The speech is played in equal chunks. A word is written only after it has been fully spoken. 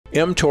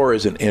mTOR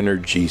is an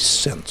energy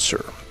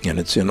sensor, and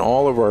it's in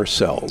all of our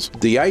cells.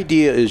 The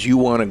idea is you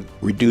want to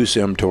reduce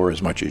mTOR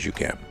as much as you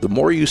can. The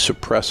more you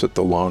suppress it,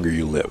 the longer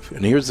you live.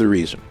 And here's the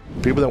reason.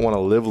 People that want to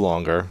live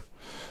longer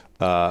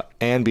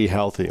and be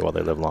healthy while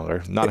they live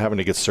longer, not having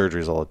to get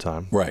surgeries all the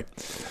time. Right.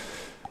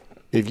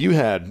 If you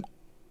had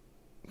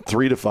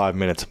 3 to 5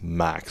 minutes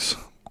max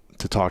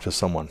to talk to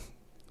someone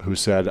who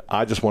said,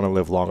 I just want to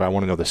live longer, I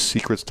want to know the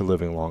secrets to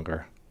living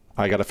longer,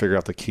 I got to figure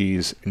out the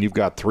keys, and you've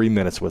got 3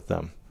 minutes with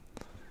them,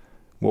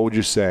 what would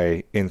you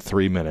say in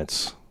 3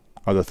 minutes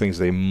are the things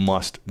they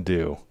must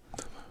do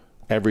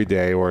every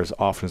day or as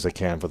often as they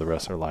can for the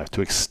rest of their life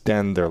to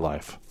extend their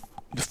life?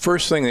 The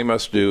first thing they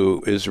must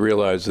do is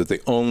realize that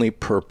the only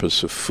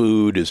purpose of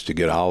food is to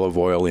get olive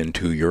oil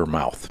into your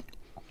mouth.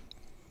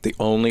 The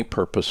only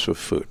purpose of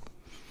food.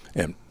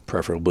 And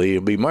preferably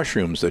it'll be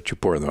mushrooms that you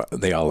pour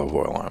the olive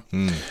oil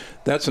on.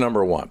 That's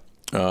number one.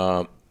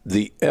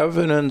 The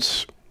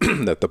evidence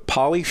that the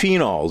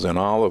polyphenols in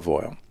olive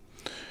oil,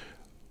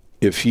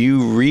 if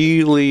you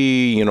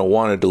really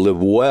wanted to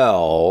live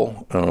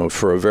well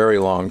for a very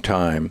long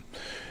time,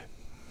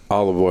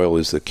 olive oil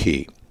is the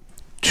key.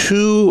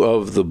 2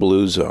 of the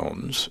blue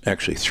zones,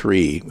 actually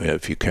 3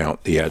 if you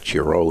count the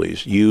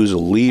aceiroles, use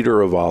 1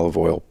 liter of olive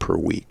oil per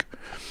week.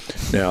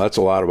 Now that's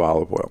a lot of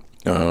olive oil.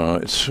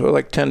 It's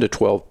like 10 to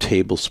 12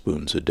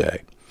 tablespoons a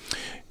day.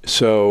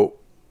 So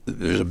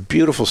there's a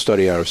beautiful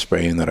study out of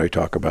Spain that I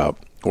talk about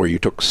where you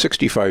took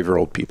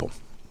 65-year-old people,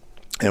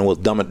 and we'll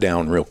dumb it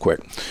down real quick.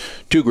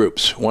 2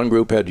 groups. One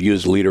group had to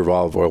use 1 liter of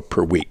olive oil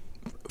per week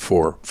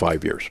for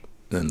 5 years.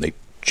 Then they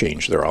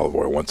changed their olive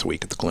oil once a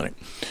week at the clinic.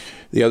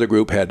 The other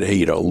group had to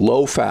eat a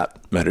low-fat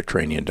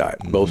Mediterranean diet,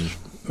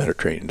 both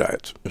Mediterranean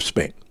diets of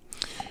Spain.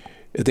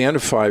 At the end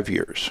of 5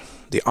 years,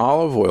 the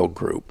olive oil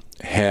group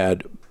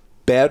had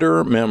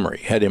better memory,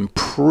 had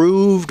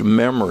improved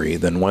memory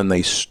than when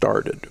they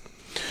started.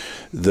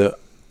 The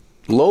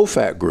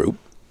low-fat group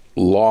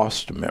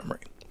lost memory.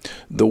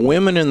 The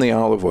women in the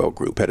olive oil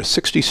group had a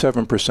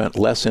 67%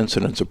 less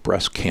incidence of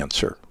breast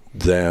cancer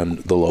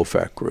than the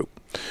low-fat group.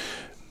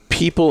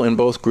 People in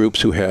both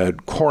groups who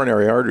had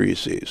coronary artery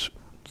disease,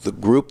 the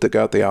group that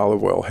got the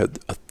olive oil had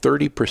a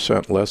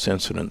 30% less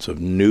incidence of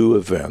new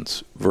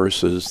events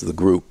versus the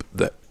group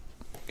that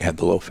had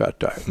the low-fat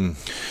diet.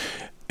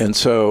 And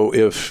so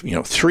if,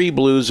 3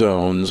 blue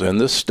zones, and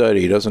this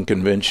study doesn't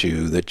convince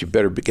you that you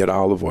better get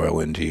olive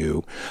oil into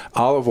you,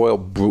 olive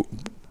oil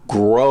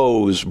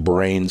grows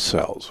brain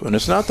cells. And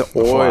it's not the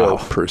oil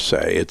per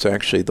se, it's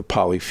actually the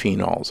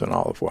polyphenols in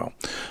olive oil.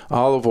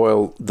 Olive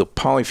oil, the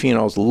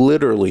polyphenols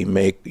literally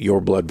make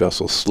your blood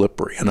vessels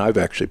slippery. And I've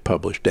actually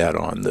published data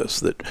on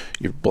this, that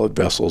your blood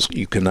vessels,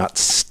 you cannot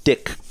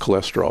stick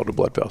cholesterol to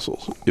blood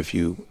vessels if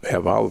you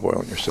have olive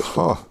oil in your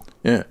system.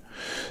 Yeah.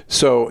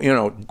 So,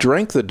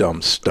 drink the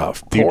dumb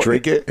stuff. Do you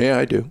drink it? Yeah,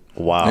 I do.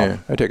 Wow. Yeah,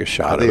 I take a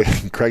shot of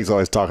it. Craig's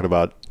always talking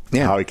about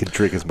how he can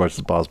drink as much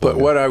as possible. But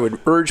what I would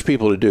urge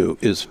people to do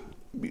is,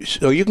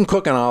 so you can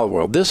cook in olive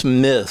oil. This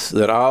myth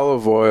that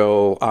olive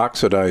oil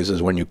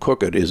oxidizes when you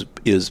cook it is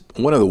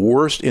one of the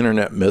worst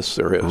internet myths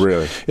there is.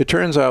 Really? It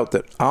turns out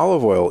that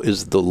olive oil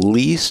is the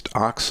least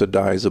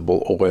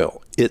oxidizable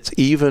oil. It's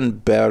even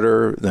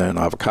better than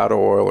avocado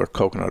oil or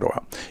coconut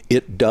oil.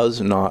 It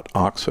does not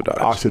oxidize.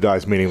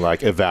 Oxidize meaning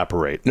like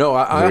evaporate? No,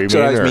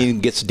 oxidize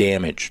meaning gets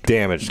damaged.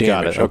 Damaged,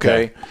 got it.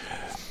 Okay.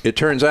 It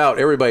turns out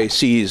everybody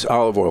sees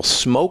olive oil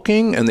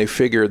smoking and they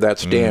figure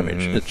that's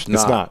damage. It's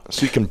not.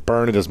 So you can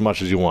burn it as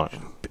much as you want.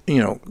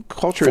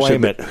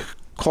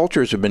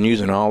 Cultures have been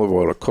using olive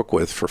oil to cook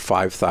with for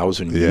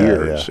 5,000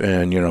 years. Yeah.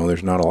 And,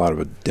 there's not a lot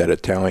of dead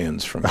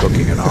Italians from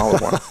cooking in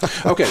olive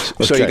oil. Okay,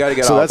 so you got to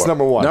get olive oil. So that's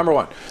number one. Number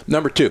one.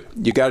 Number 2,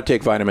 you got to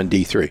take vitamin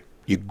D3.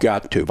 You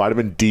got to.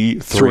 Vitamin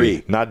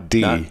D3, not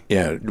D.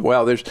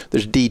 Well, there's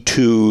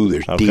D2,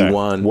 there's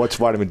D1. What's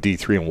vitamin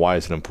D3 and why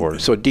is it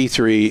important? So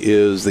D3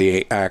 is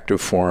the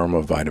active form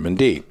of vitamin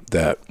D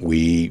that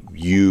we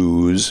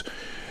use.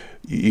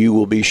 You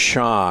will be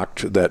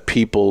shocked that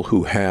people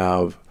who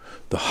have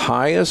the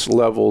highest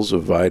levels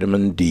of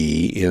vitamin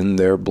D in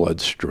their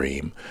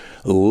bloodstream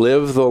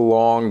live the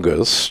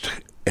longest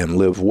and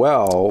live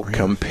well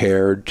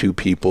compared to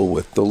people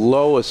with the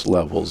lowest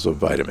levels of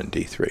vitamin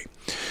D3.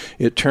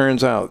 It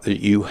turns out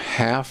that you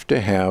have to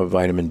have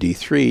vitamin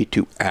D3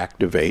 to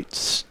activate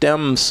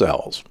stem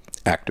cells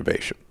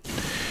activation.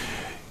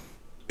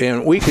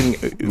 And we can...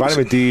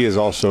 Vitamin D is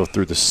also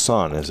through the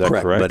sun, is that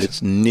correct? But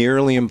it's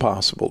nearly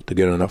impossible to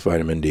get enough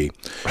vitamin D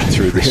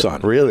through the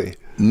sun. Really?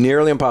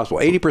 Nearly impossible.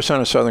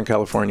 80% of Southern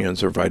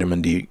Californians are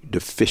vitamin D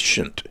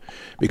deficient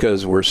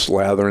because we're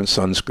slathering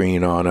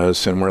sunscreen on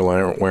us and we're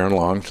wearing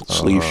long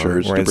sleeve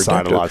shirts. We're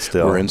inside a lot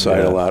still. We're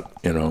inside a lot,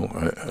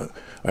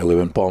 I live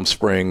in Palm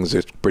Springs.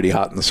 It's pretty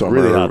hot in the summer.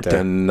 Really hot there. I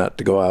tend not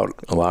to go out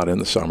a lot in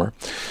the summer.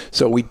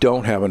 So we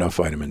don't have enough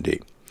vitamin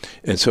D.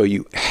 And so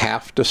you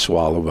have to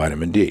swallow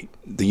vitamin D.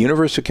 The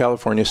University of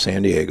California,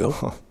 San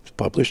Diego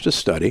published a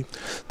study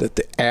that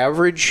the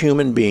average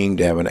human being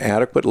to have an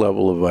adequate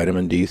level of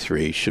vitamin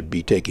D3 should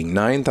be taking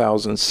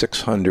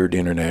 9,600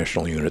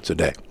 international units a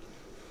day.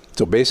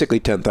 So basically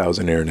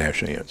 10,000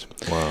 international units.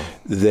 Wow.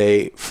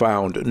 They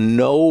found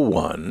no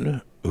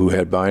one who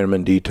had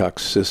vitamin D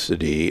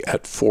toxicity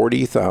at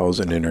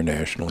 40,000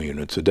 international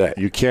units a day.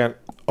 You can't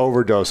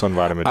overdose on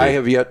vitamin D. I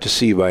have yet to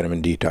see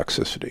vitamin D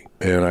toxicity,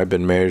 and I've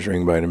been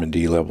measuring vitamin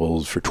D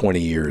levels for 20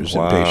 years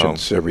in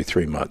patients every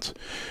 3 months.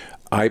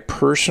 I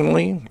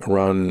personally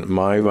run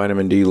my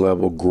vitamin D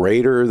level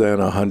greater than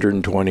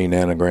 120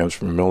 nanograms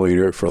per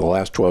milliliter for the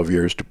last 12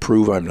 years to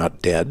prove I'm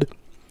not dead.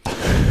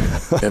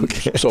 And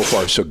so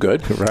far, so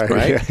good.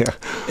 Right? Yeah.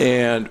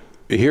 And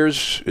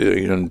here's,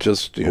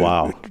 just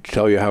to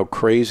tell you how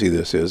crazy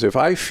this is. If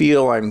I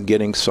feel I'm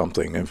getting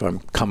something, if I'm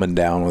coming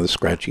down with a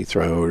scratchy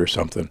throat or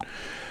something,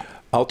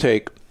 I'll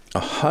take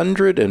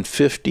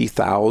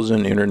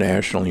 150,000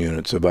 international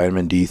units of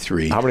vitamin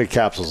D3. How many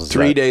capsules is that?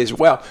 3 days.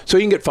 Well, so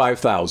you can get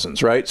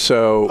 5,000s, right?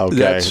 So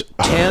that's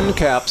 10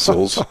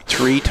 capsules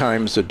 3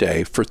 times a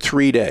day for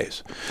 3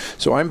 days.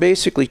 So I'm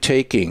basically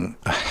taking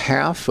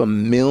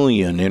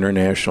 500,000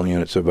 international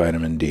units of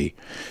vitamin D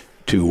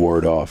to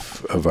ward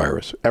off a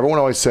virus. Everyone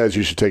always says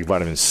you should take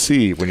vitamin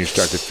C when you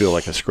start to feel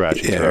like a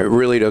scratchy throat. It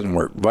really doesn't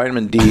work.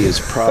 Vitamin D is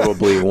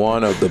probably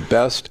one of the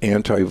best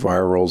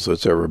antivirals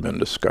that's ever been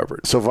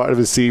discovered. So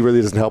vitamin C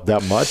really doesn't help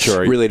that much?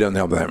 Or really doesn't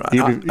help that much.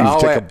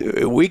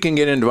 We can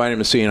get into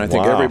vitamin C, and I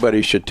think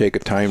everybody should take a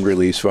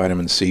timed-release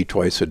vitamin C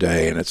twice a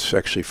day, and it's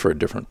actually for a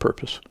different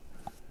purpose.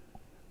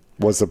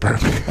 What's the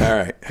purpose? All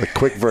right. A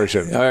quick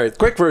version. All right,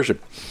 quick version.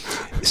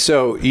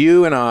 So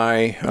you and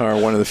I are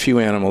one of the few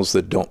animals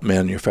that don't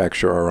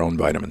manufacture our own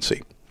vitamin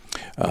C.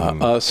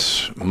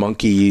 Us,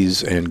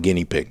 monkeys, and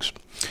guinea pigs.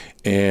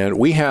 And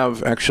we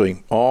have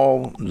actually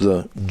all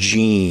the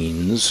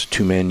genes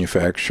to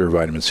manufacture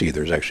vitamin C.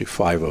 There's actually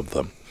 5 of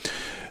them.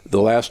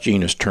 The last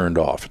gene is turned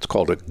off. It's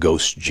called a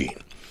ghost gene.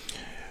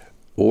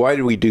 Why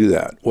do we do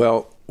that?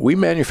 Well, we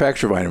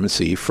manufacture vitamin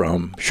C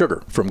from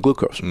sugar, from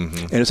glucose.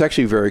 And it's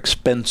actually very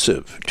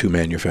expensive to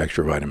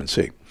manufacture vitamin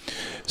C.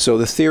 So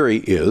the theory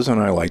is, and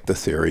I like the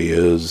theory,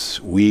 is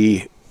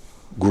we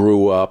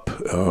grew up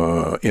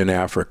in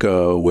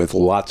Africa with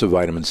lots of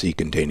vitamin C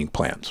containing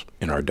plants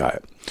in our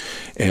diet.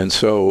 And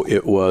so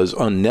it was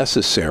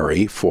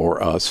unnecessary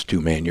for us to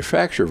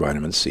manufacture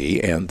vitamin C,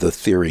 and the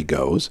theory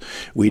goes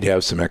we'd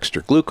have some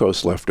extra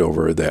glucose left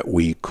over that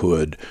we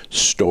could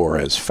store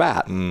as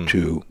fat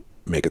to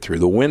make it through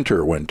the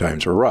winter when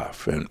times are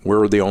rough, and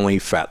we're the only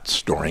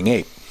fat-storing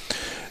ape.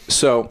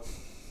 So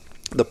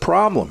the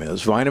problem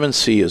is vitamin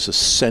C is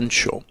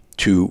essential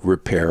to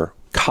repair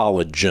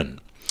collagen.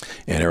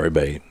 And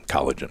everybody,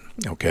 collagen,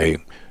 okay?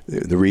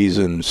 The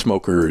reason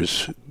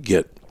smokers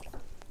get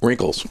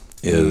wrinkles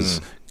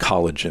is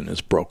collagen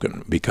is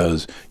broken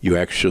because you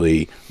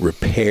actually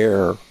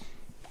repair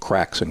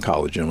cracks in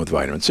collagen with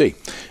vitamin C.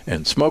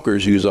 And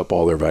smokers use up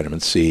all their vitamin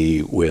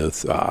C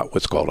with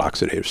what's called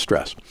oxidative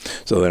stress.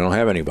 So they don't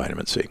have any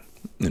vitamin C.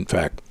 In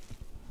fact,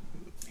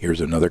 here's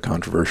another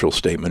controversial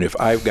statement. If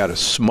I've got a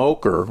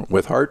smoker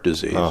with heart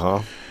disease,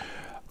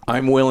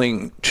 I'm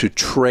willing to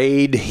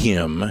trade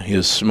him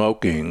his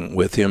smoking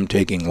with him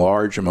taking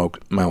large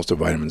amounts of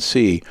vitamin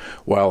C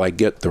while I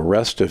get the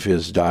rest of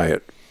his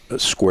diet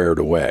squared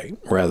away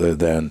rather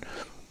than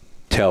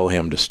tell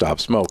him to stop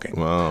smoking.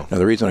 Wow. Now,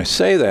 the reason I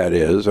say that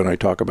is, and I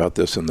talk about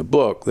this in the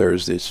book,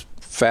 there's this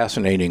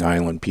fascinating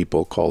island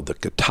people called the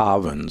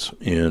Katavans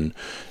in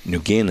New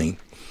Guinea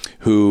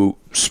who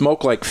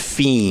smoke like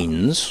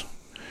fiends.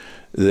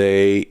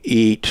 They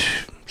eat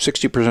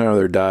 60% of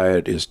their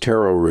diet is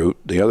taro root.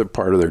 The other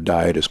part of their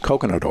diet is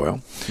coconut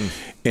oil.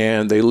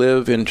 And they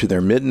live into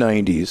their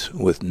mid-90s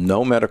with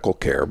no medical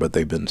care, but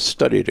they've been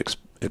studied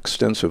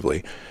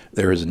extensively.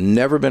 There has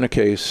never been a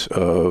case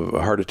of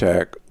a heart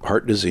attack,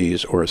 heart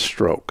disease, or a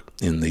stroke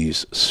in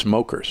these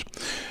smokers.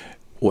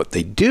 What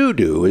they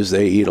do is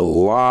they eat a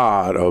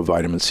lot of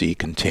vitamin C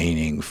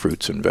containing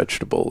fruits and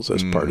vegetables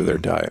as part of their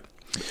diet.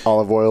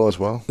 Olive oil as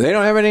well? They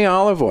don't have any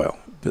olive oil.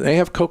 They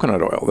have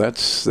coconut oil.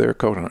 That's their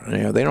coconut.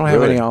 Yeah, they don't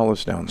have any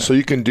olives down there. So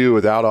you can do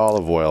without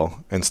olive oil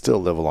and still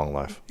live a long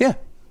life? Yeah.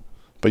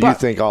 But you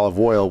think olive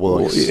oil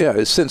will... Well,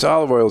 yeah, since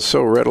olive oil is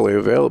so readily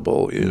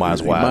available, might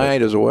as well.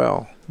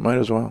 Might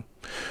as well.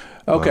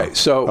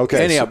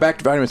 Okay, anyhow, back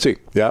to vitamin C.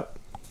 Yeah.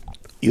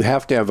 You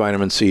have to have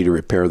vitamin C to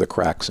repair the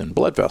cracks in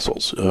blood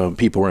vessels.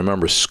 People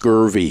remember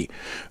scurvy,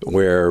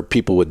 where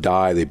people would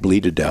die, they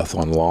bleed to death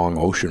on long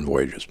ocean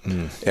voyages.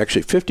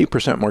 Actually,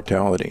 50%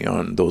 mortality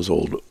on those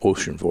old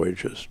ocean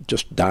voyages,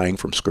 just dying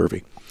from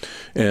scurvy.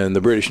 And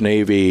the British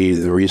Navy,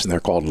 the reason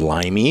they're called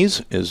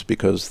limeys is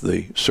because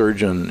the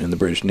surgeon in the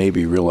British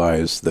Navy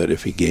realized that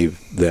if he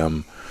gave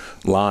them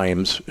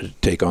limes to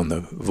take on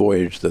the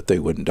voyage, that they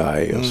wouldn't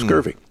die of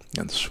scurvy.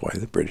 And that's why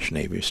the British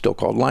Navy is still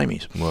called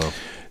limeys. Wow.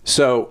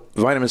 So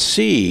vitamin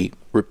C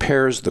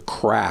repairs the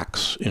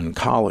cracks in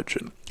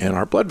collagen, and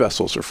our blood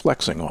vessels are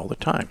flexing all the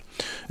time.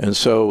 And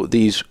so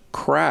these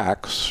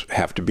cracks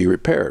have to be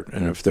repaired,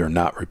 and if they're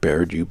not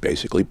repaired, you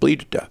basically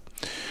bleed to death.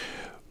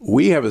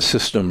 We have a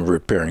system of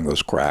repairing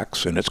those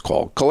cracks, and it's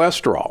called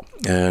cholesterol,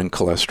 and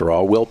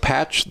cholesterol will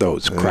patch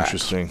those cracks.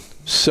 Interesting.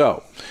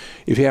 So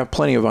if you have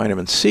plenty of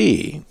vitamin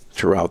C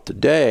throughout the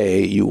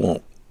day, you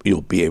won't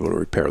you'll be able to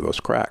repair those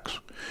cracks.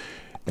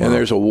 And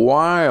there's a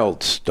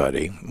wild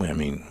study. I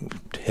mean,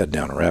 head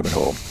down a rabbit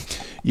hole.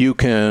 You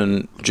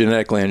can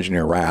genetically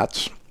engineer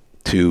rats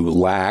to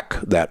lack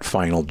that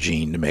final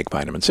gene to make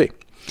vitamin C.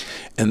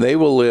 And they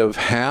will live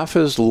half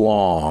as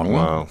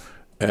long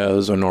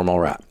as a normal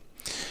rat.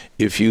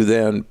 If you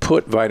then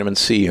put vitamin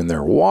C in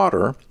their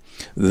water,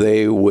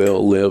 they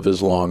will live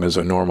as long as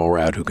a normal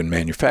rat who can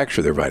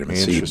manufacture their vitamin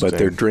C, but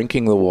they're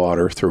drinking the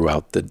water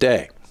throughout the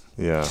day.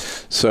 Yeah.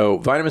 So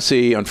vitamin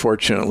C,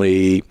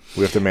 unfortunately,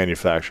 we have to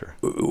manufacture.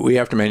 We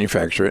have to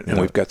manufacture it,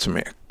 and we've got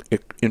some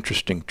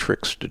interesting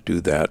tricks to do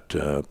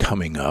that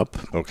coming up.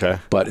 Okay.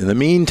 But in the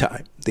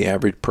meantime, the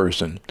average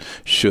person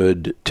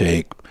should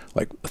take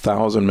like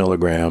 1,000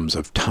 milligrams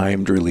of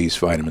timed release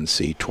vitamin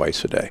C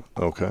twice a day.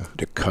 Okay.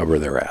 To cover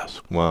their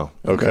ass. Wow.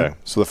 Okay.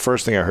 So the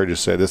first thing I heard you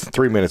say, this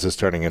 3 minutes is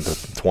turning into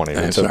 20.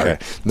 It's okay.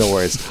 No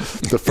worries.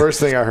 The first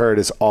thing I heard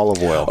is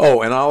olive oil.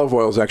 Oh, and olive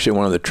oil is actually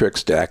one of the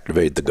tricks to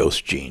activate the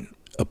ghost gene,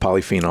 a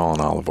polyphenol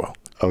in olive oil.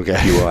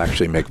 Okay. You will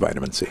actually make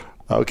vitamin C.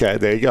 Okay,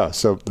 there you go.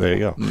 So there you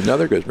go.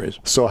 Another good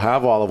reason. So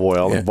have olive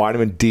oil. Yeah.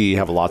 Vitamin D,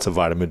 have lots of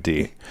vitamin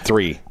D.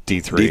 D3.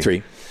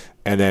 D3.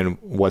 And then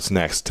what's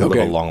next to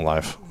live a long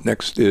life?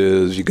 Next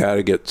is you got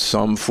to get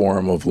some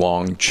form of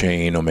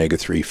long-chain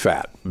omega-3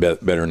 fat,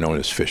 better known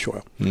as fish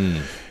oil.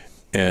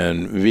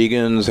 And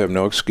vegans have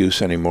no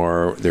excuse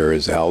anymore. There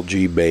is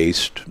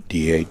algae-based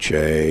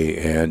DHA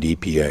and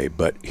EPA.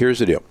 But here's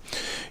the deal.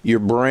 Your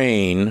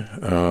brain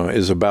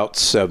is about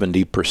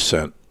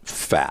 70%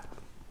 fat.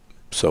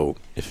 So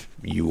if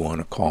you want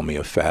to call me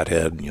a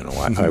fathead, you know,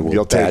 I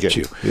will pat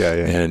you. Yeah.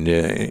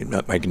 And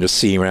I can just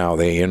see now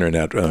the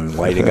internet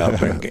lighting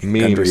up.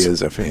 Memes.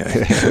 Is a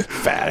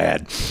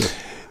fathead.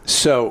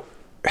 So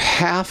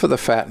half of the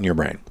fat in your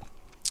brain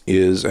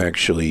is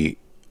actually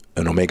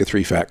an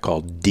omega-3 fat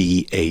called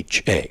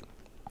DHA.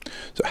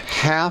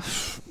 So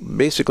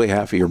basically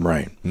half of your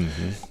brain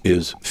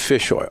is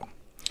fish oil.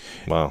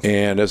 Wow.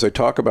 And as I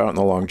talk about in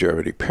the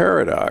longevity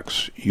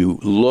paradox, you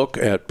look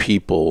at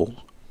people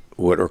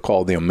what are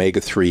called the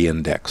omega-3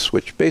 index,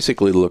 which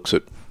basically looks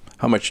at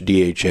how much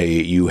DHA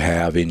you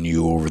have in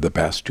you over the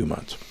past 2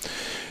 months.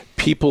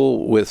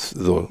 People with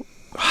the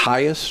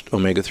highest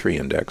omega-3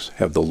 index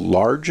have the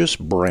largest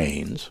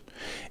brains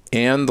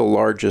and the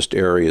largest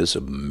areas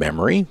of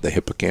memory, the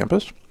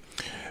hippocampus.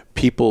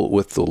 People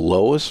with the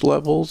lowest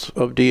levels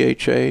of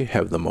DHA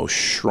have the most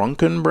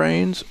shrunken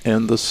brains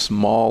and the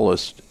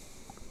smallest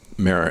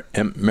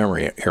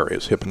memory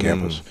areas,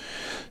 hippocampus.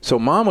 So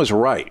Mom was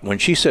right when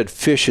she said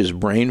fish is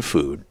brain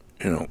food.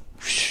 You know,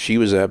 she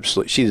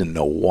didn't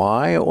know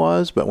why it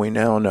was, but we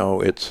now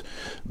know it's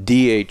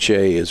DHA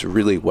is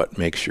really what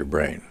makes your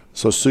brain.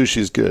 So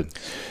sushi's good.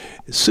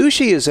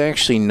 Sushi is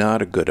actually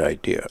not a good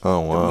idea.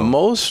 Oh, wow.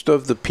 Most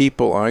of the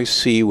people I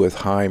see with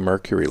high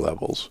mercury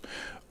levels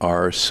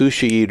are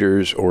sushi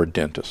eaters or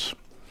dentists.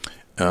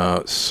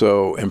 And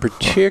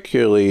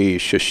particularly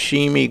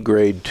sashimi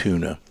grade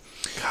tuna.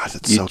 God,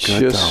 it's so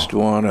good,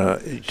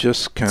 you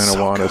just kind of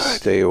want to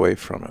stay away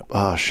from it.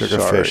 Oh,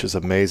 sugarfish is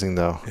amazing,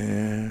 though.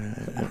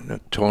 Yeah,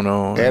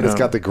 tono. And it's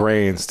got the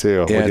grains,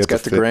 too. Yeah, it's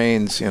got the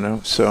grains, you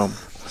know, so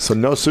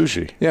no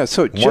sushi. Yeah,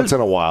 so once in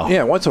a while.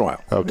 Yeah, once in a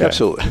while. Okay.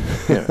 Absolutely.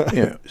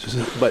 Yeah.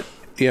 But,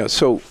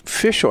 so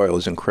fish oil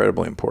is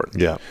incredibly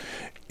important. Yeah.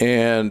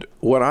 And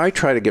what I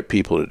try to get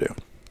people to do,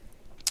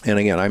 and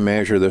again, I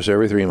measure this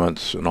every 3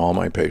 months in all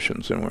my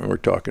patients, and we're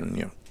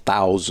talking,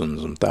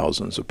 thousands and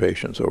thousands of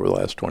patients over the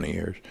last 20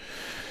 years.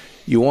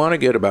 You want to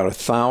get about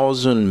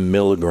 1,000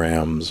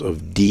 milligrams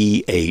of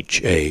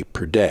DHA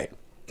per day.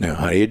 Now,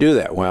 how do you do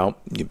that? Well,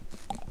 you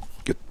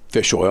get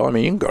fish oil. I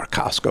mean, you can go to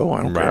Costco.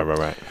 I don't care.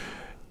 Right.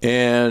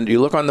 And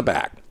you look on the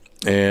back,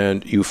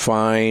 and you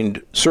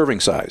find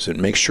serving size,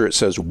 and make sure it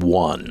says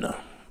 1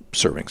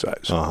 serving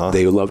size.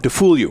 They love to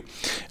fool you.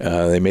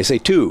 They may say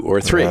 2 or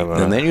 3.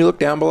 Right. And then you look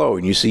down below,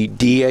 and you see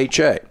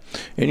DHA.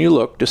 And you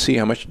look to see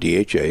how much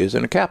DHA is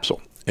in a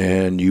capsule.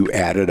 And you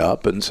add it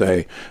up and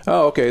say,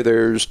 oh, okay,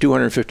 there's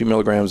 250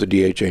 milligrams of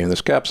DHA in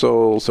this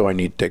capsule, so I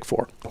need to take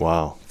 4.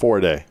 Wow. 4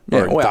 a day.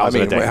 Yeah, or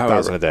 1,000 a day.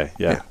 1,000 a day.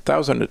 Yeah.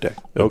 1,000 a day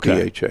of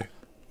DHA.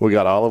 We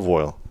got olive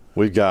oil.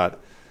 We've got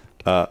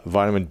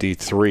vitamin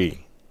D3.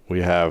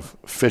 We have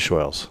fish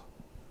oils.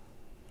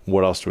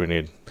 What else do we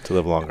need to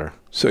live longer?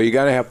 So you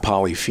got to have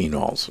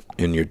polyphenols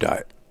in your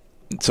diet.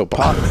 So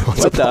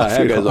what the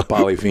heck is a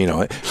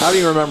polyphenol? How do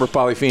you remember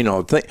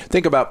polyphenol?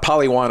 Think about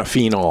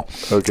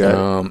polywonophenol.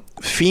 Okay.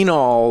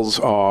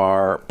 Phenols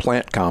are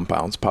plant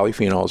compounds.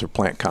 Polyphenols are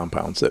plant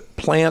compounds that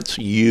plants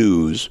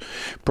use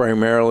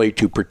primarily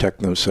to protect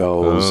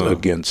themselves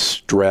against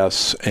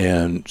stress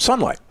and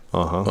sunlight.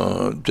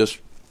 Just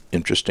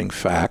interesting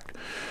fact.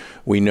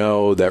 We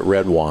know that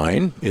red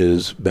wine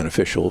is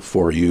beneficial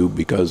for you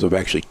because of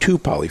actually 2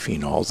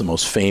 polyphenols. The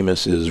most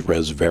famous is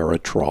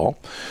resveratrol.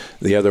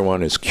 The other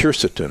one is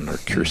quercetin or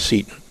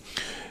quercetin.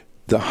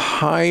 The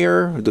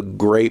higher the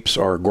grapes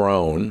are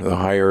grown, the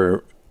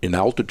higher in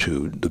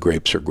altitude the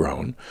grapes are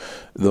grown,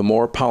 the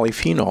more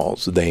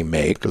polyphenols they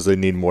make. Because they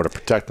need more to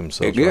protect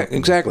themselves. Right?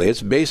 Exactly.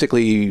 It's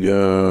basically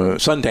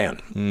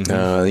suntan.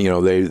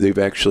 They've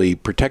actually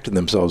protected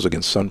themselves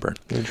against sunburn.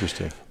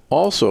 Interesting.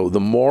 Also, the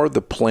more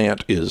the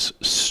plant is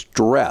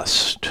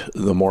stressed,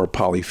 the more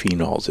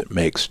polyphenols it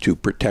makes to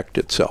protect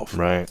itself.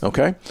 Right.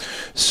 Okay?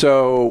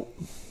 So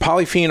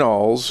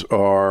polyphenols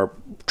are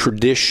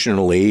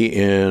traditionally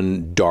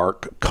in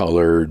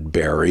dark-colored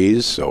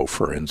berries. So,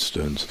 for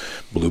instance,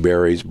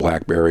 blueberries,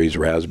 blackberries,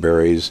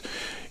 raspberries.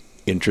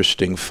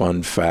 Interesting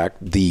fun fact,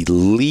 the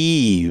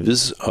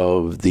leaves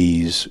of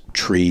these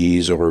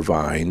trees or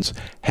vines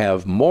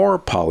have more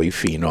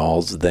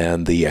polyphenols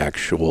than the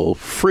actual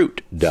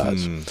fruit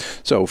does.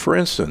 So, for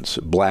instance,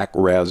 black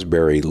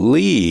raspberry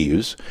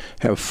leaves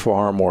have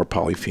far more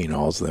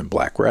polyphenols than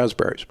black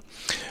raspberries.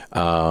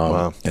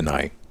 Wow. And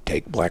I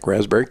take black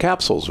raspberry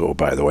capsules,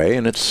 by the way,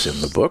 and it's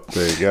in the book.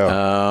 There you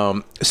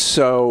go.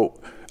 So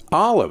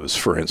olives,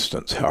 for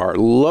instance, are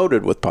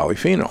loaded with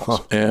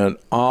polyphenols, and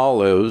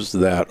olives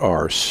that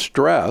are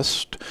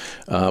stressed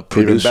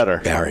produce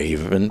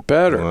even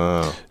better.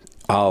 Wow.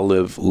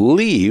 Olive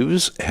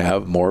leaves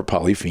have more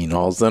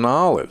polyphenols than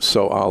olives.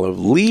 So olive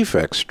leaf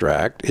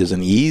extract is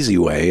an easy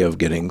way of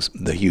getting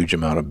the huge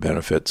amount of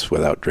benefits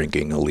without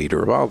drinking a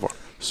liter of olive oil.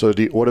 So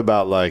what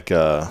about like,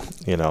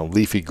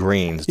 leafy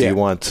greens? Do you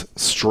want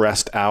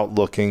stressed out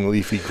looking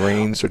leafy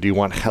greens, or do you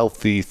want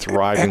healthy,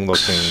 thriving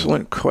looking?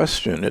 Excellent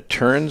question. It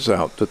turns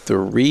out that the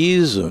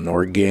reason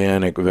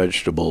organic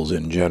vegetables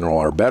in general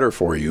are better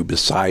for you,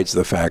 besides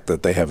the fact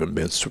that they haven't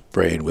been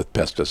sprayed with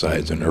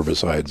pesticides and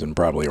herbicides and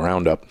probably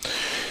Roundup,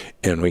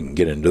 and we can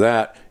get into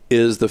that,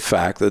 is the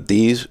fact that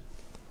these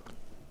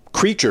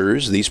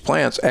creatures, these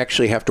plants,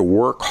 actually have to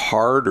work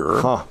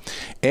harder,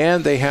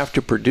 and they have to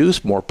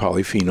produce more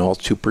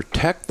polyphenols to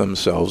protect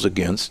themselves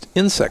against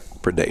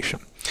insect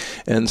predation.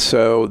 And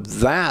so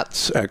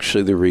that's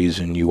actually the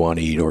reason you want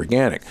to eat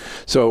organic.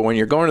 So when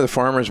you're going to the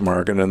farmer's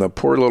market and the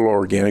poor little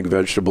organic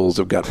vegetables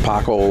have got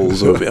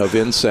potholes of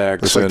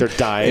insects, like they're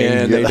dying,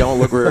 and they don't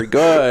look very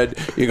good,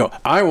 you go,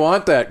 I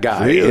want that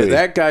guy. Really?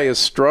 That guy is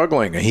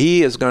struggling.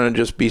 He is going to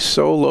just be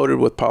so loaded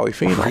with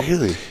polyphenol.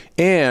 Really?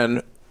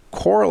 And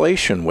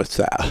correlation with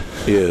that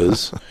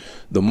is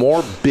the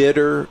more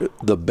bitter,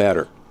 the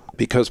better,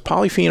 because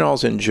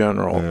polyphenols in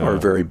general are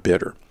very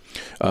bitter.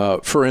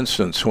 For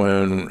instance,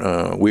 when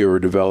we were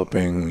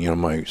developing,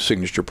 my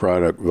signature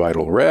product,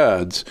 Vital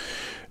Reds,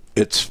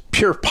 it's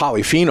pure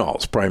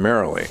polyphenols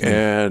primarily,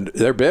 and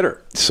they're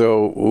bitter.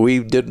 So we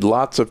did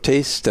lots of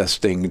taste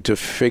testing to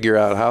figure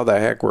out how the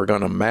heck we're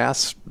going to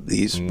mask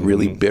these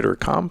really bitter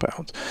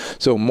compounds.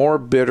 So more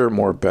bitter,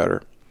 more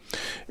better.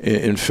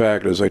 In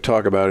fact, as I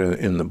talk about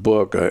in the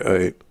book,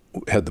 I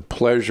had the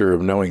pleasure of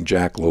knowing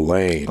Jack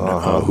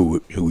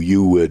LaLanne, who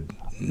you would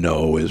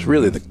know is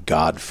really the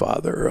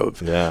godfather of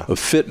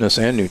fitness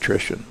and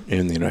nutrition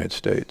in the United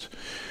States.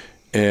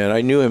 And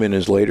I knew him in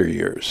his later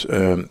years.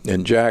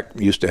 And Jack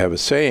used to have a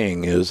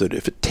saying is that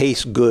if it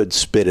tastes good,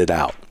 spit it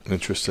out.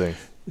 Interesting.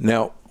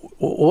 Now,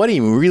 what he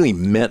really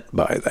meant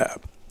by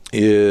that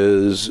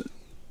is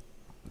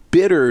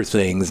bitter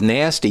things,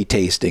 nasty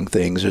tasting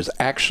things, is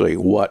actually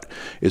what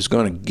is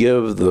going to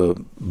give the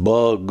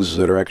bugs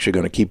that are actually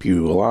going to keep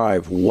you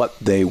alive what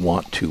they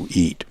want to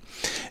eat.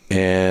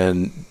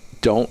 And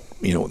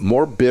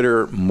more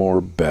bitter,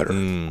 more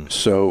better.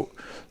 So,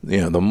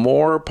 the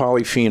more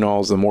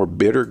polyphenols, the more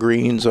bitter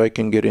greens I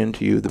can get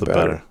into you, the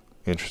better.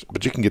 Interesting.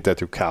 But you can get that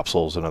through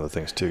capsules and other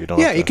things too. You don't.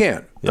 You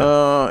can.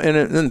 And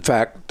in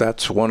fact,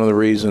 that's one of the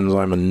reasons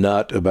I'm a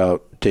nut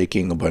about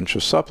taking a bunch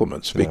of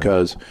supplements,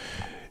 because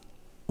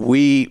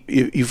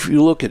if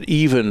you look at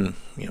even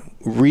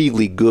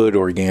really good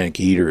organic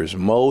eaters,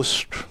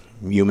 most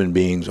human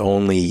beings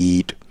only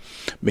eat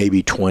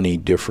maybe 20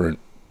 different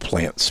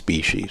plant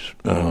species.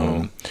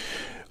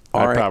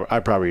 I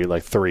probably eat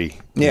like 3.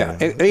 Yeah,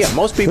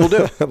 most people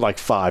do. Like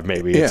 5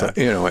 maybe. Yeah,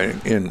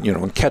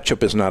 and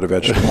ketchup is not a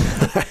vegetable.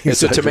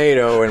 It's a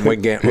tomato, and we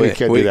can't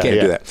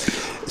do that.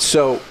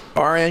 So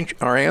our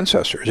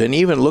ancestors, and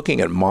even looking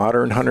at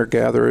modern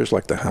hunter-gatherers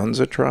like the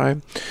Hansa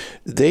tribe,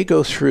 they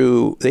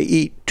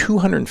eat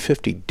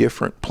 250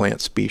 different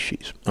plant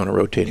species on a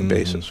rotating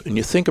basis. And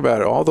you think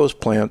about it, all those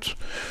plants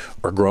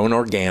are grown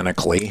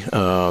organically.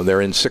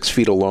 They're in 6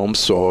 feet of loam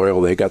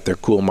soil. They got their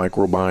cool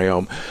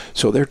microbiome.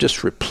 So they're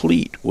just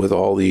replete with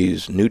all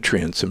these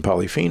nutrients and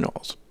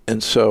polyphenols.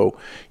 And so,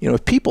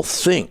 if people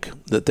think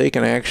that they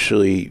can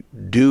actually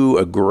do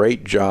a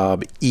great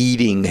job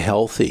eating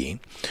healthy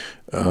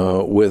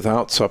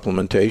without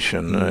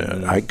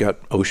supplementation, I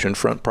got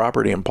oceanfront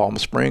property in Palm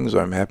Springs.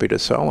 I'm happy to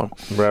sell them.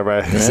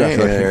 Right,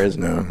 exactly. There is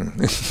no.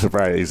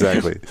 Right,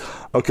 exactly.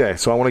 Okay,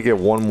 so I want to get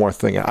one more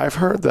thing. I've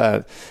heard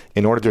that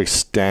in order to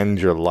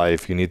extend your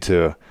life, you need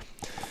to,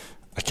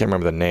 I can't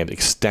remember the name,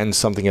 extend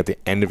something at the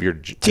end of your...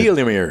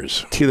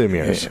 Telomeres.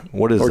 Telomeres. Yeah.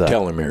 What is that? Or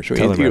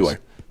telomeres.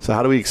 So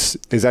how do we,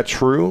 is that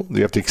true? Do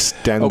you have to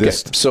extend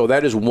this? Okay, so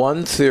that is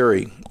one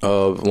theory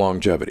of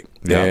longevity.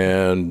 Yeah.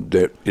 And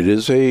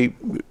it's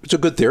a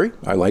good theory.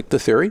 I like the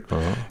theory.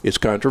 It's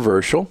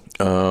controversial.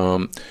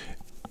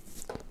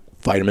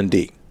 vitamin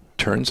D.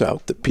 Turns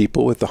out that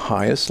people with the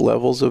highest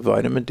levels of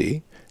vitamin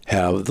D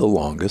have the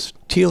longest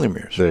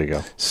telomeres. There you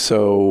go.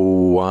 So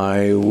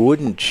why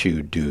wouldn't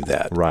you do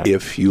that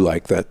if you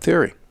like that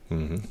theory?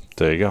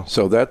 There you go.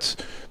 So that's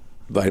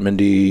vitamin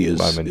D.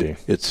 Vitamin D.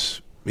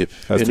 If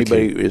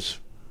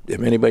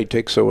anybody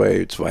takes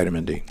away, it's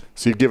vitamin D.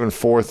 So you've given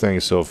 4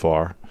 things so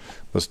far.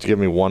 Let's give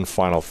me one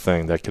final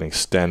thing that can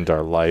extend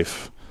our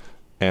life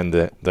and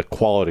the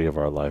quality of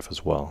our life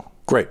as well.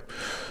 Great.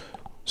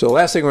 So the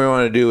last thing we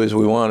want to do is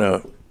we want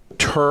to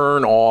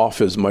turn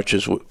off as much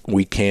as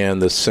we can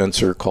the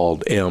sensor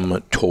called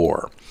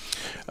mTOR.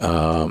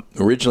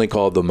 Originally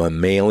called the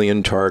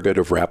mammalian target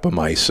of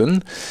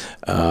rapamycin.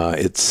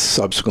 It's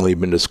subsequently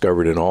been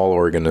discovered in all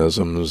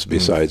organisms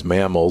besides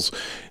mammals.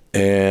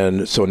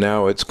 And so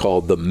now it's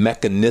called the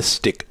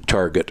mechanistic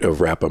target of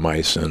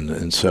rapamycin.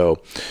 And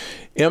so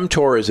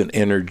mTOR is an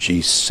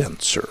energy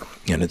sensor,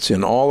 and it's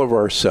in all of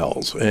our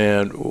cells.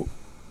 And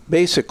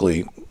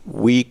basically,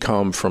 we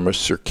come from a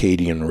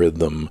circadian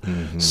rhythm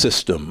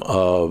system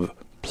of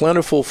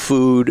plentiful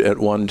food at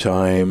one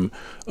time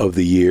of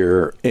the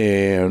year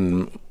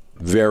and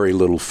very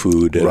little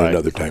food at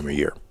another time of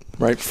year.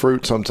 Right,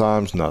 fruit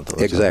sometimes, not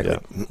the exactly.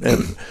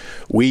 And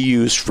we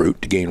use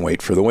fruit to gain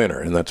weight for the winter,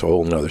 and that's a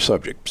whole nother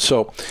subject.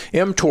 So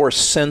mTOR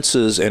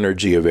senses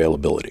energy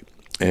availability,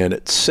 and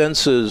it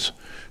senses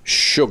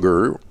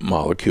sugar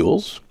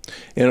molecules,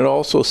 and it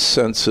also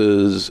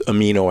senses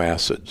amino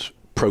acids,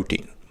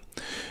 protein.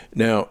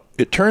 Now,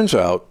 it turns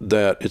out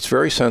that it's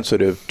very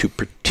sensitive to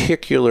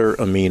particular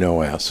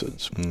amino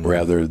acids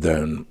rather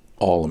than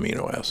all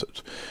amino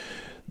acids.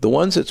 The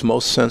ones it's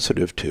most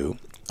sensitive to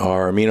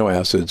are amino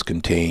acids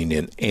contained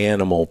in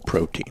animal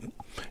protein.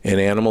 And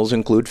animals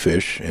include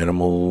fish.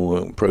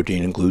 Animal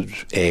protein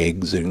includes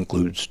eggs. It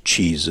includes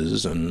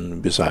cheeses,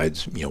 and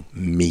besides,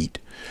 meat.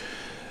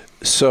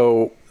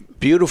 So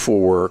beautiful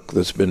work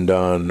that's been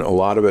done, a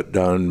lot of it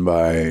done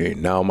by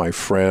now my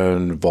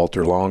friend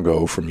Walter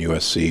Longo from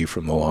USC,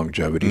 from the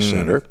Longevity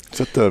Center. Is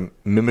that the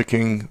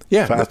mimicking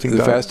fasting the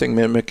diet? Fasting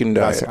mimicking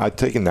diet. I've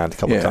taken that a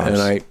couple of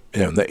times.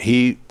 And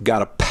he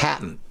got a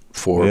patent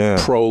for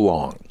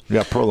Prolong.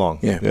 Yeah, Prolong.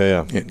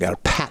 Yeah. Got a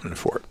patent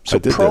for it. So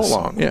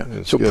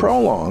Prolong. So good.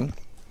 Prolong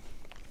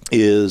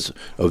is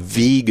a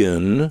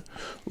vegan,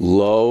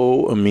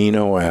 low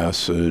amino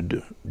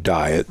acid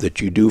diet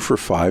that you do for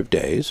 5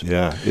 days.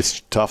 Yeah,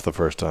 it's tough the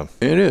first time.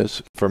 It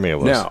is. For me, it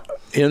was. Now,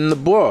 in the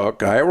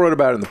book, I wrote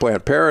about it in the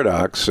Plant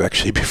Paradox,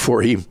 actually,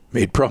 before he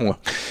made Prolong.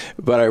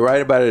 But I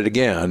write about it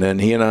again, and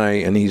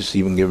he's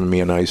even given me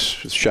a nice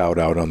shout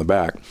out on the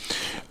back.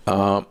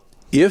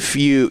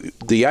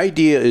 The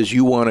idea is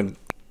you want to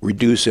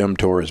reduce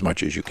mTOR as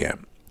much as you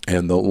can.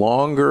 And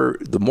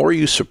the more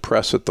you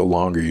suppress it, the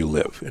longer you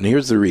live. And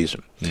here's the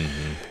reason.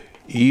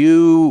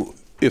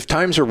 If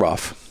times are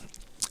rough,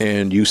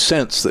 and you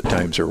sense that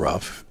times are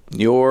rough,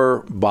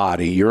 your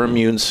body, your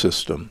immune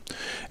system,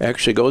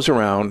 actually goes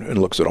around and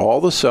looks at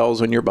all the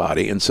cells in your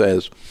body and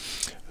says,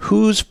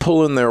 who's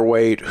pulling their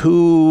weight,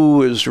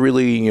 who is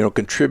really,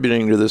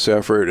 contributing to this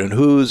effort, and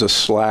who's a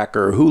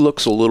slacker, who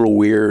looks a little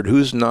weird,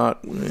 who's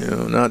not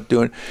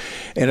doing.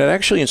 And it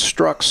actually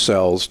instructs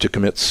cells to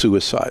commit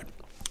suicide.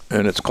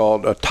 And it's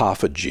called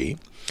autophagy.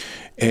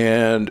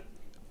 And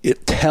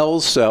it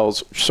tells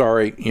cells,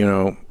 sorry,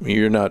 you're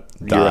not,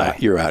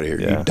 you're out of here,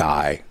 you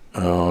die.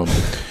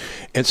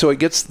 And so it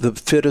gets the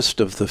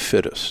fittest of the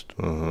fittest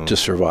to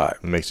survive.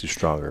 It makes you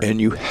stronger. And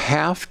you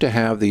have to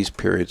have these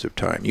periods of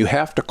time. You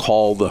have to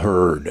call the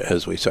herd,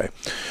 as we say.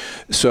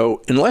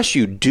 So unless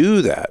you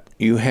do that,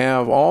 you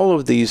have all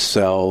of these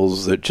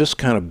cells that just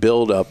kind of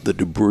build up the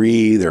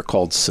debris. They're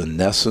called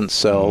senescent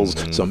cells.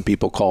 Some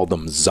people call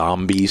them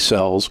zombie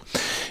cells.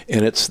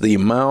 And it's the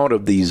amount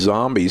of these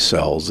zombie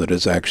cells that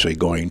is actually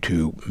going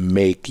to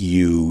make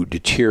you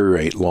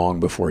deteriorate long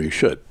before you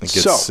should. Get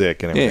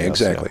sick and everything else,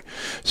 exactly.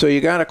 So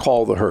you got to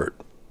call the herd.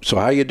 So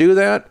how you do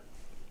that?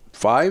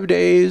 5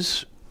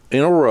 days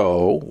in a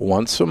row,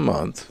 once a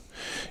month.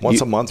 Once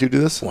a month you do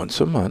this?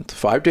 Once a month,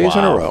 5 days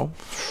in a row.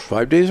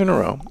 5 days in a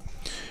row.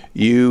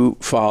 You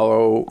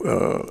follow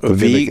a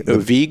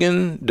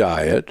vegan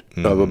diet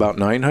of about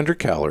 900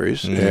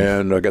 calories,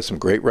 and I got some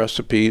great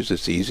recipes.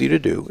 It's easy to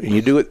do, and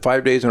you do it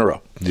 5 days in a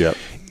row. Yep.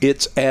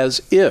 It's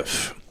as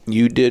if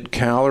you did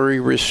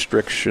calorie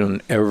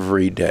restriction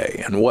every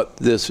day. And what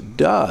this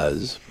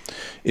does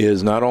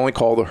is not only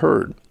call the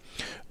herd,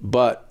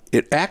 but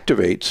it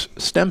activates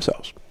stem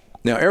cells.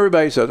 Now,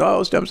 everybody says,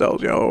 oh, stem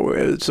cells,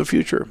 it's the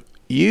future.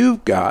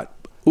 You've got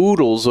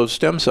oodles of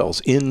stem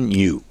cells in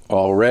you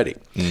already.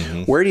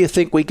 Where do you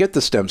think we get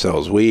the stem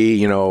cells? We,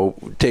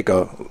 take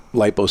a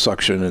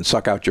liposuction and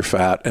suck out your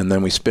fat, and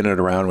then we spin it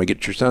around, and we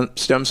get your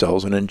stem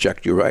cells and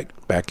inject you right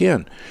back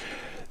in.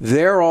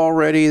 They're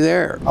already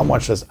there. How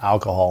much does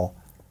alcohol,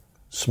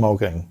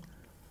 smoking,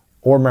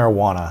 or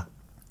marijuana,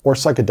 or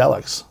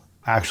psychedelics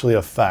actually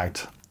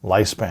affect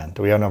lifespan?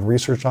 Do we have enough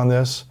research on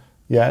this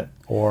yet,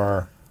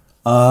 or?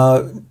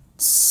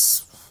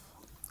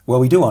 Well,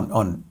 we do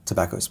on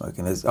tobacco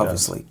smoking. There's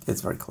obviously,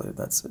 it's very clear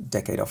that's a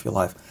decade off your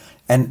life.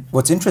 And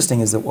what's interesting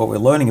is that what we're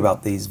learning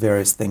about these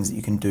various things that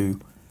you can do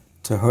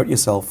to hurt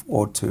yourself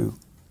or to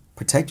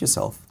protect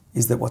yourself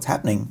is that what's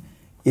happening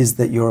is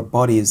that your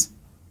body is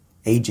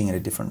aging at a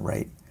different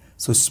rate.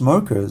 So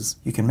smokers,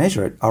 you can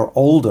measure it, are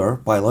older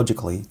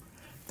biologically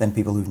than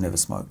people who've never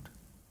smoked.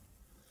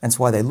 And that's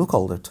why they look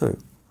older too.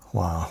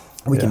 Wow.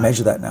 We can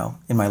measure that now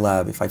in my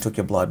lab. If I took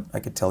your blood, I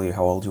could tell you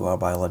how old you are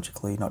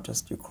biologically, not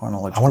just your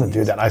chronological I want to do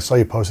years. that. I saw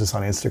you post this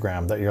on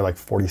Instagram that you're like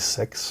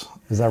 46.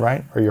 Is that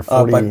right? Or you're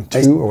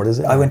 42, or what is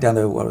it? I went down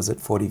to, what was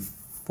it,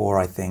 44,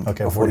 I think,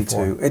 Okay, or 42.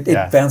 44.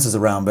 It bounces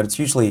around, but it's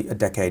usually a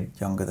decade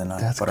younger than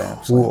That's what I am.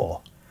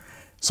 cool.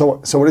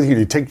 So what do?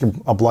 You take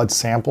a blood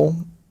sample,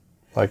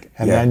 and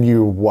then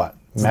you what?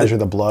 Measure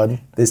the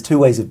blood? There's two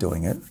ways of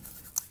doing it.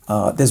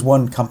 There's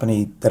one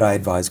company that I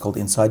advise called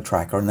Inside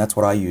Tracker, and that's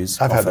what I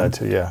use. I've had often. that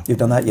too, yeah. You've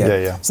done that? Yeah.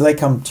 Yeah. So they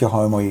come to your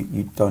home or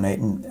you donate,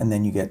 and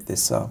then you get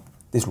this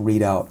this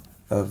readout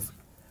of,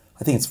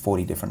 I think it's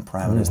 40 different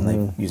parameters, and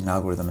they use an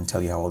algorithm and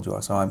tell you how old you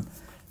are. So I'm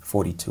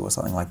 42 or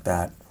something like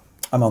that.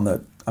 I'm in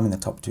the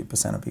top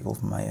 2% of people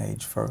from my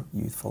age for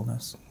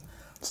youthfulness.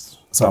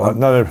 So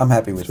I'm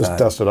happy with that. Just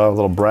dusted off a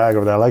little brag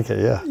over there. I like it,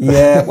 yeah.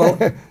 Yeah, well...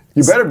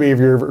 You better be if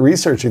you're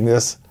researching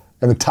this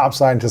and the top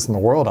scientists in the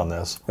world on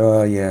this.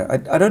 Yeah,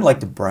 I don't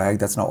like to brag.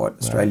 That's not what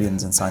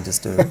Australians and scientists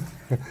do.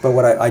 But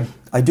what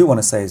I do want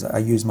to say is I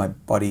use my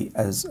body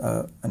as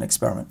an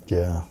experiment.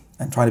 Yeah.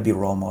 And try to be a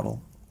role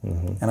model.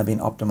 And I've been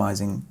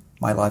optimizing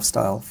my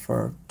lifestyle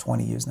for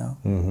 20 years now,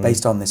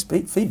 based on this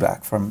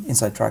feedback from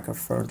Inside Tracker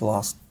for the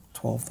last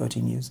 12,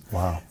 13 years.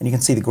 Wow. And you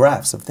can see the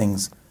graphs of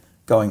things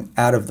going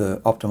out of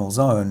the optimal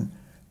zone,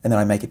 and then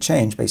I make a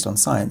change based on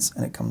science,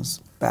 and it comes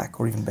back,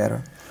 or even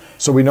better.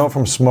 So we know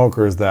from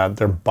smokers that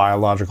their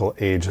biological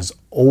age is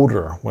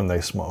older when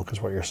they smoke, is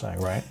what you're saying,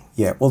 right?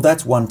 Yeah, well,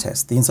 that's one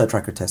test. The Inside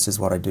Tracker test is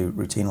what I do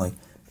routinely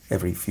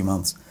every few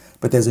months.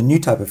 But there's a new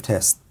type of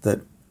test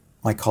that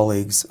my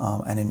colleagues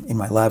and in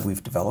my lab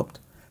we've developed.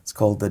 It's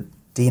called the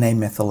DNA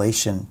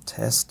methylation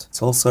test.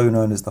 It's also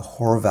known as the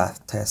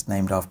Horvath test,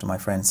 named after my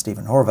friend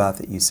Stephen Horvath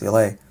at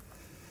UCLA.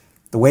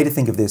 The way to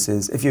think of this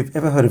is, if you've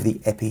ever heard of the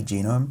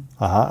epigenome,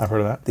 I've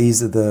heard of that.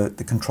 these are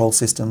the control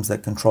systems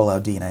that control our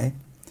DNA.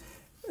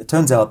 It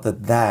turns out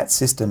that that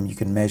system you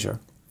can measure.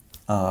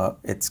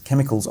 It's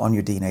chemicals on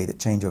your DNA that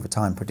change over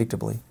time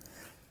predictably.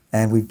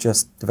 And we've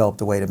just developed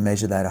a way to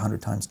measure that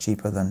 100 times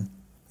cheaper than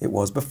it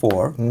was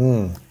before.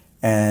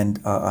 And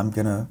I'm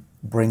going to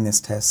bring this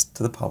test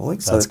to the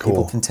public so that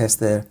people can test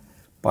their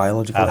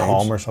biological age. At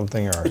home or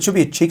something? Or? It should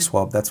be a cheek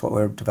swab. That's what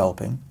we're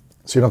developing.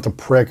 So you don't have to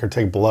prick or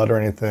take blood or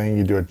anything.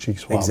 You do a cheek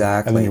swab.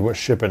 Exactly. And then you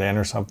ship it in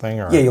or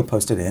something? Or? Yeah, you'll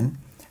post it in.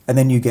 And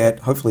then you get,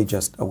 hopefully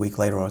just a week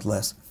later or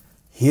less,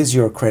 here's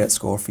your credit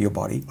score for your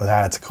body. Well,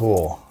 that's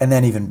cool. And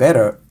then even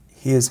better,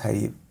 here's how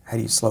do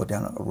you slow it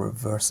down or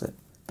reverse it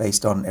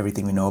based on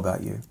everything we know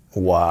about you.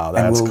 Wow,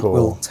 that's and cool.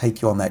 We'll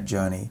take you on that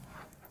journey.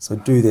 So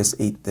do this,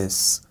 eat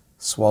this,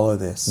 swallow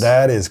this.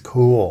 That is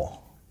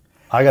cool.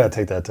 I got to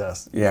take that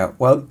test. Yeah,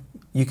 well,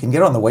 you can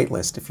get on the wait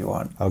list if you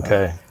want.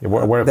 Okay.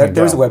 Where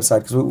there's a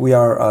website, because we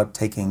are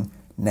taking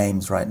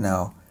names right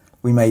now.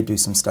 We may do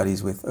some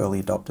studies with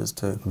early adopters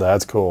too.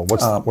 That's cool.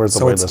 Where's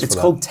the wait list for that? It's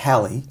called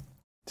Tally.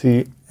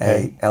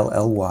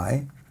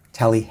 T-A-L-L-Y.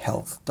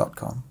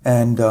 tallyhealth.com.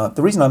 And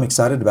the reason I'm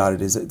excited about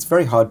it is it's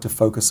very hard to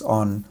focus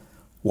on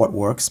what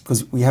works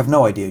because we have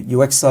no idea.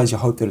 You exercise, you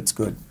hope that it's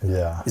good.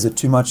 Yeah. Is it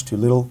too much, too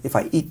little? If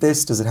I eat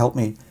this, does it help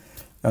me?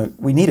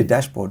 We need a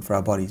dashboard for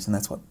our bodies, and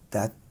that's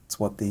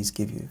what these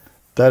give you.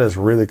 That is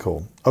really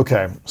cool.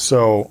 Okay,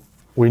 so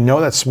we know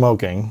that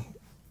smoking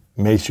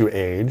makes you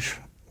age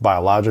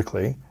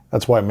biologically.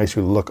 That's why it makes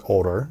you look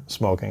older,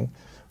 smoking.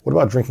 What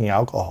about drinking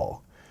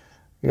alcohol?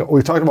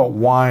 We've talked about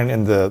wine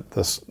and the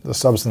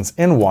substance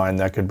in wine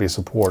that could be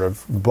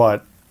supportive,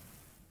 but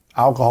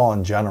alcohol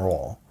in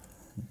general,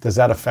 does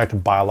that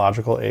affect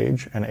biological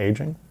age and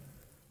aging?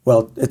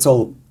 Well, it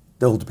all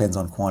depends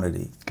on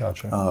quantity.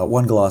 Gotcha.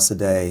 1 glass a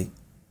day,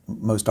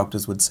 most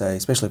doctors would say,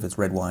 especially if it's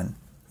red wine,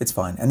 it's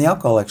fine. And the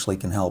alcohol actually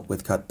can help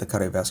with the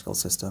cardiovascular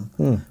system,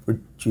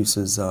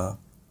 reduces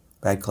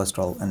bad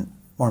cholesterol, and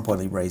more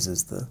importantly,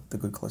 raises the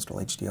good cholesterol,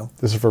 HDL.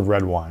 This is for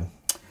red wine.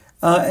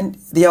 And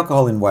the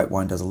alcohol in white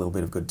wine does a little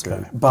bit of good too.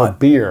 Okay. But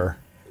beer?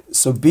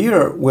 So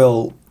beer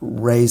will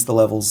raise the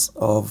levels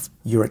of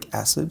uric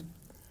acid,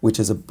 which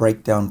is a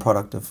breakdown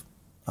product of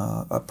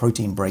a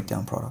protein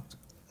breakdown product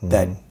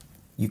that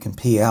you can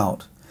pee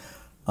out.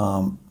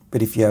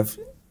 But if you have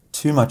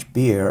too much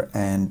beer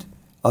and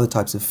other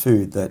types of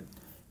food that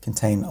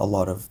contain a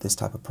lot of this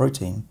type of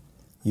protein,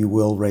 you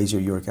will raise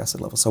your uric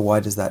acid level. So why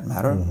does that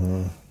matter?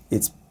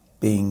 It's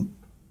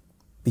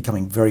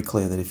becoming very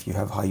clear that if you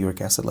have high uric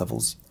acid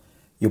levels,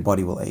 your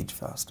body will age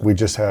faster. We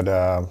just had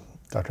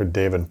Dr.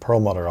 David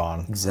Perlmutter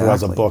on, who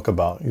has a book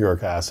about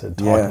uric acid,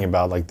 talking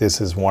about like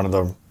this is one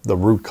of the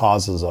root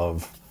causes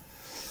of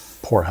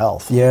poor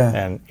health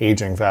and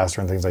aging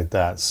faster and things like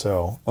that.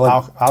 So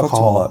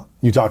alcohol,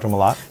 you talked to him a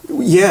lot?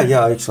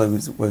 Yeah, I actually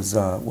was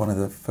one of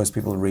the first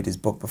people to read his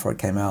book before it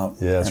came out.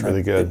 Yeah, it's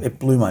really good. It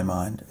blew my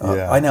mind.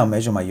 I now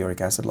measure my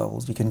uric acid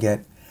levels. You can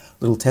get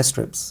little test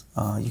strips.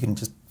 You can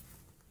just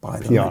buy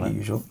them Pee at on your it.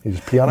 usual. You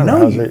just pee on it? No, or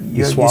how's you, it?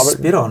 you swab it?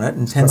 spit on it,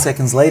 and 10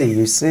 seconds later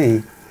you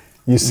see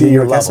your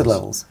uric acid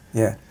levels.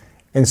 Yeah,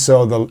 And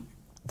so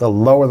the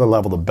lower the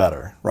level, the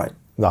better. right.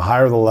 The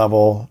higher the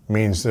level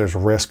means there's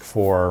risk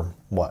for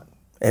what?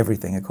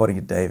 Everything, according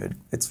to David,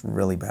 it's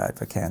really bad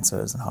for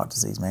cancers and heart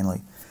disease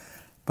mainly.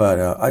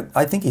 But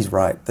I think he's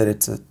right that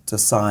it's a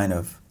sign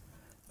of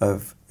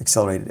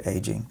accelerated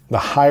aging. The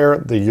higher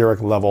the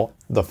uric level,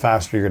 the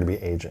faster you're going to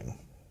be aging.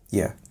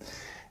 Yeah,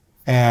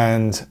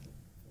 And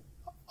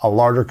a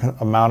larger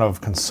amount of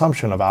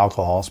consumption of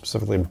alcohol,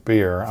 specifically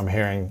beer, I'm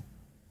hearing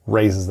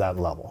raises that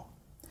level.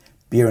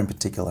 beer in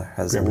particular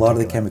has Beer a in lot of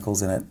the particular.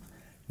 chemicals in it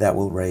that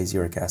will raise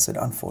uric acid,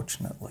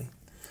 unfortunately.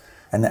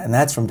 And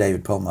that's from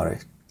David Perlmutter.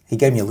 He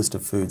gave me a list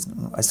of foods.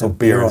 And I saw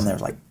beer beers. on there,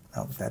 like,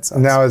 oh, that sucks.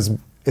 Now,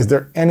 is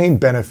there any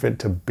benefit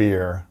to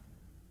beer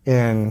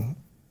in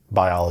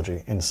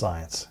biology, in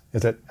science?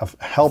 Does it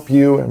help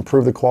you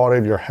improve the quality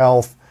of your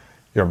health?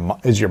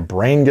 Does your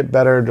brain get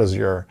better? Does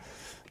your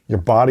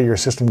body, your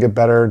system get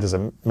better? Does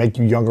it make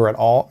you younger at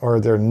all? Or are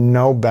there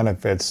no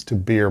benefits to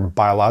beer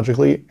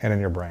biologically and in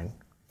your brain?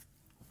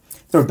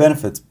 There are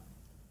benefits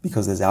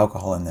because there's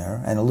alcohol in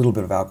there, and a little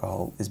bit of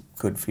alcohol is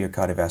good for your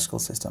cardiovascular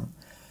system.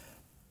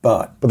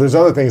 But But there's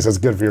other things that's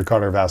good for your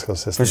cardiovascular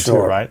system For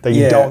sure. too, right? That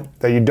Yeah.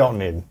 you don't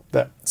need.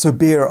 so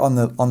beer on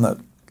the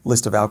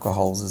list of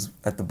alcohols is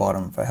at the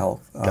bottom for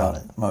health, Got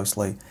it.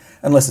 mostly,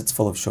 unless it's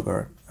full of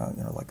sugar.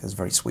 Like those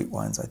very sweet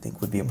wines, I think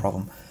would be a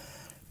problem.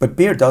 But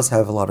beer does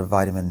have a lot of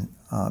vitamin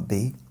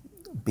B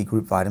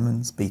group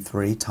vitamins,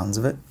 B3, tons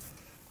of it.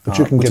 But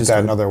you can which get is that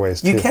good. in other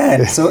ways too. You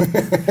can. So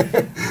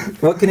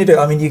what can you do?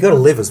 I mean, you got to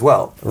live as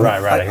well.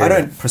 Right, I hear I you.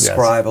 don't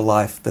prescribe a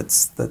life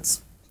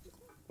that's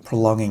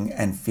prolonging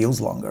and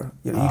feels longer.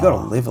 You got to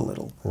live a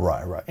little.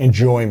 Right.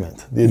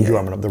 Enjoyment, the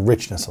enjoyment of the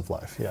richness of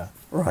life. Yeah.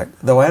 Right.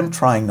 Though I am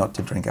trying not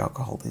to drink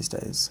alcohol these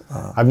days.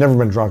 I've never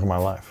been drunk in my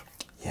life.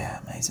 Yeah,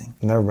 amazing.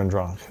 Never been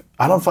drunk.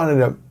 I don't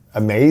find it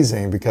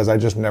amazing because I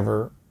just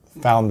never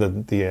found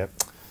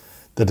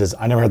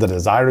I never had the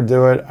desire to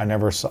do it.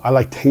 I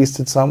like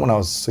tasted some when I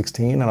was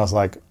 16 and I was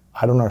like,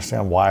 I don't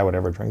understand why I would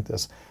ever drink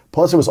this.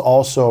 Plus it was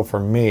also for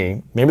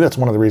me, maybe that's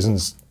one of the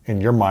reasons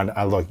in your mind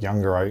I look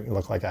younger, I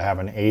look like I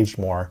haven't aged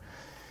more,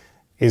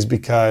 is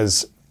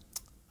because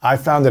I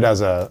found it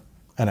as an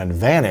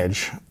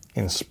advantage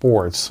in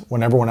sports.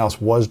 When everyone else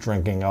was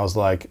drinking, I was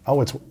like,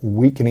 oh, it's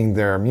weakening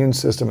their immune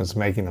system, it's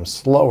making them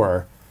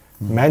slower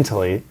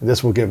mentally.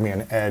 This will give me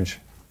an edge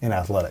in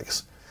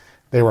athletics.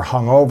 They were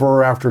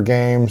hungover after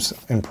games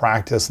in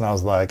practice, and I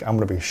was like, I'm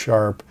going to be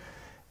sharp.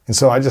 And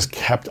so I just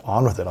kept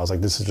on with it. I was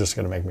like, this is just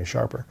going to make me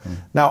sharper.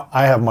 Now,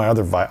 I have my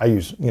other vice. I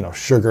use,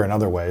 sugar in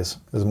other ways.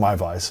 This is my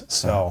vice.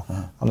 So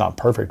I'm not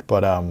perfect.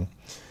 But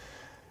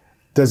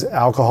does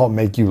alcohol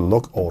make you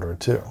look older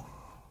too?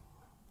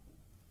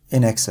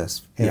 In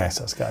excess. In yeah.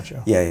 excess,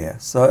 gotcha. Yeah.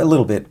 So a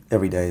little bit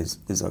every day is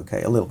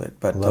okay, a little bit.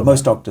 But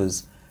most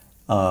doctors,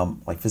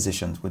 like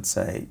physicians, would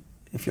say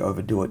if you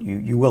overdo it,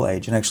 you will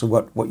age. And actually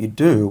what you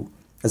do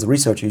as a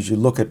researcher is you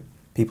look at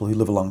people who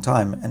live a long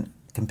time and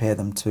compare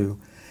them to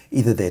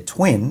either their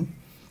twin,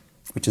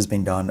 which has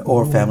been done,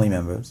 or family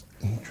members.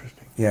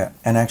 Interesting. Yeah,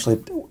 and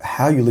actually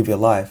how you live your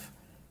life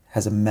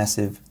has a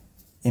massive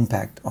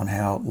impact on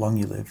how long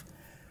you live.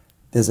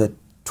 There's a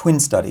twin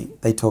study.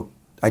 They took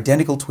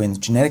identical twins,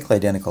 genetically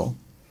identical,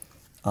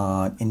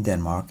 in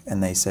Denmark,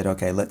 and they said,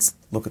 okay, let's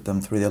look at them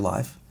through their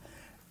life.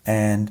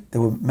 And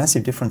there were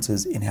massive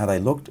differences in how they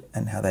looked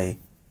and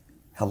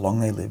how long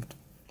they lived.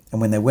 And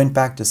when they went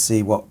back to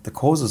see what the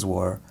causes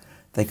were,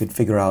 they could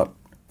figure out,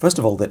 first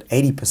of all, that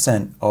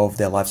 80% of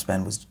their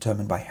lifespan was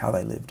determined by how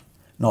they lived,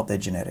 not their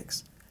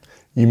genetics.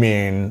 You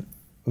mean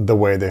the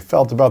way they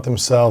felt about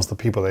themselves, the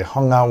people they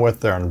hung out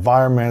with, their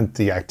environment,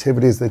 the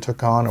activities they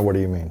took on, or what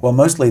do you mean? Well,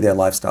 mostly their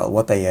lifestyle,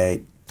 what they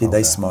ate, did Okay.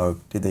 they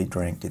smoke, did they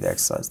drink, did they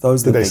exercise?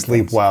 Those are Did the they big sleep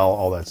things. well,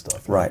 all that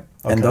stuff? Right.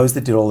 Okay. And those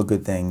that did all the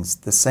good things,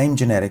 the same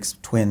genetics,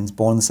 twins,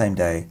 born the same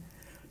day,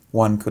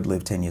 one could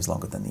live 10 years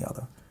longer than the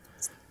other.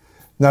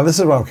 Now, this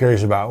is what I'm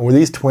curious about. Were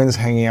these twins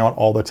hanging out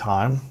all the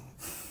time?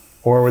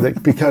 Or were they,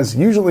 because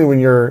usually when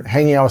you're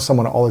hanging out with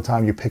someone all the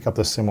time, you pick up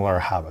the similar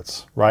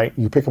habits, right?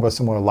 You pick up a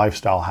similar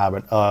lifestyle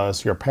habit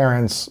as your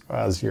parents,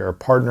 as your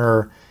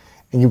partner,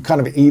 and you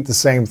kind of eat the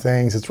same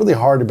things. It's really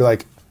hard to be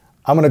like,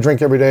 I'm going to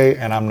drink every day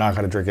and I'm not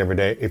going to drink every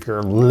day if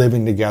you're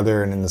living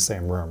together and in the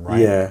same room, right?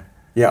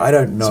 Yeah, I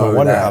don't know. So I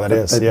wonder how that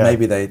is, but yeah.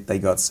 Maybe they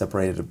got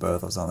separated at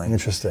birth or something.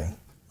 Interesting.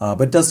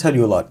 But it does tell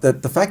you a lot.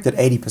 The fact that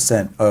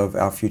 80% of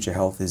our future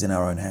health is in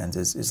our own hands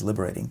is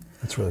liberating.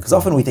 That's really Because cool.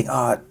 often we think,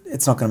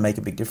 it's not going to make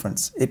a big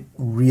difference. It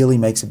really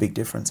makes a big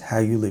difference how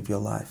you live your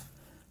life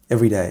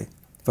every day.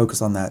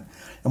 Focus on that.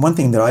 And one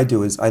thing that I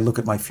do is I look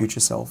at my future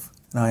self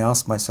and I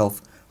ask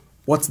myself,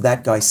 what's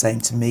that guy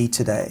saying to me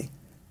today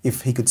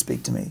if he could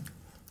speak to me?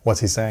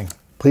 What's he saying?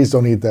 Please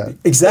don't eat that.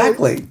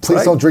 Exactly. Please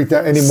right? don't drink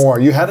that anymore.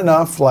 You had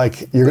enough,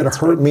 like you're going to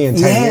hurt me in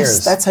 10 Yes,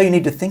 years. that's how you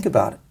need to think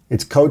about it.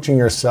 It's coaching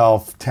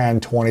yourself 10,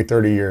 20,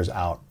 30 years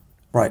out.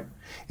 Right.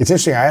 It's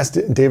interesting. I asked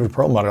David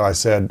Perlmutter, I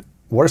said,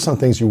 what are some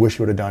things you wish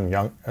you would have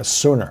done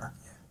sooner?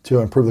 to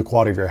improve the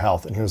quality of your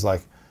health? And he was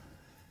like,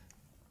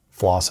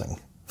 flossing.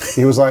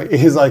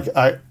 He's like,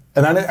 I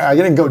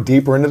didn't go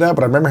deeper into that,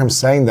 but I remember him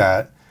saying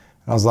that.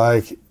 And I was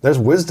like, there's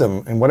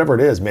wisdom in whatever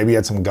it is. Maybe he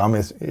had some gum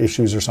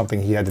issues or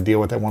something he had to deal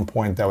with at one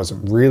point that was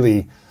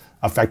really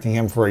affecting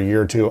him for a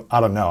year or two.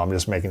 I don't know. I'm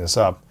just making this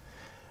up.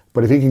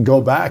 But if he could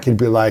go back, he'd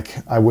be like,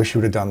 I wish you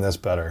would have done this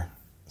better,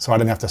 so I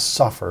didn't have to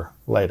suffer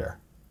later.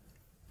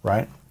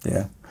 Right?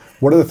 Yeah.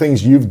 What are the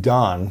things you've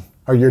done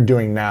or you're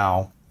doing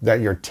now that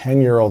your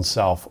 10-year-old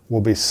self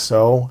will be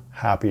so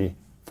happy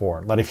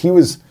for? Like if he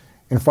was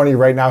in front of you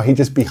right now, he'd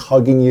just be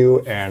hugging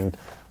you and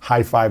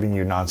high-fiving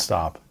you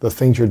nonstop. The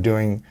things you're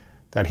doing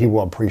that he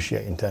will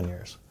appreciate in 10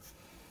 years.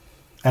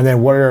 And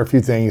then what are a few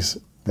things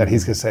that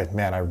he's going to say,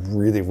 man, I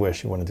really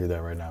wish you wouldn't do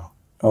that right now?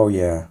 Oh,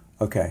 yeah.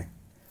 Okay.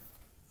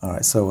 All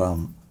right.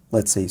 So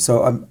let's see.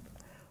 So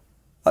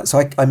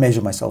I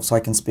measure myself so I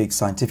can speak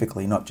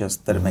scientifically, not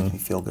just that it makes me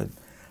feel good.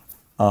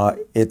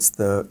 It's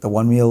the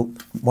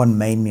one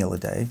main meal a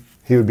day.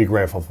 He would be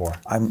grateful for.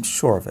 I'm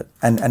sure of it.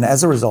 And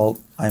as a result,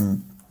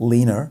 I'm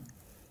leaner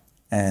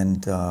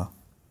and,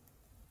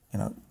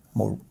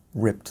 more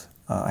ripped.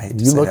 I hate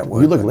to say that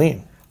word. You look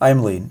lean. I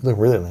am lean. You look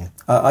really lean.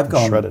 I've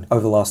gone shredded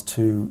over the last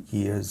 2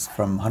 years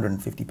from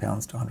 150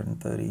 pounds to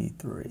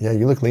 133. Yeah,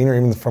 you look leaner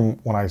even from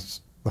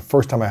the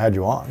first time I had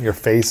you on. Your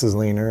face is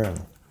leaner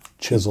and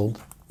chiseled.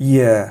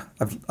 Yeah,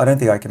 I don't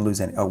think I can lose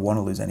any. I want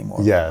to lose any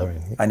more. Yeah,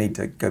 I need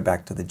to go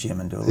back to the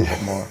gym and do a little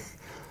bit more.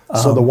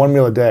 So the one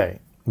meal a day,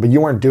 but you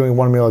weren't doing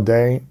one meal a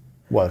day,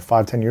 what,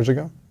 5-10 years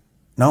ago?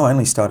 No, I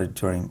only started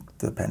during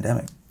the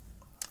pandemic.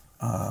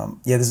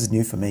 Yeah, this is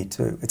new for me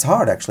too. It's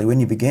hard actually when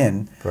you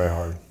begin. Very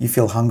hard. You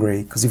feel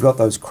hungry because you've got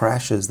those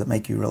crashes that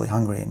make you really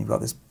hungry, and you've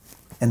got this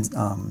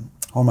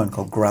hormone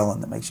called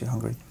ghrelin that makes you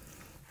hungry.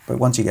 But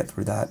once you get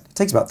through that, it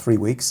takes about 3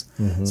 weeks.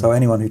 So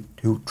anyone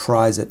who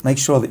tries it, make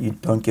sure that you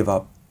don't give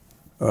up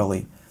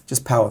early.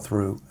 Just power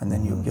through, and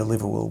then your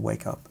liver will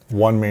wake up.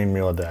 One main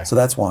meal a day. So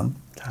that's one.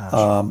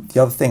 The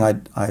other thing I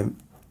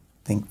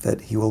think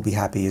that he will be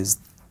happy is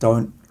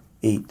don't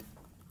eat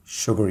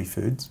sugary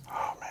foods.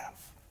 Oh man.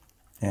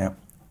 Yeah.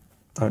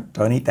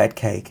 Don't eat that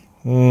cake.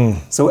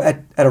 So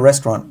at a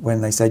restaurant,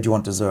 when they say, do you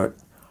want dessert?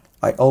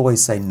 I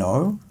always say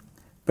no,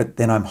 but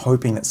then I'm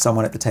hoping that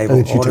someone at the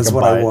table orders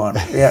what I want.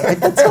 Yeah,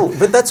 that's all,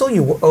 but that's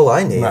all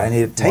I need. Right. I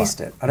need to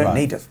taste it. I don't Right.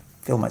 need to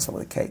fill myself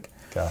with a cake.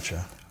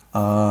 Gotcha.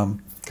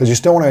 Because you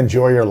still want to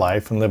enjoy your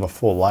life and live a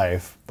full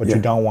life, but you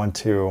don't want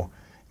to,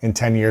 in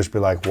 10 years, be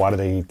like, why do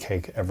they eat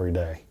cake every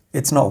day?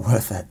 It's not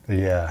worth it.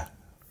 Yeah.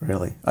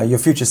 Really. Your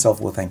future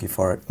self will thank you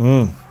for it.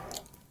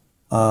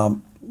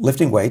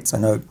 Lifting weights, I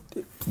know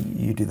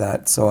you do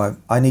that, so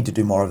I need to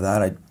do more of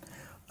that.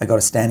 I got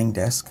a standing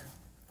desk,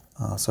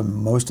 so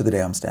most of the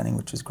day I'm standing,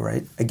 which is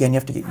great. Again, you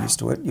have to get used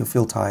to it. You'll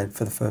feel tired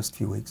for the first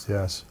few weeks.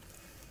 Yes.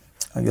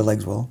 Your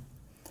legs will.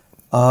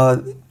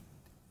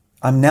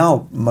 I'm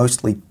now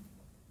mostly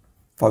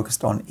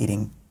focused on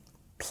eating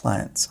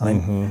plants.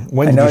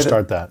 When did you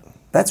start that?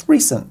 That's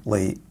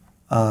recently.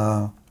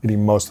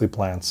 Eating mostly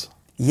plants.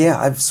 Yeah,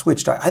 I've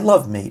switched. I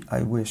love meat.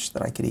 I wish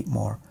that I could eat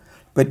more.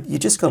 But you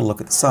just got to look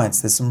at the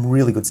science. There's some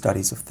really good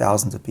studies of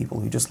thousands of people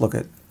who just look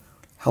at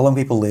how long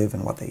people live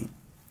and what they eat.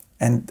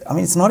 And I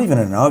mean, it's not even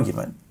an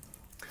argument.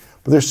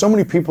 But there's so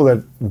many people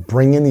that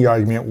bring in the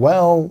argument,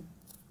 well,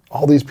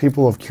 all these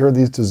people have cured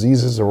these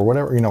diseases or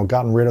whatever,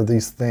 gotten rid of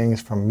these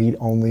things from meat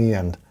only.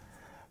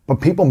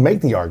 But people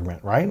make the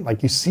argument, right?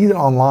 Like you see it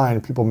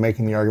online, people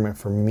making the argument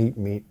for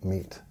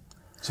meat.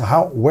 So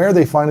where are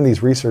they finding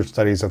these research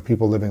studies of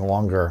people living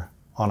longer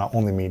on an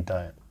only meat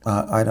diet?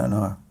 I don't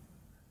know.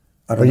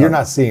 But you're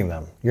not seeing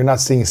them. You're not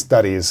seeing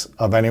studies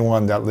of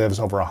anyone that lives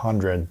over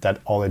 100 that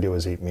all they do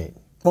is eat meat.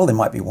 Well, there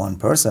might be one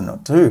person or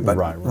two, but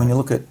Right. when you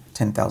look at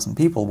 10,000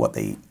 people, what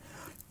they eat,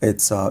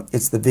 it's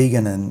the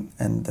vegan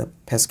and the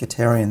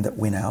pescatarian that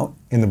win out.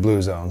 In the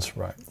blue zones,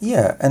 right.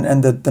 Yeah,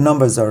 and the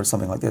numbers are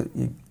something like that.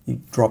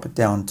 You drop it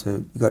down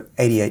to, you got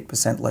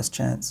 88% less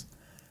chance,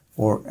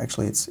 or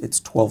actually it's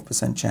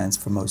 12% chance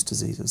for most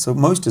diseases. So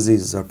most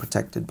diseases are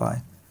protected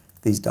by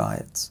these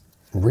diets.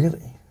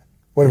 Really?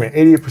 Wait a minute,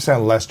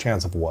 88% less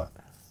chance of what?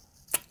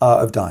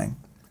 Of dying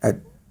at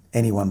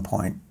any one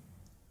point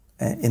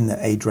in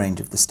the age range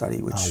of the study,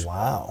 which Oh,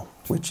 wow.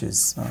 which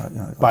is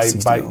like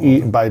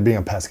 60 or By being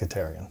a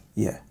pescatarian.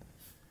 Yeah.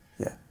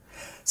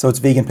 So it's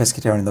vegan,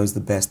 pescatarian, those are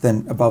the best.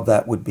 Then above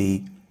that would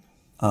be,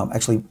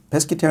 actually,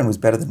 pescatarian was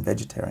better than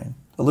vegetarian.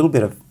 A little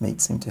bit of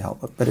meat seemed to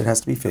help, but it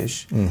has to be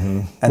fish.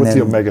 And With then,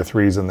 the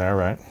omega-3s in there,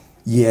 right?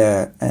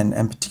 Yeah,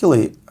 and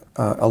particularly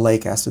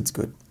oleic acid's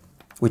good,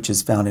 which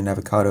is found in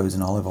avocados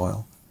and olive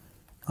oil.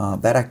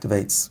 That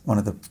activates one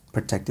of the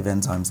protective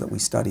enzymes that we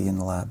study in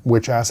the lab.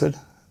 Which acid?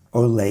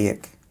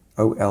 Oleic,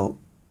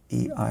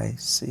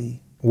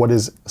 O-L-E-I-C. What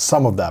is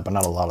some of that, but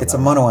not a lot of It's that?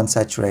 a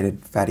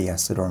monounsaturated fatty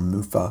acid, or a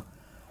MUFA.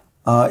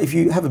 If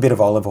you have a bit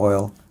of olive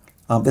oil,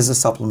 there's a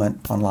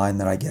supplement online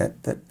that I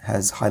get that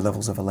has high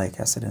levels of oleic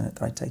acid in it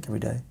that I take every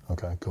day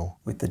Okay, cool.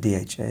 with the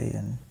DHA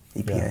and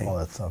EPA, Yeah, all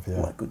that stuff, yeah.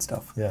 all that good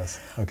stuff. Yes,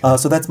 okay.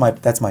 So that's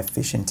my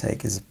fish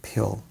intake is a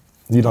pill.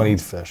 You don't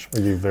eat fish,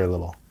 or you eat very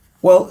little.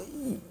 Well,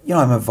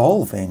 I'm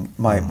evolving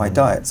my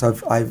diet. So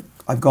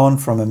I've gone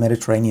from a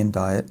Mediterranean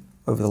diet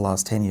over the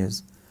last 10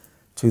 years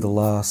to the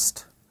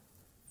last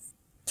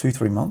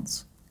 2-3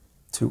 months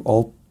to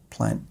all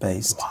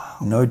plant-based,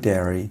 no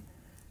dairy,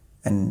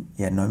 and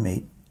no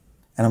meat.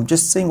 And I'm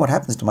just seeing what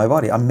happens to my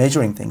body. I'm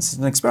measuring things. It's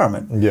an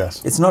experiment.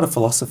 Yes. It's not a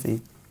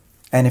philosophy.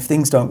 And if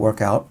things don't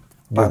work out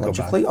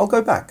biologically, I'll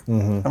go back. I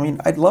mean,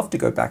 I'd love to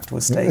go back to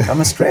a steak. I'm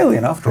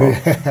Australian after all.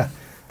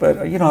 But,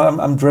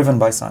 I'm driven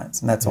by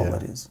science, and that's all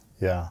it is.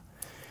 Yeah.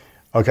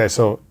 Okay,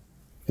 so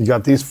you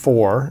got these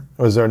 4.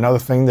 Was there another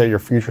thing that your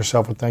future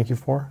self would thank you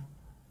for?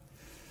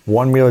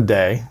 1 meal a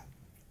day.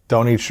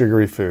 Don't eat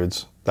sugary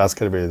foods. That's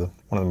going to be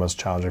one of the most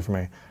challenging for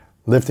me.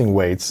 Lifting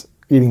weights.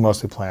 Eating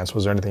mostly plants.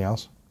 Was there anything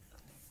else?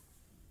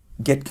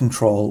 Get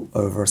control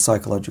over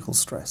psychological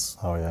stress.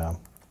 Oh, yeah.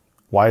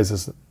 Why is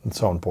this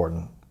so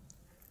important?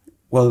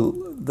 Well,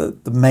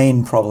 the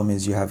main problem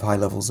is you have high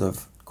levels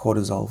of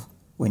cortisol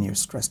when you're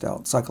stressed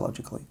out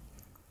psychologically.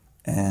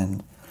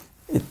 And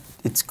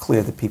it's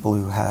clear that people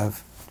who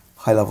have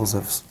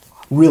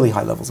really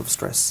high levels of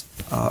stress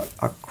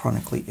are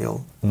chronically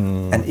ill.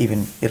 And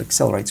even it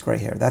accelerates gray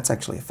hair. That's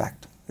actually a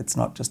fact. It's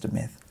not just a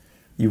myth.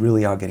 You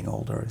really are getting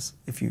older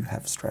if you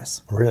have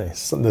stress. Really?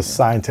 So this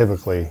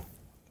scientifically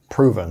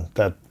proven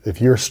that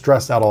if you're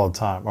stressed out all the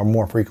time or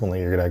more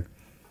frequently, you're going to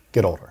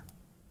get older,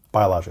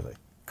 biologically.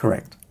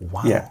 Correct.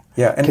 Wow.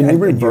 Yeah. Can you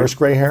reverse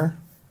gray hair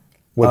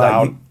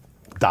without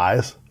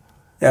dyes?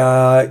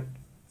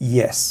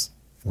 Yes.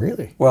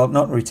 Really? Well,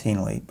 not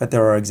routinely, but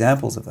there are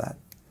examples of that.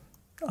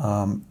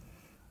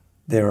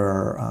 There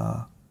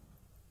are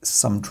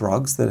some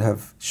drugs that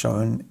have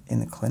shown in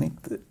the clinic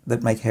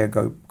that make hair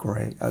go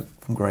gray,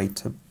 from gray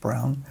to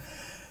brown.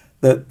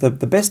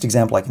 The best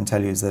example I can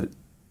tell you is that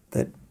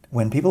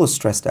when people are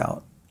stressed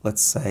out,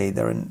 let's say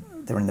they're in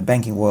the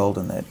banking world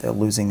and they're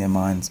losing their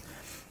minds,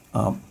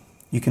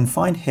 you can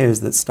find hairs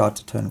that start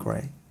to turn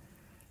gray.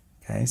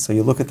 Okay, so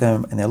you look at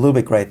them and they're a little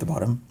bit gray at the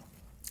bottom.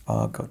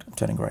 Oh, good, I'm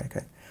turning gray.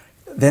 Okay,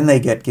 then they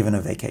get given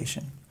a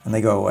vacation and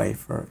they go away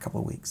for a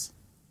couple of weeks,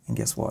 and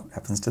guess what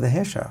happens to the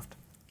hair shaft?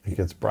 It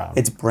gets brown.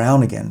 It's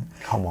brown again.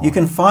 Come on. You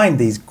can find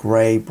these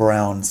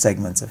gray-brown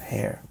segments of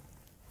hair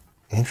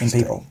in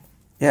people.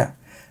 Yeah.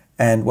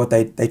 And what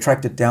they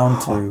tracked it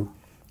down to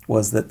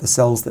was that the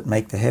cells that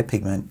make the hair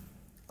pigment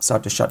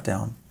start to shut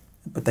down,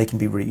 but they can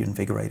be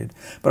reinvigorated.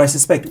 But I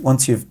suspect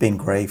once you've been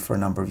gray for a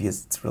number of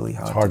years, it's really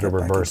hard. It's hard to get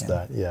back reverse again.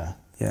 that. Yeah.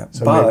 Yeah.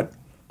 So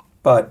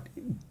but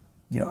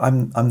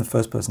I'm the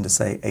first person to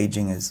say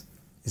aging is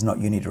not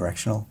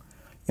unidirectional.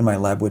 In my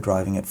lab, we're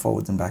driving it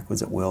forwards and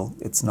backwards at will.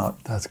 It's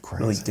not That's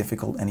crazy. really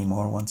difficult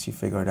anymore once you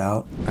figure it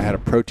out. I had a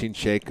protein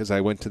shake because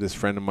I went to this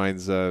friend of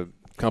mine's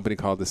company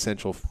called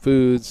Essential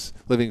Foods,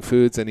 Living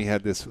Foods, and he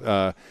had this,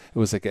 it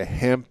was like a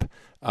hemp,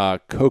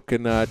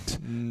 coconut,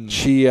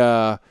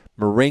 chia,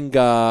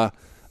 moringa,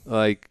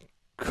 like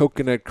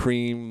coconut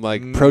cream,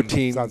 like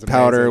protein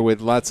powder amazing. with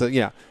lots of,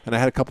 and I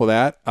had a couple of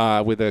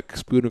that with a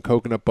spoon of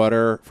coconut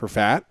butter for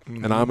fat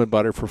and almond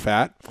butter for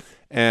fat.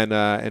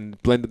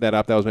 And blended that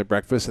up. That was my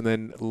breakfast. And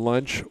then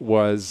lunch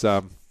was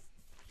and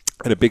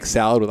a big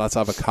salad with lots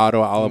of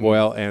avocado, olive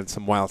oil, and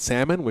some wild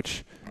salmon,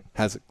 which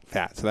has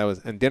fat. So that was,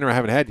 and dinner I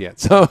haven't had yet.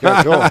 So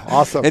Yeah, cool.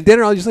 Awesome. And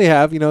dinner I'll usually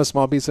have, a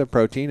small piece of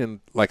protein, and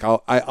like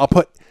I'll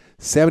put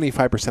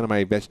 75% of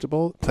my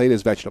vegetable plate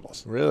is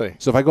vegetables. Really?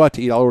 So if I go out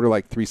to eat, I'll order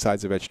like 3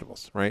 sides of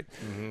vegetables, right?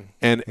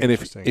 And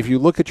if you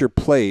look at your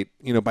plate,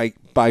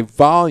 by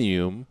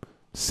volume,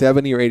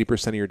 70 or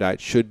 80% of your diet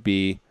should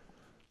be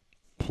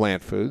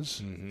plant foods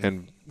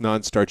and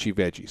non-starchy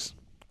veggies,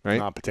 right?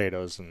 Not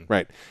potatoes and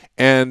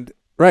and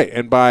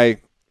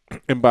by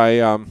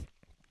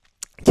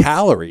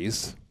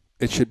calories,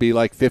 it should be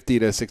like 50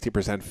 to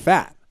 60%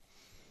 fat.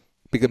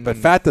 But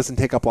fat doesn't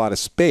take up a lot of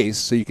space,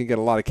 so you can get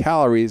a lot of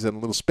calories in a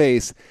little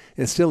space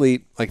and still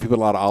eat, like if you put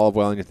a lot of olive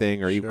oil in your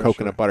thing or eat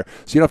coconut butter.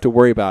 So you don't have to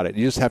worry about it.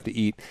 You just have to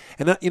eat.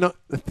 And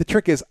the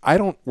trick is, I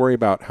don't worry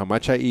about how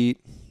much I eat.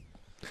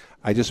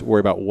 I just worry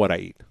about what I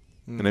eat.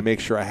 And I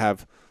make sure I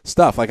have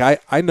stuff. Like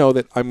I know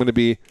that I'm going to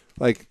be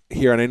like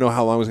here, and I know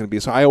how long it's going to be.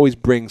 So I always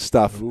bring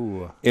stuff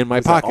in my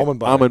pocket.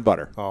 Almond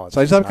butter. Oh,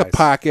 so I just have nice. a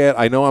pocket.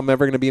 I know I'm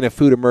never going to be in a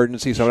food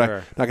emergency, so I'm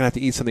not going to have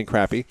to eat something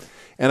crappy.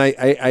 And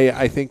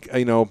I think,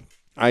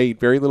 I eat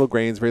very little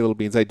grains, very little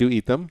beans. I do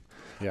eat them.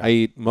 Yeah. I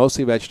eat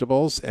mostly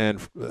vegetables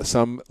and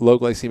some low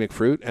glycemic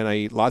fruit, and I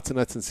eat lots of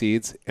nuts and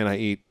seeds, and I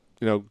eat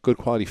good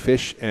quality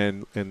fish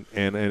and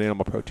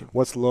animal protein.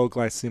 What's low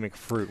glycemic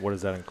fruit? What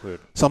does that include?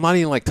 So I'm not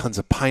eating like tons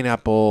of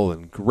pineapple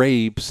and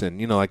grapes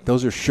and like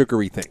those are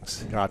sugary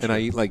things. Gotcha. And I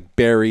eat like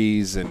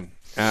berries and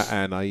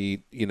I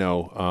eat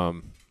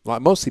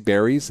mostly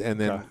berries, and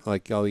then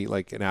like I'll eat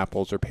like an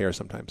apples or pears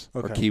sometimes,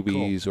 or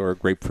kiwis or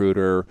grapefruit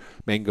or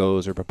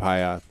mangoes or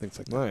papaya, things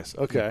like that. Nice.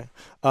 Okay.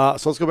 So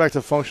let's go back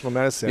to functional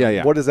medicine.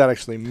 Yeah. What does that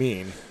actually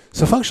mean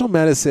So functional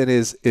medicine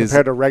is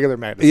compared to regular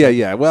medicine?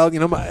 Yeah. Well, I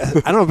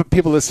don't know if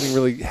people listening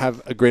really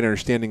have a great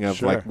understanding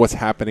of like what's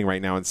happening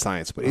right now in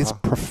science, but it's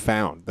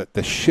profound. That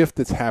the shift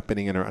that's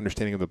happening in our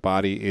understanding of the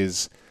body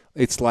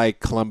it's like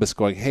Columbus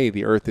going, "Hey,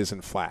 the Earth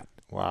isn't flat."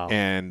 Wow.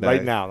 And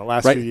right now, in the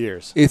last right, few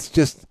years. it's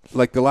just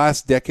like the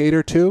last decade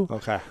or two.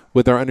 Okay.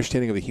 With our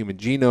understanding of the human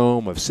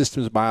genome, of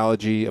systems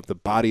biology, of the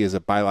body as a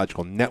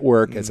biological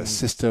network, as a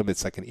system,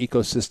 it's like an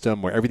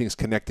ecosystem where everything's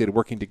connected,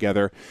 working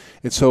together.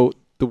 And so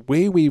the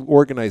way we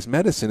organize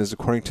medicine is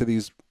according to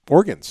these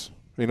organs.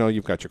 You know,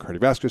 you've got your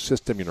cardiovascular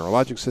system, your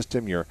neurologic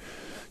system, your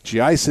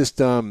GI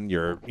system,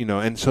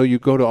 and so you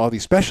go to all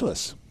these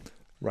specialists,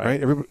 right?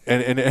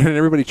 And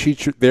everybody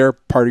treats their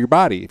part of your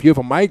body. If you have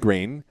a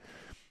migraine,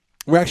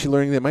 we're actually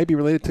learning that it might be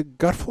related to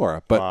gut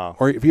flora, but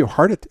or if you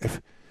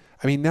have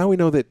now we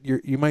know that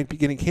you might be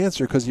getting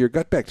cancer because of your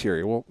gut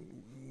bacteria. Well,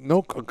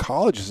 no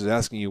oncologist is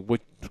asking you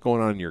what's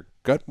going on in your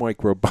gut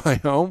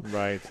microbiome.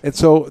 Right. And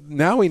so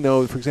now we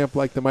know, for example,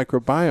 like the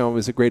microbiome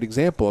is a great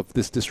example of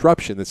this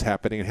disruption that's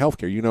happening in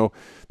healthcare. You know,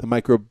 the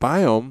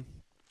microbiome,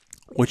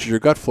 which is your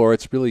gut flora,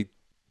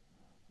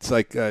 it's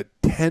like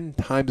 10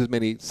 times as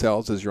many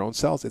cells as your own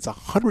cells. It's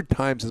 100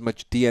 times as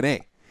much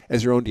DNA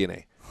as your own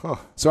DNA. Huh.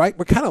 So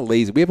we're kind of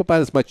lazy. We have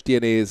about as much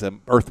DNA as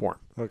an earthworm.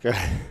 Okay.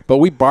 But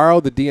we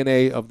borrow the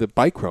DNA of the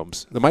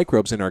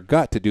microbes in our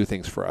gut to do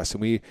things for us.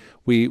 And we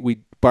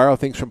borrow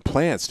things from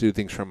plants to do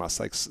things from us,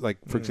 like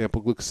for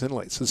example,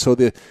 glucosinolates. And so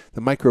the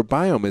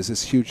microbiome is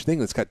this huge thing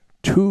that's got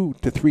 2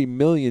 to 3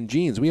 million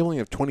genes. We only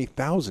have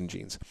 20,000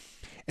 genes.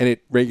 And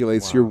it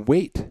regulates your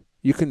weight.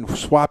 You can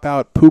swap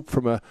out poop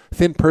from a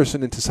thin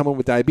person into someone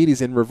with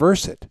diabetes and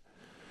reverse it.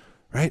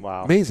 Right?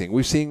 Wow. Amazing.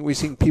 We've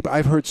seen people.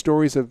 I've heard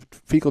stories of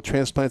fecal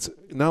transplants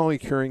not only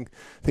curing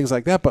things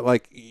like that, but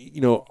like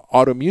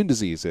autoimmune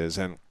diseases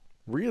and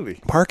Really?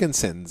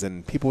 Parkinson's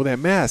and people with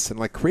MS and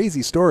like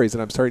crazy stories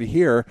that I'm starting to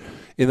hear.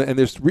 And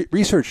there's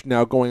research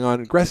now going on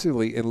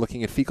aggressively in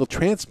looking at fecal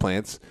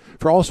transplants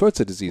for all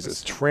sorts of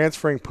diseases.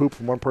 Transferring poop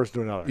from one person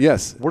to another.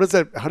 Yes. What is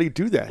that? How do you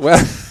do that? Well,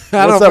 What's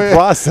that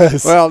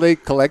process? Well, they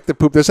collect the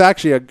poop. There's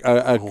actually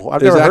I've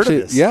never heard of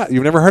this. Yeah,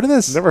 you've never heard of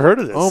this? Never heard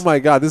of this. Oh my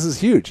God, this is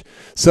huge.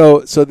 So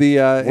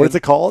the what is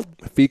it called?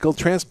 Fecal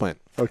transplant.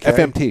 Okay.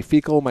 FMT,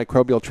 fecal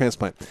microbial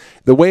transplant.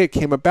 The way it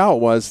came about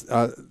was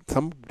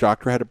some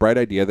doctor had a bright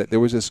idea that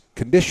there was this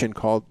condition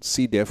called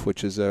C. diff,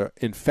 which is an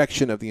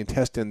infection of the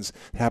intestines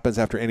that happens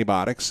after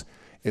antibiotics,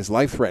 is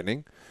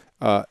life-threatening.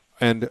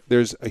 And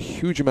there's a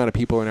huge amount of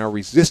people are now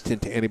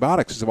resistant to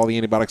antibiotics because of all the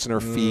antibiotics in our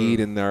feed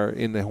and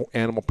in the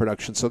animal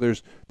production. So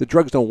the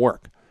drugs don't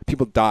work.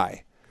 People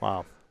die.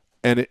 Wow.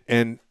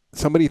 And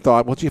somebody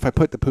thought, well, gee, if I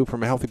put the poop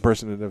from a healthy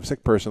person into a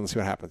sick person, let's see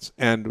what happens.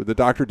 And the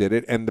doctor did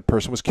it, and the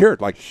person was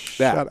cured like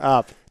that. Shut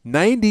up.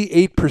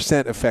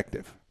 98%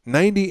 effective.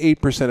 98%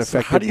 effective.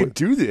 So how do you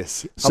do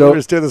this? I So- don't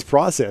understand this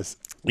process.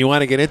 You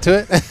want to get into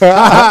it?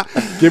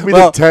 Give me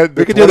Well, the 10.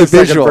 we can do the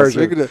 20-second visuals.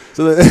 version. We can do,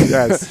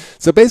 Yes.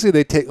 So basically,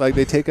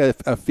 they take a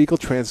fecal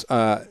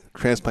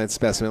transplant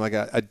specimen, like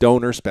a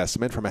donor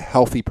specimen from a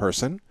healthy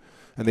person,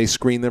 and they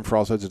screen them for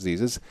all sorts of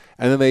diseases,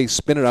 and then they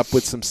spin it up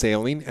with some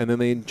saline, and then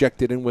they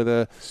inject it in with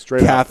a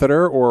Straight up.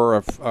 catheter or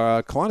a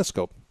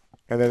colonoscope.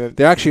 And then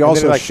They actually and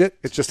then also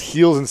it just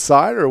heals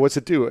inside, or what's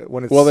it do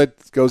when it's? Well, it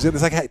goes in.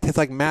 It's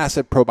like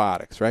massive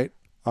probiotics, right?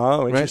 oh,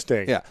 Right?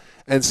 interesting. Yeah,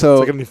 and so It's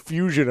like an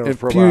infusion of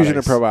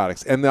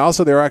probiotics. And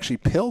also there are actually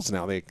pills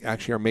now. They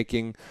actually are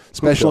making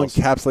special pills.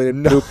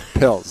 encapsulated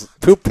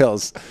poop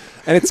pills.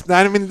 And it's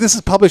not, I mean, this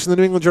is published in the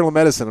New England Journal of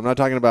Medicine. I'm not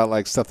talking about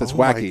like stuff that's Oh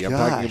my wacky. I'm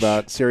talking gosh.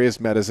 about serious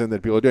medicine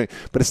that people are doing.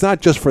 But it's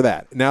not just for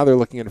that. Now they're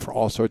looking at it for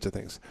all sorts of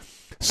things.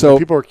 So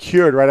People are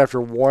cured right after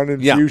one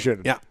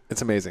infusion. yeah,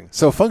 it's amazing.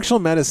 So functional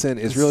medicine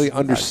is really nuts.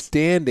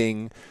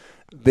 understanding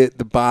the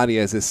body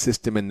as a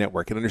system and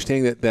network, and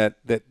understanding that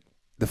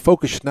the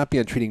focus should not be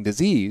on treating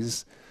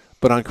disease,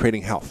 but on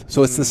creating health.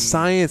 So it's the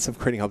science of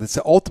creating health. It's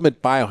the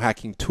ultimate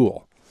biohacking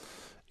tool.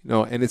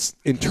 And it's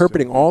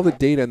interpreting all the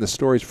data and the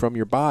stories from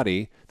your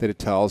body that it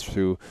tells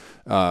through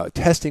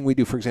testing we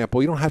do. For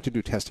example, you don't have to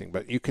do testing,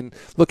 but you can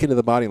look into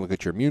the body and look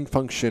at your immune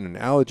function and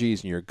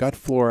allergies and your gut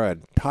flora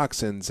and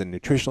toxins and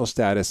nutritional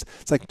status.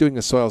 It's like doing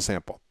a soil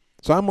sample.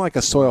 So I'm like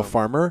a soil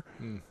farmer,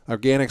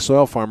 organic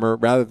soil farmer,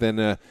 rather than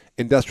an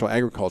industrial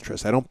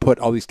agriculturist. I don't put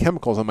all these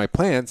chemicals on my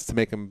plants to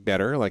make them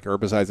better, like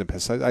herbicides and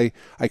pesticides.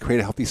 I create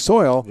a healthy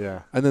soil,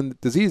 Yeah. and then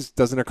disease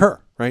doesn't occur,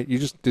 right?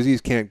 Disease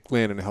can't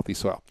land in a healthy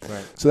soil.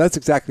 Right. So that's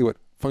exactly what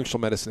functional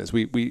medicine is.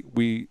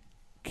 We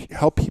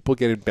help people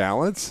get in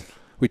balance.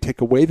 We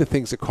take away the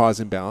things that cause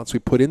imbalance. We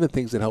put in the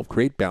things that help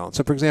create balance.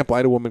 So, for example, I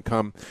had a woman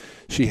come.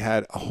 She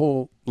had a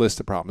whole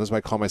list of problems. That's why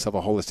I call myself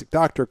a holistic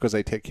doctor, because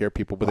I take care of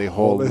people with a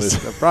whole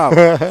list of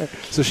problems.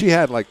 So she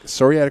had like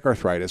psoriatic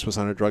arthritis, was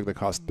on a drug that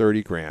cost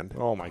 $30,000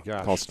 Oh my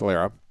gosh. called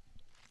Stelara,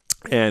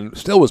 and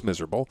still was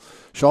miserable.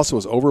 She also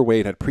was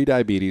overweight, had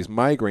prediabetes,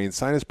 migraines,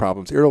 sinus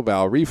problems, irritable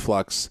bowel,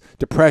 reflux,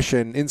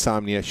 depression,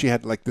 insomnia. She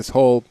had like this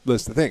whole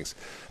list of things.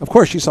 Of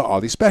course, she saw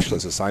all these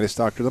specialists: the sinus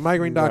doctor, the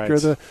migraine doctor,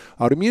 Right. the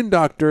autoimmune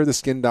doctor, the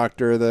skin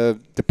doctor, the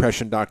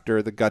depression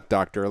doctor, the gut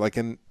doctor.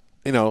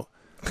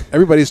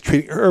 Everybody's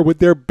treating her with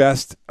their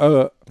best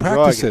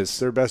practices. Drug.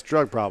 Their best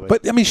drug, probably.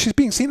 But I mean, she's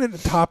being seen at a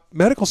top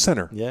medical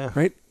center. Yeah.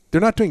 Right.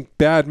 they're not doing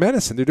bad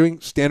medicine. They're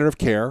doing standard of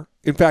care.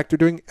 In fact, they're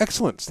doing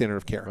excellent standard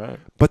of care. Right.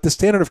 But the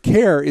standard of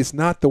care is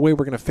not the way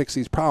we're going to fix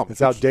these problems.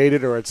 It's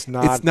outdated, or it's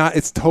not. It's not.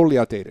 It's totally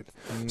outdated.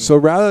 So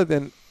rather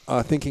than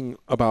thinking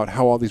about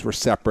how all these were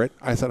separate,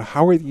 I thought,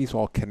 how are these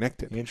all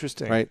connected?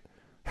 Interesting. Right?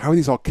 How are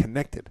these all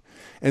connected?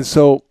 And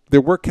so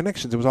there were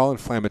connections. It was all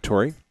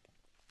inflammatory.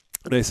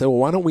 And I said, well,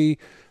 why don't we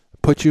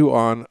put you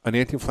on an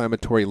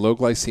anti-inflammatory, low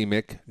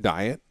glycemic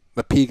diet,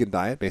 the Pegan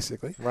diet,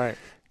 basically. Right.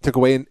 Took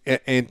away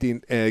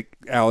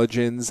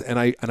anti-allergens, and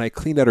I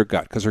cleaned out her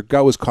gut because her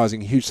gut was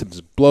causing huge symptoms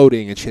of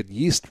bloating, and she had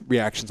yeast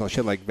reactions. She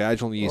had like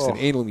vaginal yeast and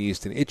anal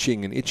yeast and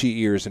itching and itchy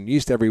ears and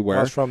yeast everywhere.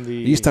 That's from the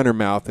yeast on her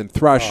mouth and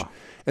thrush.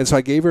 And so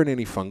I gave her an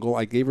antifungal.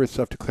 I gave her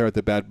stuff to clear out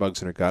the bad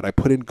bugs in her gut. I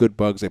put in good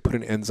bugs. I put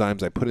in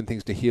enzymes. I put in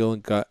things to heal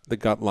the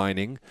gut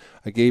lining.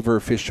 I gave her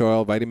fish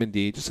oil, vitamin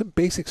D, just some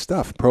basic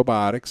stuff,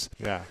 probiotics.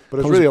 Yeah, but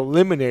it's really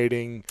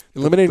eliminating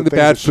the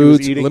bad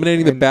foods,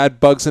 eliminating the bad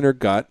bugs in her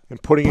gut, and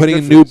putting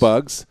in new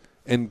bugs,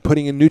 and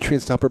putting in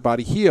nutrients to help her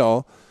body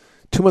heal.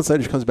 2 months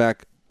later, she comes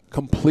back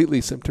completely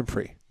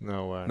symptom-free.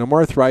 No way. No more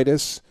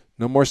arthritis.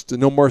 No more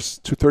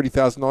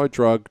 $30,000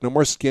 drug. No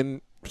more skin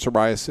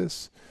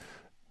psoriasis.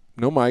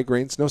 No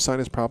migraines, no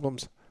sinus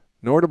problems,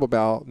 no irritable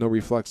bowel, no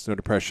reflux, no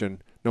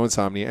depression, no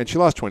insomnia, and she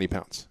lost 20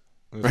 pounds.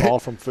 It was all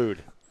from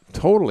food.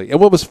 Totally. And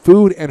what was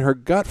food and her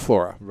gut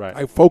flora? Right.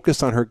 I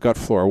focused on her gut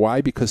flora.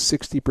 Why? Because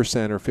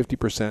 60% or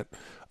 50%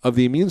 of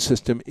the immune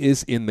system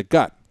is in the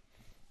gut.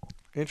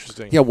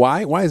 Interesting. Yeah,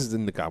 why? Why is it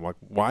in the gut?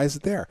 Why is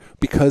it there?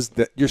 Because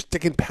you're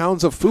sticking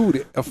pounds of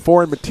food, of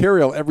foreign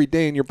material every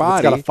day in your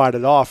body. It's got to fight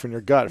it off in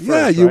your gut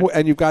first, yeah, right?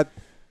 And you've got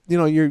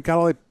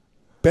all that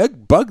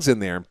bugs in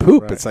there and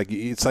poop. Right. It's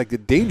like the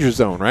danger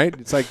zone, right?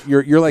 It's like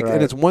you're like,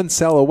 and it's one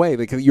cell away.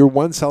 Like you're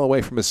one cell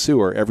away from a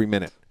sewer every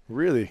minute.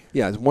 Really?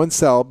 Yeah, it's one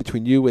cell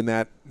between you and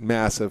that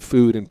mass of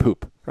food and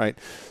poop, right?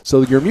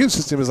 So your immune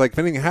system is like, if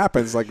anything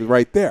happens, like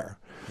right there.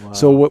 Wow.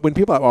 So when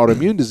people have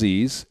autoimmune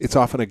disease, it's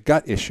often a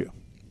gut issue.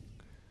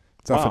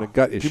 It's often a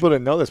gut issue. People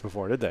didn't know this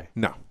before, did they?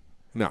 No.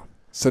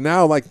 So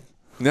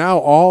now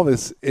all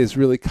this is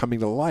really coming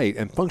to light,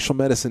 and functional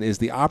medicine is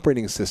the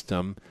operating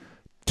system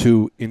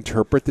to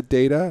interpret the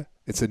data.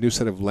 It's a new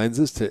set of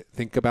lenses to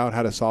think about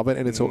how to solve it,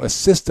 and it's a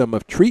system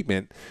of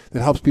treatment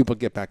that helps people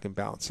get back in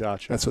balance.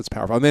 Gotcha. That's what's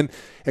powerful. And then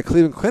at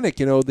Cleveland Clinic,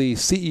 the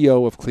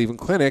CEO of Cleveland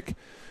Clinic,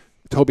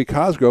 Toby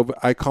Cosgrove,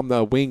 I call him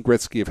the Wayne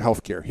Gretzky of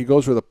healthcare. He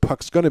goes where the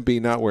puck's going to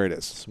be, not where it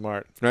is.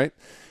 Smart. Right?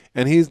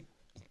 And he's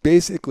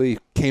basically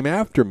came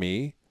after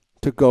me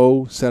to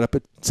go set up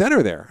a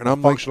center there. And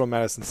I'm functional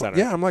medicine center.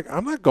 Yeah, I'm like,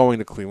 I'm not going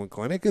to Cleveland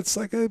Clinic. It's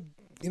like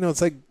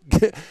it's like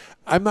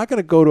I'm not going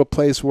to go to a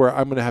place where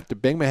I'm going to have to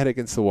bang my head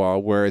against the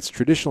wall, where it's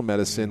traditional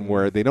medicine,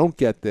 where they don't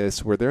get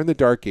this, where they're in the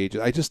dark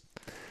ages.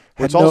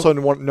 It's also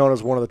known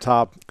as one of the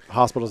top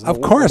hospitals in the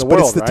world. Of course, but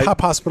it's the right?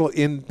 top hospital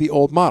in the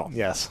old model.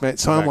 Yes. Right?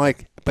 So I'm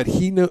like, but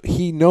he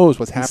knows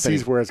what's happening. He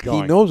sees where it's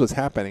going. He knows what's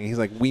happening. He's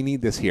like, we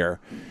need this here.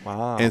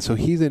 Wow. And so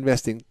he's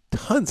investing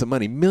tons of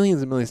money,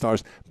 millions and millions of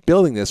dollars,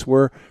 building this.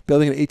 We're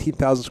building an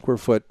 18,000 square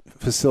foot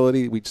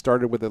facility. We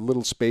started with a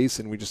little space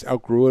and we just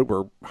outgrew it.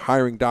 We're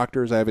hiring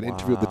doctors. I have an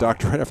interview with the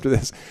doctor right after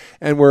this.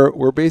 And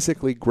we're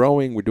basically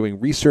growing. We're doing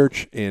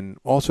research in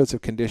all sorts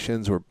of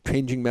conditions. We're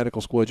changing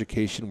medical school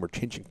education. We're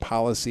changing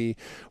policy.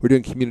 We're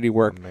doing community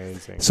work.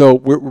 Amazing. So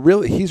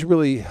he's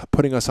really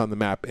putting us on the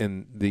map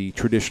in the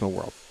traditional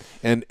world.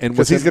 And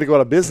because he's going to go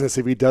out of business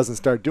if he doesn't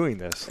start doing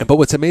this. But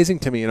what's amazing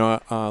to me,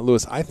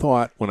 Louis, I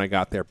thought when I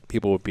got there,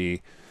 people would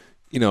be,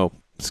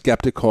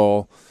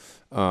 skeptical,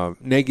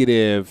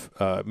 negative,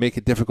 make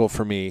it difficult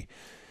for me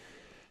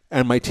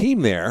and my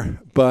team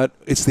there. But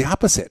it's the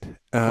opposite.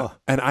 And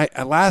they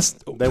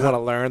want to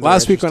learn.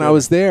 Last week when I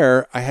was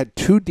there, I had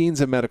 2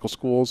 deans of medical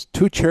schools,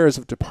 2 chairs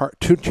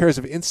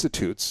of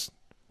institutes,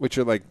 which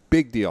are like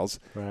big deals,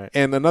 right,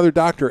 and another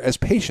doctor as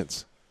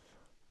patients.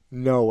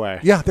 No way.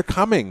 Yeah, they're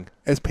coming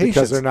as patients.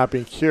 Because they're not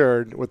being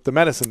cured with the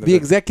medicine. The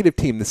executive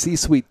team, the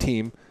C-suite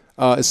team,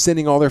 is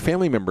sending all their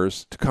family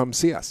members to come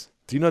see us.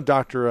 Do you know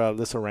Dr.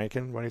 Lissa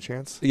Rankin, by any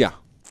chance? Yeah.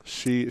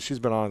 She's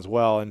been on as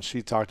well, and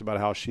she talked about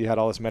how she had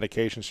all this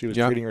medication she was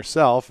treating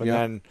herself, and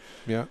then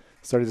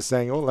started just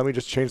saying, let me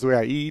just change the way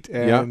I eat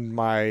and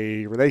my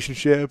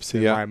relationships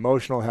and my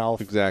emotional health.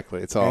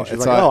 Exactly. It's all. And she's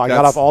like, I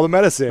got off all the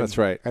medicine. That's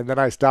right. And then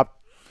I stopped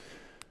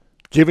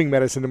giving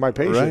medicine to my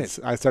patients.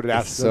 Right. I started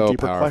asking them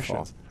deeper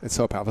questions. It's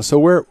so powerful. So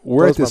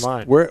we're at this.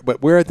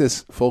 We're at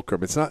this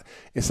fulcrum. It's not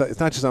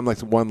just I'm like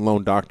one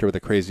lone doctor with a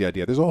crazy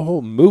idea. There's a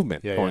whole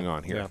movement going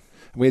on here. Yeah.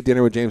 We had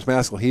dinner with James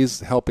Maskell.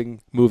 He's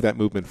helping move that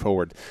movement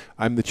forward.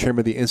 I'm the chairman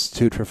of the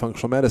Institute for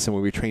Functional Medicine,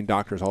 where we train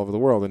doctors all over the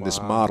world in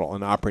this model,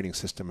 an operating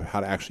system of how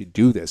to actually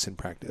do this in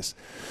practice.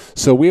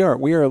 So we are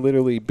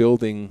literally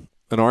building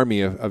an army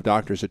of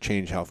doctors to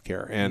change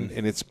healthcare, and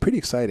it's pretty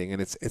exciting,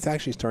 and it's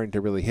actually starting to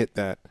really hit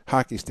that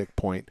hockey stick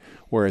point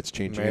where it's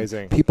changing.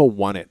 Amazing. People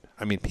want it.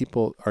 I mean,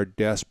 people are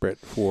desperate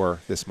for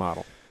this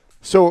model.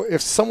 So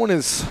if someone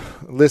is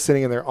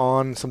listening and they're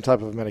on some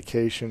type of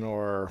medication,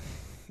 or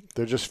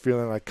they're just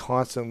feeling like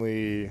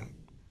constantly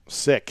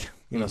sick,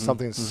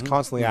 something's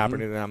constantly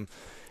happening to them,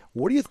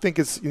 What do you think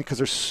is, because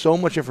there's so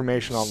much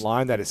information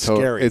online that is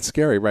scary. It's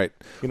scary, right?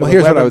 You know, Well, the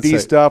here's what I would WebMD say.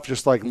 stuff,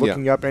 just like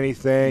looking up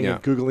anything Yeah.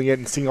 and Googling it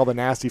and seeing all the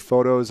nasty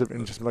photos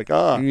and just like,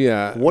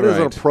 Yeah, what is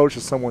an right. approach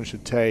that someone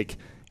should take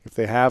if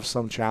they have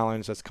some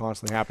challenge that's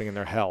constantly happening in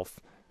their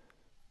health?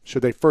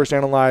 Should they first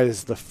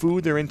analyze the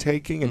food they're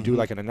intaking and do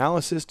like an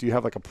analysis? Do you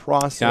have like a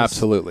process?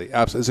 Absolutely.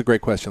 It's a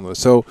great question, Louis.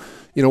 So,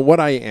 what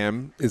I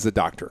am is a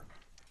doctor.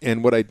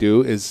 And what I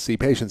do is see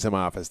patients in my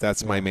office.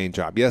 That's my main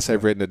job. Yes,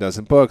 I've written a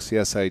dozen books.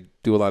 Yes, I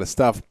do a lot of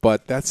stuff,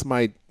 but that's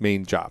my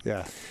main job.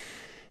 Yeah.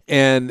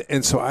 And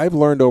so I've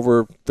learned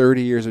over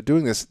 30 years of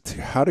doing this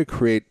how to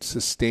create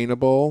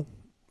sustainable,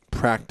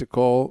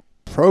 practical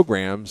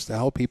programs to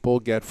help people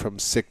get from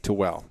sick to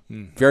well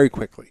very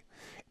quickly.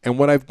 And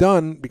what I've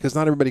done, because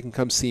not everybody can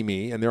come see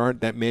me, and there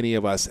aren't that many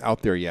of us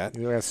out there yet,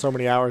 You have so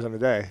many hours in a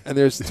day. and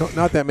there's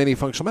not that many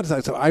functional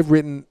medicine. So I've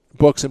written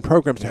books and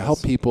programs to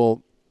help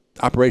people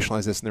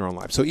operationalize this in their own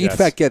life. So Eat Yes.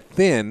 Fat, Get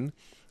Thin.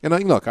 And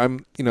I'm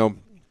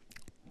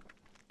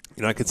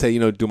I could say,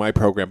 do my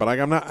program, but I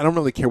don't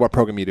really care what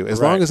program you do.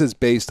 As long Right. as it's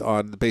based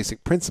on the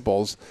basic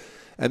principles.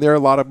 And there are a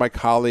lot of my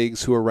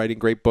colleagues who are writing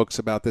great books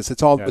about this.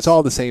 It's all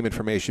the same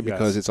information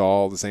because it's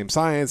all the same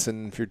science.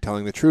 And if you're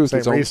telling the truth,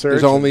 Same there's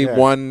research only and,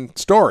 one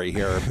story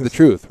here, the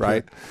truth,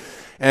 right?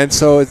 And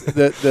so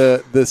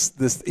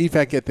this Eat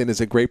Fat, Get Thin is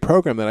a great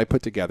program that I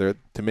put together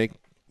to make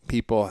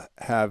people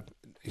have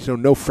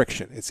no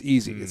friction. It's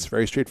easy. It's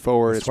very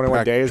straightforward. It's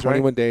 21 days,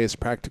 21 days,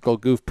 practical,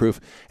 goof-proof,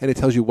 and it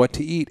tells you what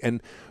to eat.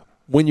 And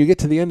when you get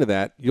to the end of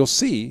that, you'll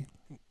see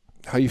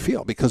how you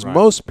feel because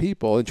most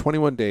people in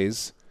 21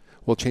 days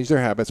will change their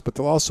habits, but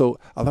they'll also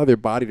allow their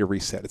body to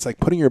reset. It's like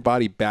putting your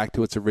body back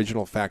to its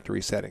original factory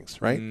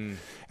settings, right? And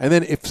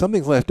then if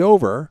something's left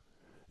over,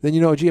 then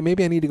gee,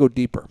 maybe I need to go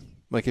deeper.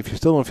 Like if you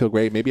still don't feel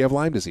great, maybe you have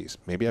Lyme disease.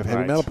 Maybe you have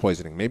heavy metal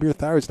poisoning. Maybe your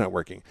thyroid's not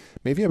working.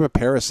 Maybe you have a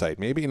parasite.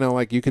 Maybe,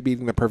 you could be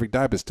eating the perfect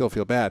diet but still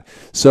feel bad.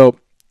 So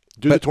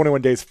Do the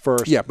 21 days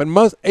first. yeah, but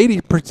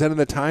 80% of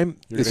the time,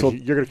 You're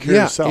gonna cure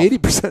yourself.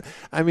 80%.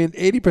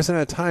 80%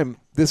 of the time,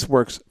 this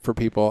works for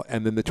people,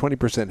 and then the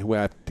 20% who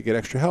have to get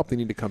extra help, they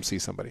need to come see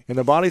somebody. And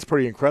the body's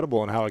pretty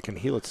incredible in how it can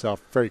heal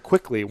itself very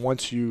quickly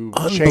once you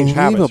change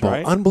habits,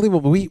 right?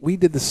 Unbelievable. We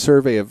did the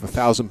survey of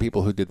 1,000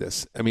 people who did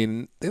this. I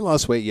mean, they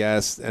lost weight,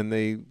 yes, and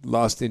they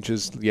lost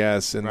inches,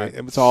 yes, and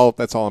that's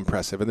all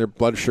impressive. And their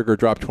blood sugar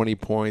dropped 20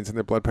 points, and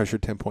their blood pressure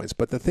 10 points.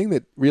 But the thing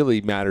that really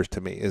matters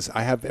to me is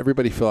I have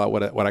everybody fill out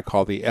what I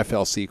call the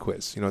FLC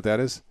quiz. You know what that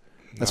is?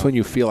 That's when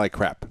you feel like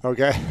crap.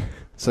 Okay.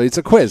 So it's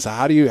a quiz.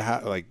 How do you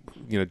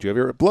do you have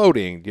your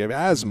bloating? Do you have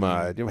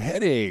asthma? Do you have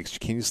headaches?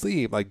 Can you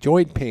sleep? Like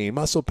joint pain,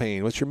 muscle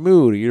pain? What's your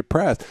mood? Are you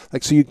depressed?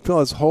 So you fill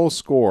this whole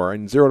score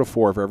and 0 to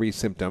 4 for every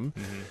symptom,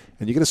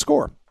 and you get a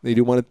score. They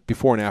do one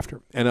before and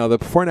after. And the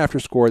before and after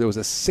score, there was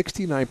a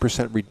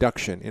 69%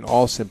 reduction in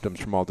all symptoms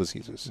from all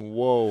diseases.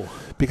 Whoa.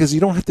 Because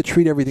you don't have to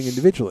treat everything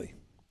individually.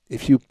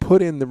 If you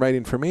put in the right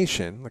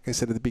information, like I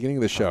said at the beginning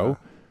of the show,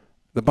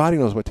 the body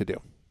knows what to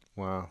do.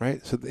 Wow.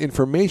 Right? So the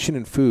information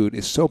in food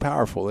is so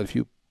powerful that if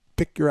you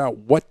figure out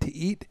what to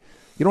eat,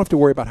 you don't have to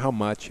worry about how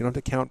much. You don't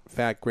have to count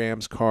fat,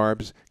 grams,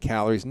 carbs,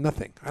 calories,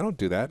 nothing. I don't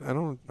do that. I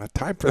don't have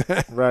time for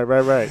that.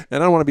 Right.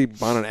 And I don't want to be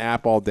on an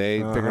app all day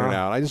figuring it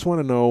out. I just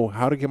want to know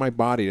how to get my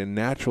body to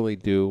naturally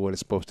do what it's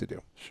supposed to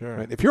do. Sure.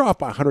 Right? If you're off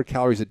by 100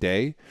 calories a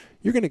day,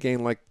 you're going to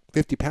gain like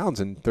 50 pounds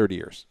in 30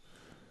 years.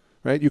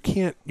 Right? You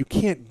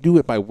can't do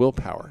it by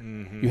willpower.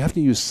 You have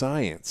to use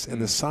science.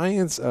 And the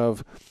science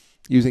of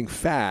using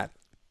fat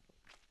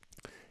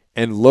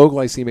and low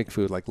glycemic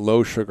food, like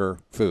low sugar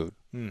food,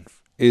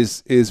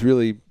 is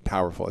really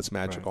powerful. It's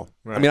magical.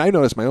 Right. I mean, I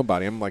noticed my own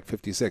body. I'm like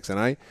 56, and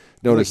I You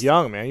noticed look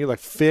young, man. You look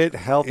fit,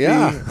 healthy,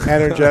 Yeah.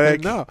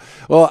 energetic. No,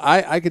 well,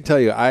 I can tell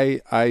you,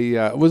 I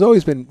was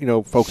always been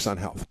focused on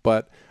health,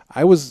 but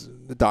I was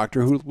the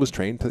doctor who was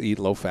trained to eat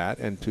low fat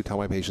and to tell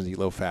my patients to eat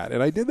low fat,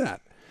 and I did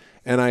that.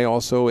 And I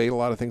also ate a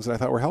lot of things that I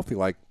thought were healthy,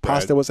 like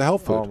pasta was a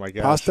health food. Oh my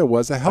gosh. Pasta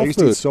was a I health used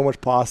to food. eat so much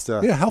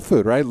pasta. Yeah, health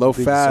food, right? Low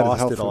Be fat, exhausted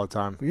health food. all the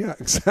time. Yeah,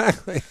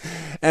 exactly.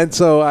 And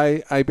so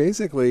I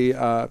basically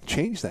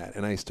changed that,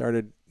 and I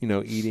started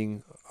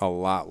eating a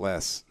lot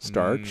less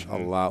starch, a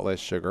lot less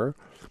sugar,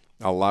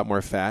 a lot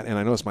more fat, and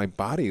I noticed my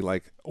body,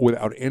 like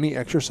without any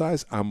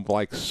exercise, I'm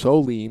like so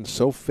lean,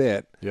 so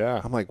fit.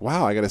 Yeah. I'm like,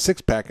 wow, I got a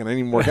 6-pack and I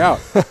didn't even work out.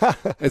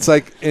 It's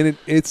like, and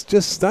it's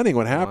just stunning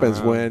what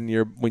happens when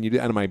you do.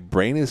 And my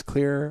brain is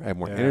clear, I have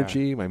more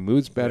energy, my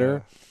mood's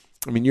better.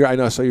 I mean,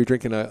 I saw you're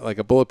drinking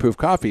a bulletproof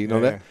coffee. You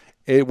know that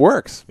it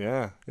works.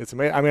 Yeah, it's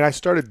amazing. I mean, I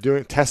started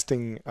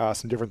testing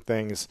some different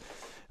things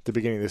at the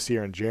beginning of this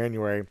year in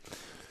January.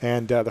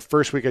 And the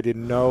first week I did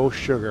no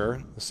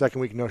sugar. The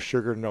second week, no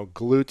sugar, no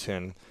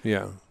gluten.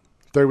 Yeah.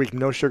 Third week,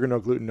 no sugar, no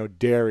gluten, no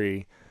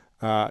dairy.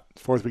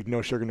 Fourth week,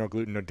 no sugar, no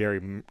gluten, no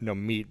dairy, no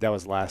meat. That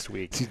was last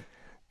week.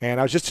 And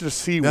I was just to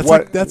see That's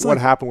what like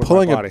happened with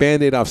pulling my body. a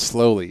Band-Aid off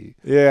slowly.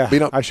 Yeah, But, you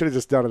know, I should have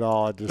just done it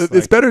all.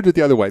 it's better to do it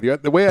the other way.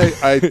 The way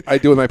I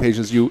do with my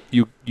patients, you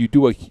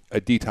do a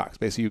detox.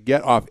 Basically, you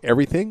get off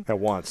everything at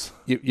once.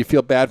 You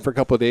feel bad for a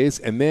couple of days,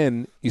 and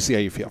then you see how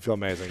you feel. I feel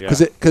amazing. Yeah,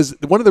 Because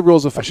one of the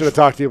rules of I should have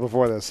talked to you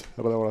before this.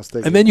 I don't know what I was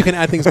thinking. and then you can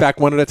add things back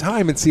one at a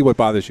time and see what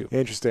bothers you.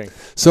 Interesting.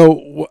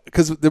 So,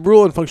 because the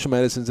rule in functional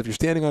medicine is if you're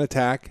standing on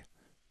attack,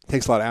 it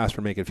takes a lot of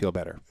aspirin to make it feel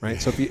better,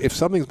 right? So if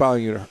something's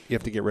bothering you, you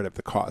have to get rid of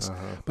the cause.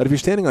 But if you're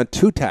standing on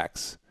 2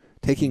 tacks,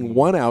 taking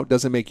one out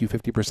doesn't make you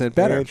 50%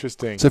 better.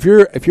 Interesting. So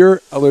if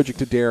you're allergic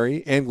to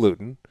dairy and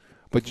gluten,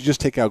 but you just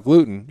take out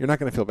gluten, you're not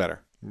going to feel better,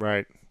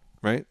 Right.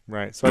 right?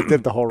 Right. So I did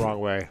it the whole wrong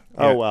way.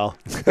 Yeah. Oh, well.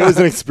 It was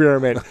an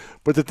experiment.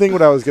 But the thing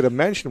what I was going to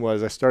mention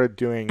was I started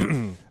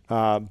doing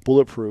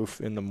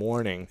bulletproof in the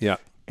morning. Yeah.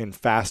 And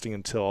fasting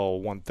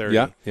until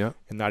 1:30. Yeah.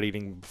 And not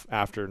eating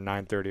after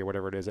 9:30 or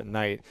whatever it is at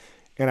night.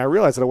 And I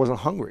realized that I wasn't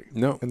hungry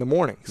in the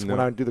mornings when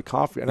I would do the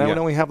coffee. And I would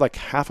only have like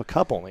half a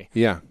cup only.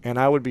 Yeah. And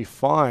I would be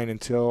fine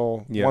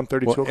until 1:30,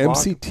 2 o'clock.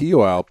 MCT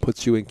oil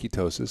puts you in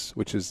ketosis,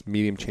 which is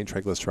medium chain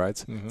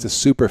triglycerides. It's a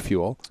super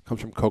fuel.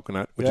 Comes from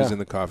coconut, which is in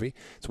the coffee.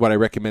 It's what I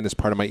recommend as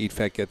part of my Eat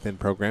Fat, Get Thin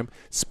program.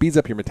 Speeds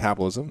up your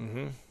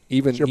metabolism.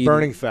 Even you're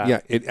burning fat.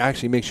 Yeah, it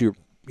actually makes your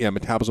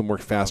metabolism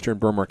work faster and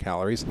burn more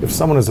calories. If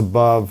someone is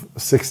above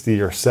 60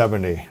 or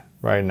 70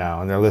 right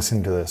now and they're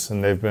listening to this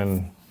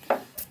and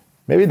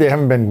maybe they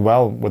haven't been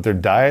well with their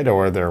diet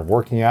or they're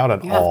working out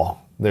at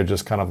all. They're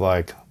just kind of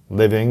like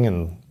living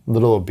and a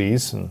little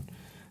obese and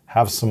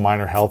have some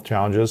minor health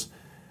challenges.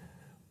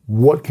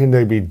 What can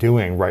they be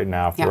doing right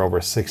now if they're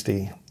over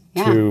 60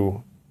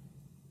 to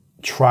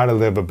try to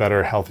live a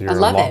better, healthier,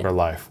 longer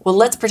life? Well,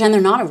 let's pretend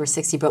they're not over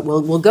 60, but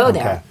we'll go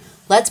there.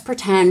 Let's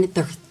pretend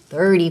they're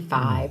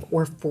 35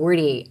 or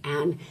 40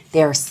 and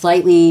they're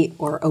slightly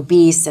or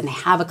obese and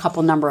have a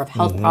couple number of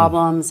health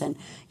problems and,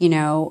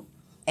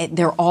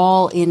 they're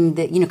all in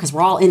the, because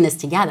we're all in this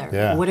together.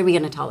 Yeah. What are we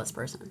going to tell this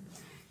person?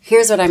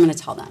 Here's what I'm going to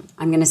tell them.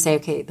 I'm going to say,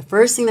 okay, the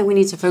first thing that we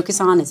need to focus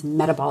on is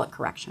metabolic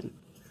correction.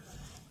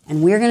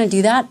 And we're going to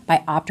do that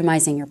by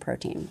optimizing your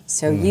protein.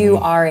 So you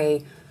are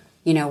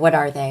what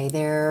are they?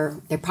 They're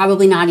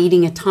probably not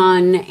eating a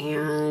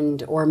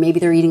ton or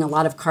maybe they're eating a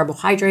lot of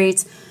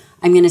carbohydrates.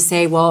 I'm going to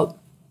say, well,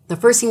 the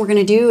first thing we're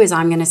going to do is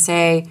I'm going to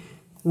say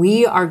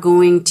we are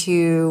going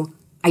to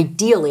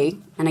ideally,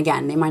 and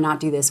again, they might not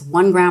do this,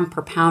 1 gram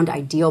per pound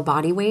ideal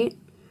body weight,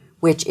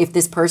 which if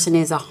this person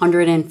is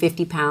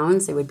 150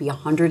 pounds, it would be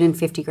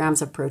 150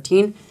 grams of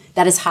protein.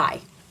 That is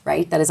high,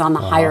 right? That is on the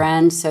higher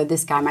end. So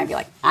this guy might be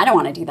like, I don't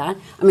want to do that.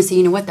 I'm going to say,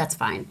 you know what? That's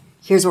fine.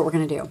 Here's what we're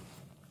going to do.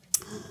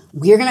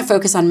 We're going to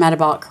focus on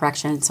metabolic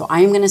correction. So I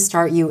am going to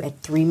start you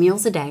at 3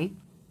 meals a day.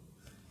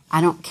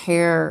 I don't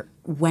care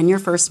when your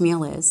first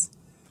meal is.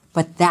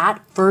 But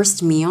that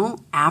first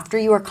meal after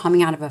you are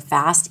coming out of a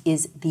fast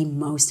is the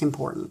most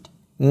important.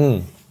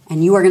 And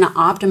you are going to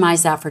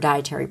optimize that for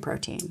dietary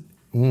protein.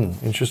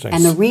 Interesting.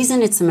 And the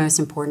reason it's the most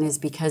important is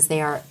because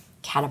they are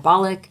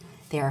catabolic,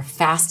 they are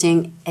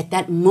fasting. At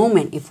that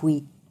moment, if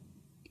we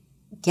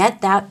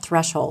get that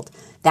threshold,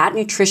 that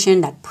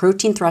nutrition, that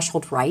protein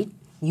threshold right,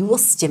 you will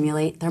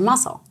stimulate their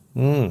muscle.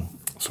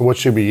 So what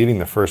should be eating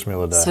the first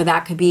meal a day? So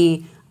that could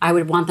be, I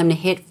would want them to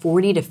hit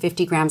 40 to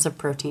 50 grams of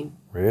protein.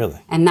 Really?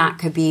 And that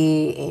could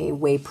be a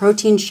whey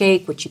protein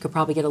shake, which you could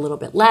probably get a little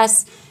bit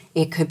less.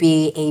 It could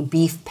be a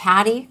beef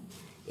patty.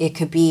 It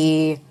could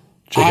be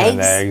Chicken and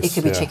eggs. It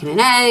could be chicken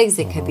and eggs.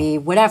 It could be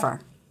whatever.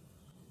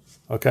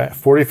 Okay,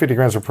 40, 50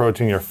 grams of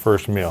protein your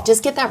first meal.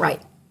 Just get that right.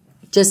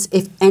 Just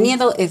if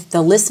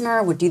the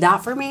listener would do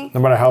that for me, No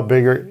matter how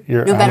big no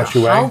how matter much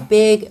you how weigh?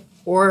 big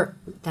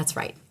that's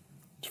right.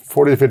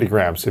 40 to 50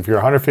 grams. If you're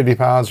 150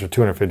 pounds or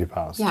 250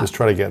 pounds, just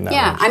try to get in that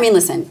range. I mean,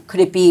 listen, could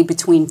it be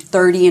between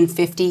 30 and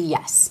 50?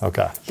 Yes.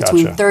 Okay,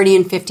 Between gotcha. 30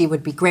 and 50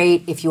 would be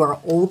great. If you are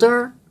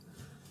older,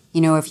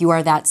 if you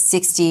are that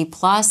 60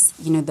 plus,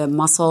 the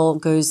muscle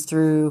goes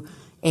through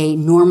a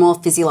normal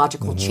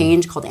physiological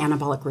change called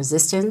anabolic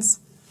resistance.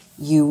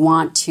 You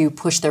want to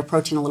push their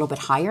protein a little bit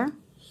higher.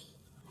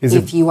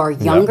 If you are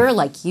younger,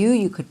 like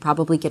you could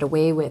probably get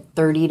away with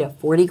 30 to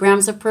 40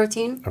 grams of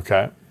protein.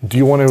 Okay.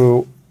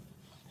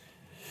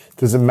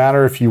 Does it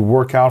matter if you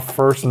work out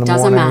first in the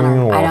Doesn't morning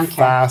matter. or I don't care.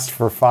 fast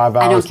for 5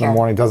 I don't hours in the care.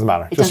 morning? Doesn't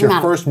matter. It Just doesn't your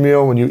matter. first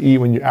meal when you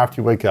eat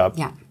after you wake up.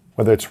 Yeah.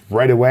 Whether it's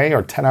right away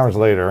or 10 hours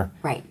later.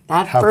 Right.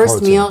 That have first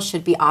protein. meal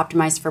should be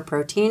optimized for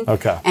protein.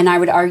 Okay. And I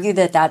would argue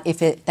that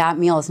if that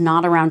meal is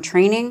not around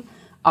training,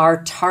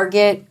 our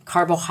target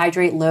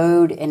carbohydrate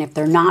load, and if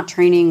they're not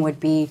training, would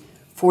be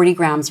 40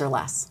 grams or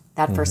less,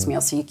 that first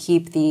meal. So you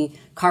keep the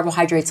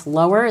carbohydrates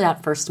lower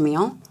that first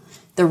meal.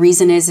 The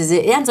reason is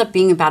it ends up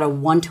being about a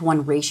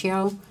 1-to-1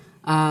 ratio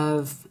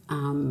of, if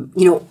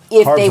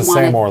Carbs they the want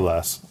same or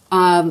less.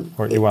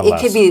 Or you want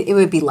less. it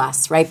would be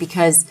less, right?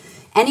 Because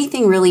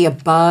anything really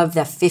above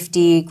the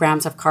 50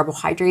 grams of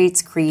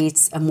carbohydrates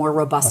creates a more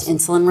robust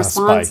insulin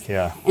response. spike,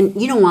 yeah. And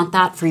you don't want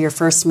that for your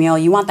first meal.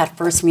 You want that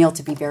first meal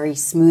to be very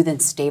smooth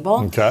and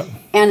stable. Okay.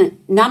 And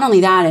not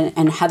only that,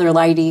 and Heather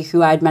Leidy,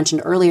 who I had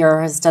mentioned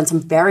earlier, has done some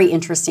very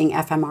interesting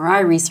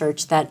fMRI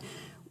research that,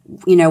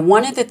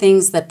 one of the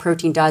things that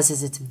protein does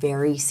is it's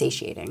very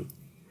satiating.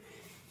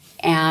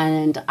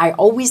 And I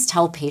always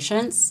tell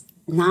patients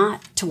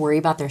not to worry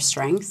about their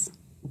strengths,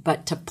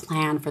 but to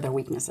plan for their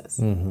weaknesses.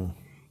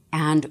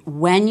 And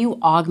when you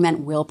augment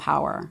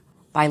willpower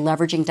by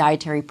leveraging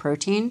dietary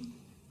protein,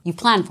 you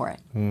plan for it.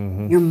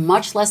 You're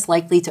much less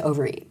likely to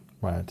overeat.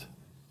 Right.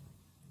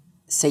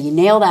 So you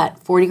nail that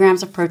 40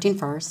 grams of protein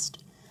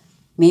first,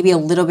 maybe a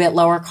little bit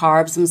lower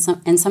carbs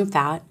and some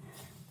fat.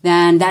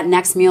 Then that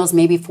next meal is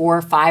maybe 4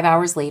 or 5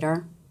 hours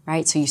later,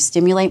 right? So you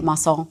stimulate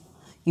muscle.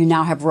 You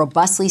now have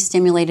robustly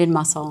stimulated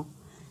muscle.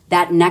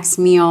 That next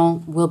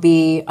meal will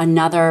be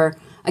another,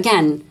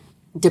 again,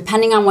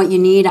 depending on what you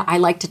need, I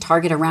like to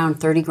target around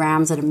 30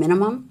 grams at a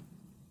minimum.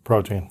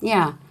 Protein.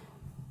 Yeah.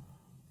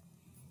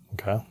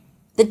 Okay.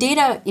 The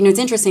data, it's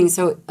interesting.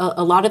 So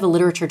a lot of the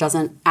literature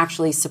doesn't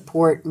actually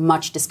support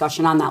much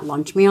discussion on that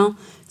lunch meal.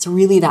 It's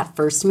really that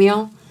first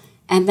meal.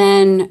 And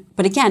then,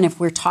 but again, if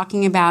we're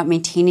talking about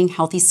maintaining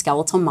healthy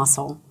skeletal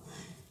muscle,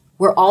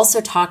 we're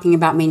also talking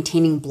about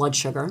maintaining blood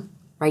sugar,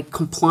 right?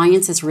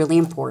 Compliance is really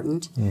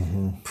important.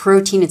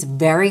 Protein, it's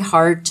very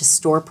hard to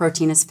store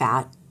protein as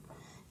fat.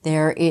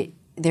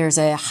 There's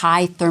a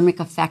high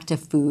thermic effect of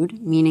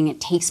food, meaning it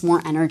takes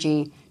more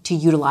energy to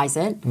utilize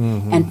it.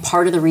 And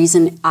part of the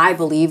reason I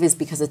believe is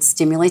because it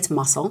stimulates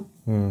muscle.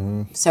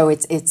 So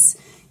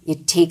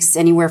it takes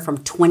anywhere from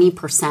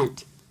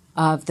 20%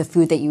 of the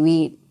food that you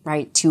eat,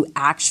 right, to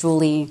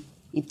actually,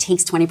 it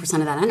takes 20%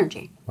 of that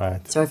energy.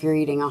 Right. So if you're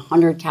eating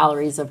 100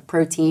 calories of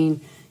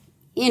protein,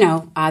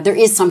 there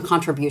is some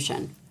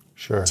contribution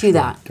to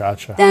that.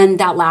 Gotcha. Then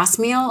that last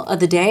meal of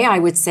the day, I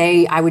would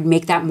say I would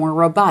make that more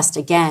robust.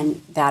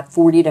 Again, that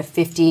 40 to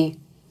 50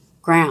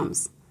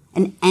 grams.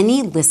 And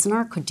any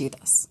listener could do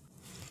this.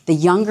 The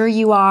younger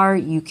you are,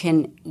 you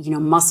can,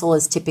 muscle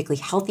is typically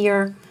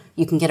healthier.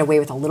 You can get away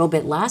with a little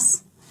bit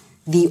less.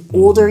 The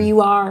older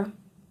you are,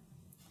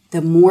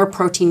 the more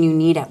protein you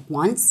need at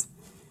once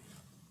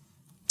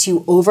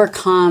to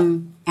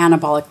overcome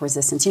anabolic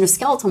resistance.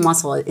 Skeletal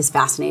muscle is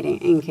fascinating,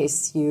 in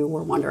case you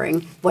were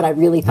wondering what I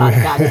really thought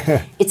about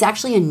it. It's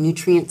actually a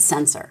nutrient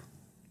sensor.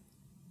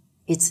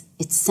 It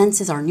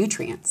senses our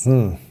nutrients.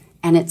 And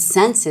it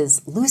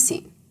senses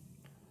leucine.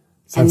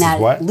 Senses and that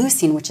what?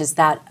 leucine, which is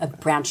that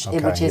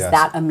yes.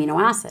 that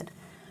amino acid.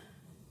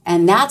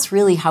 And that's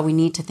really how we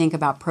need to think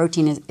about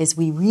protein is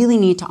we really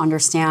need to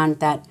understand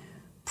that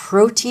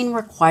protein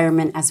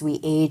requirement as we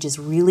age is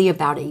really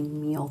about a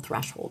meal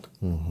threshold.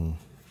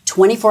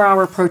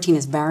 24-hour protein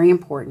is very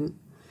important.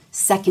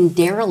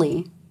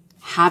 Secondarily,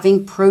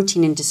 having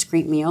protein in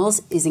discrete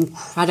meals is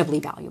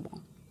incredibly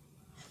valuable.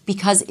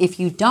 Because if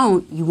you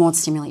don't, you won't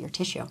stimulate your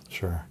tissue.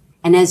 Sure.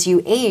 And as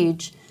you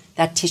age,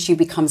 that tissue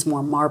becomes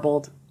more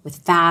marbled with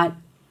fat.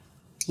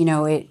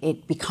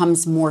 It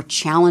becomes more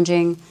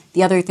challenging.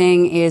 The other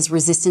thing is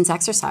resistance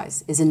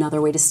exercise is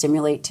another way to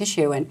stimulate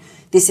tissue. And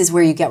this is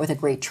where you get with a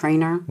great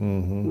trainer.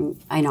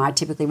 I know I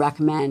typically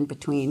recommend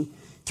between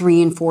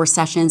 3 and 4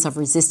 sessions of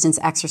resistance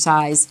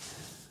exercise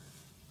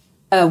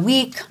a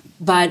week.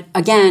 But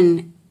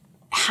again,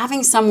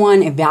 having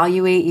someone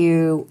evaluate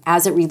you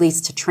as it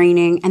relates to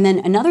training. And then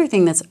another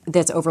thing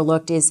that's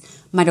overlooked is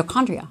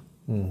mitochondria.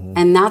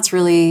 And that's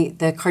really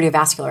the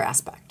cardiovascular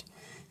aspect.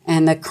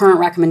 And the current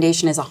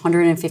recommendation is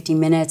 150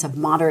 minutes of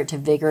moderate to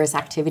vigorous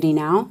activity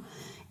now.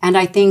 And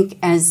I think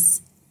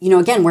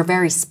again, we're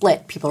very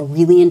split. People are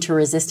really into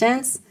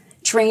resistance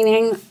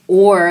training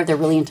or they're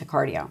really into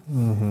cardio.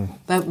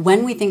 But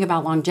when we think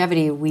about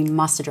longevity, we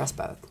must address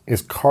both.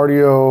 Is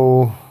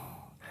cardio,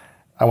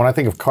 when I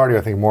think of cardio,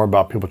 I think more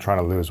about people trying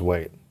to lose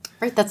weight.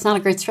 Right, that's not a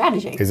great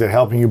strategy. Is it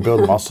helping you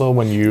build muscle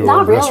when you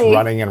Not are just really.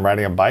 running and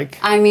riding a bike?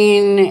 I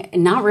mean,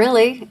 not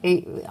really.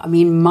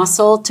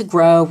 Muscle to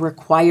grow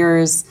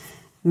requires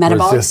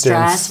metabolic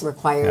Resistance. stress,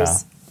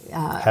 requires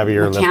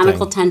Heavier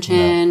mechanical lifting.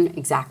 tension,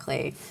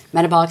 exactly.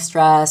 Metabolic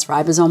stress,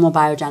 ribosomal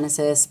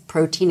biogenesis,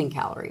 protein and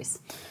calories.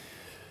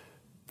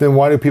 Then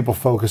why do people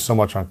focus so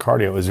much on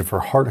cardio? Is it for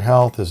heart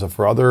health? Is it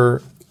for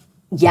other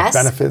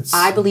benefits?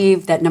 I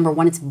believe that number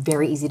one, it's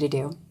very easy to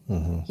do.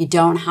 You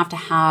don't have to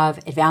have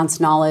advanced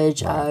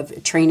knowledge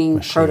of training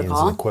Machines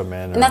protocol. and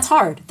equipment. And that's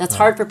hard. That's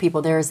hard for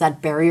people. There's that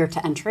barrier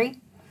to entry.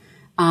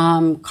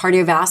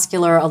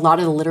 Cardiovascular, a lot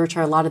of the literature,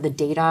 a lot of the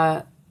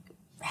data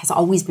has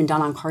always been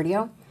done on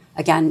cardio.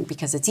 Again,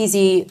 because it's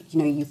easy.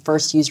 You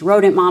first use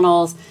rodent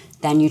models,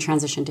 then you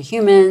transition to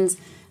humans.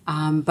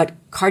 But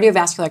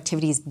cardiovascular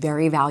activity is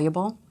very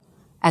valuable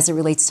as it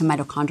relates to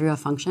mitochondrial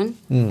function,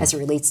 as it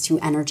relates to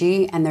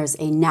energy, and there's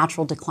a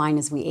natural decline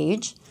as we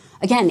age.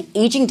 Again,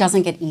 aging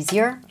doesn't get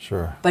easier,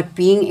 Sure. but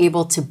being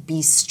able to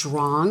be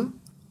strong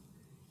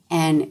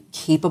and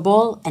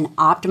capable and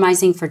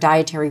optimizing for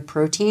dietary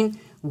protein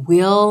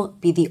will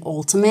be the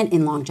ultimate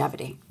in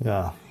longevity.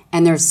 Yeah.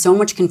 And there's so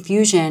much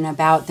confusion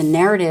about the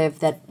narrative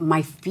that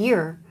my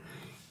fear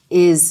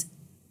is,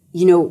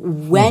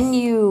 when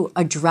you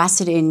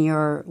address it in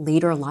your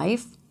later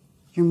life,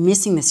 you're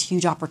missing this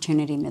huge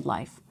opportunity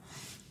midlife.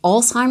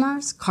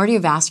 Alzheimer's,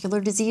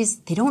 cardiovascular disease,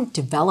 they don't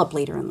develop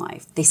later in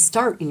life. They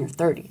start in your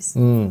 30s.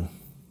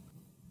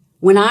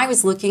 When I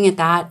was looking at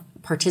that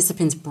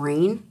participant's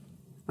brain,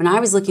 when I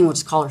was looking, we'll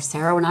just call her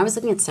Sarah, when I was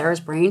looking at Sarah's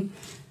brain,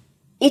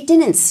 it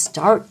didn't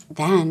start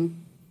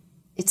then.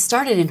 It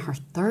started in her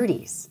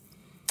 30s.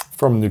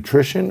 From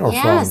nutrition or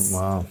yes, from?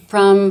 Wow.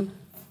 From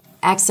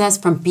excess,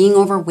 from being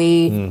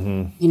overweight.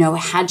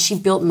 Had she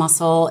built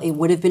muscle, it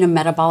would have been a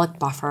metabolic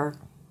buffer.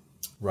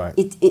 Right.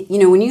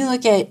 When you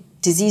look at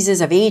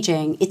diseases of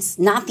aging, it's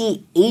not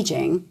the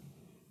aging.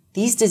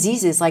 These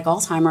diseases like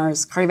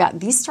Alzheimer's, cardiovascular,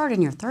 these start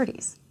in your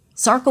 30s.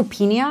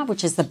 Sarcopenia,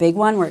 which is the big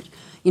one, where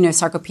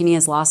sarcopenia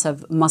is loss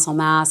of muscle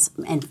mass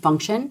and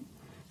function,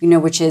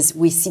 which is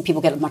we see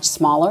people get much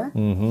smaller.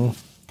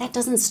 That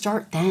doesn't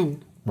start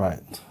then. Right.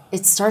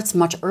 It starts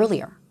much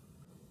earlier.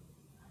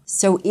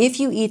 So if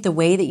you eat the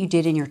way that you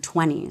did in your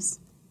 20s,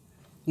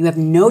 you have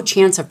no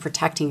chance of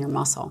protecting your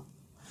muscle.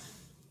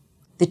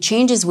 The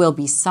changes will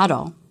be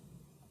subtle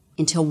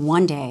until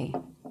one day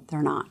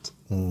they're not.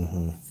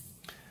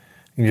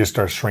 You just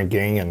start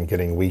shrinking and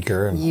getting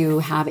weaker. And You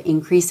have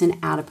increase in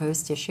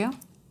adipose tissue.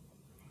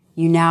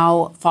 You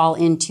now fall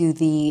into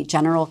the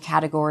general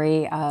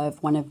category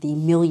of one of the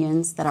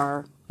millions that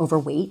are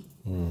overweight,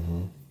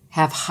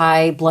 have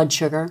high blood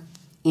sugar,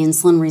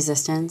 insulin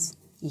resistance,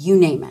 you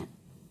name it.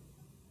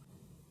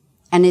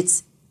 And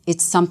it's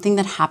something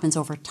that happens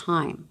over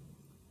time.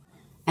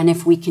 And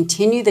if we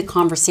continue the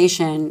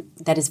conversation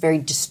that is very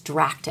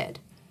distracted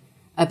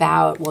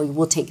about, well,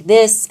 we'll take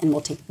this and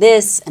we'll take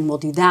this and we'll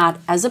do that,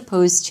 as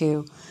opposed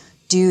to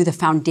do the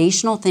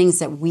foundational things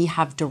that we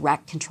have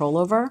direct control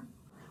over,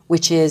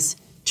 which is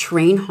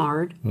train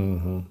hard,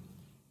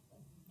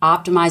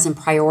 optimize and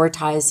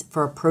prioritize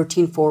for a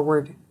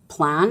protein-forward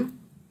plan.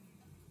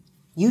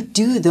 You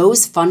do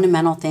those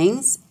fundamental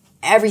things,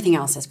 everything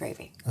else is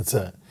gravy. that's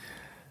it.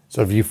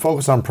 So if you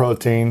focus on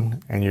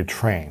protein and you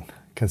train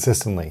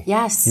consistently,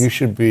 Yes. you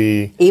should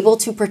be Able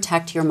to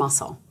protect your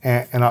muscle.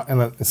 and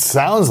it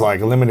sounds like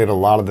eliminate a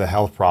lot of the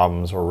health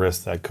problems or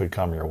risks that could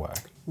come your way.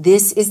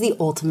 This is the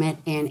ultimate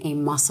in a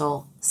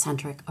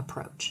muscle-centric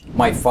approach.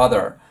 My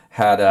father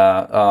had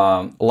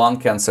lung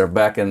cancer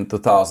back in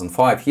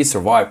 2005. He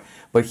survived,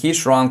 but he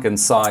shrunk in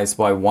size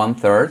by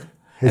 1/3.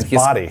 His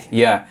body.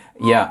 Yeah,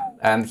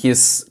 and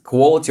his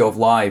quality of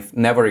life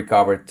never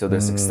recovered to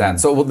this extent.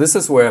 So this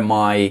is where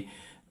my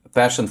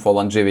passion for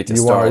longevity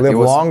You want started. to live It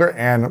was- longer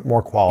and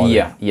more quality.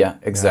 Yeah,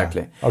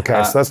 exactly.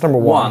 Okay, so that's number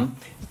one.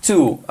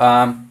 Two,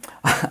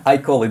 I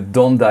call it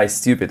don't die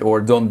stupid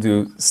or don't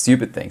do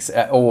stupid things.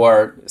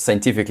 Or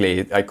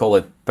scientifically, I call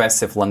it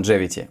passive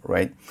longevity,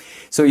 right?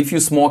 So if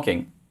you're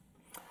smoking,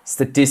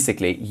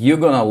 statistically,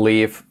 you're going to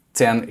live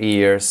 10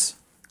 years,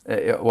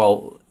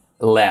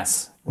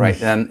 less,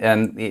 right?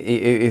 And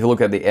if you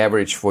look at the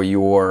average for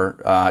your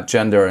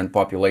gender and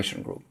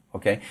population group,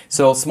 okay?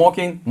 So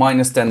smoking,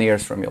 minus 10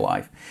 years from your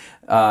life.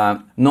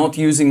 Not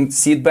using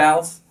seat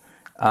belts,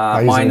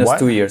 using minus what?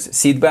 2 years.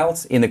 Seat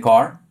belts in the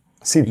car.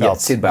 Seat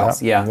belts. Seat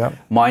belts, Yep.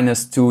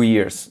 minus 2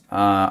 years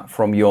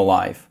from your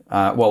life.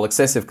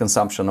 Excessive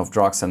consumption of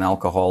drugs and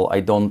alcohol,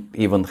 I don't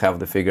even have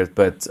the figures,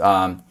 but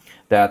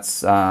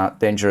that's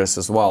dangerous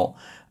as well.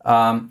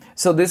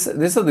 So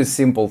these are the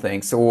simple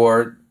things,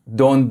 or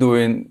don't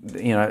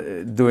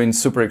doing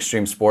super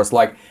extreme sports.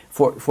 Like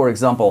for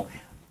example,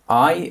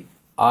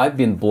 I've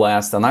been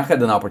blessed and I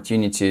had an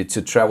opportunity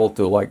to travel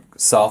to like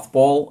South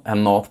Pole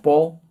and North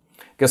Pole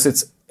because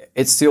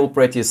it's still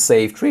pretty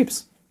safe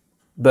trips.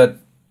 But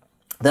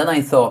then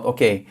I thought,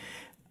 okay,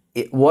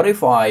 what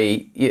if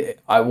I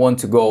want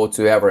to go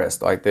to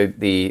Everest, like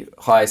the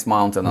highest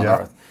mountain on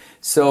Earth?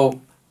 So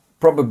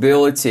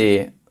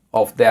probability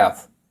of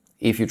death,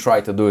 if you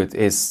try to do it,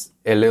 is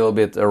a little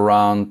bit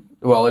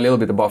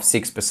above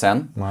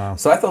 6%. Wow.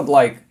 So I thought,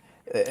 like,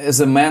 as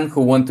a man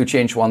who wants to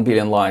change 1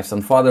 billion lives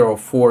and father of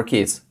 4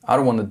 kids, I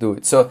don't want to do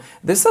it. So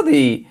these are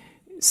the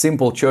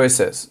simple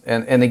choices.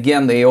 And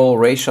again, they all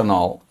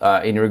rational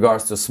in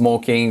regards to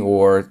smoking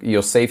or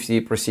your safety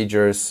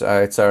procedures,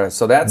 etc.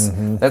 So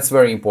that's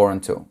very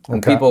important too. And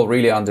Okay. people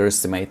really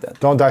underestimate that.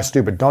 Don't die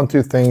stupid. Don't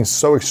do things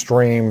so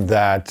extreme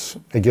that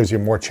it gives you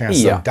more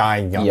chance of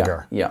dying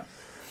younger. Yeah.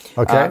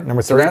 Okay,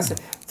 number So 3. that's it.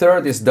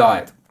 Third is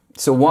diet.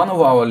 So one of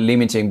our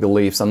limiting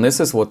beliefs, and this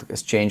is what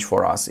has changed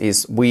for us,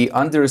 is we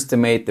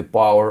underestimate the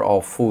power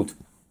of food.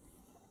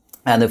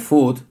 And the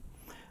food,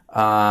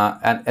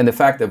 and the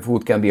fact that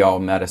food can be our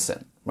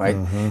medicine, right?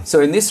 So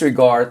in this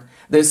regard,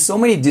 there's so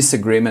many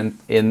disagreement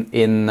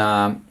in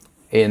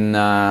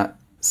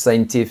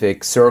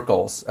scientific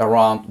circles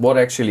around what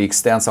actually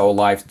extends our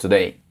life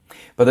today.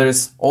 But there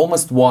is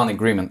almost one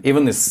agreement.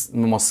 Even the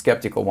most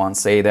skeptical ones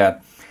say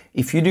that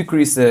if you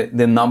decrease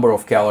the number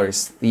of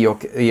calories,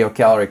 your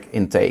caloric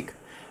intake,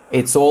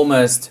 it's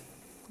almost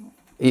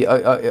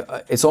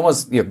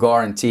you're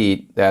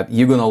guaranteed that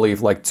you're gonna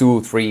live like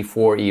 2, 3,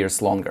 4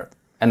 years longer.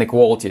 and the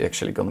quality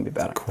actually going to be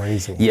better.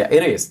 Crazy. Yeah,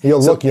 it is.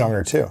 You'll So- look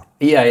younger too.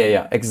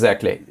 yeah,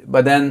 exactly.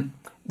 But then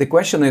the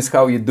question is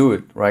how you do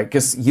it, right?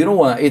 Because you don't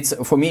want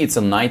to, for me, it's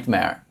a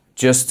nightmare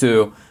just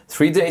to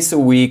 3 days a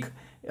week,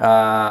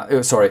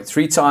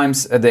 3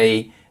 times a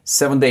day,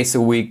 7 days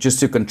a week, just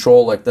to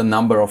control like the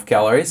number of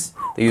calories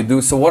that you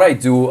do. So what I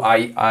do,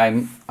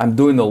 I'm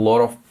doing a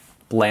lot of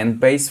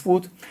plant-based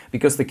food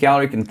because the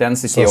caloric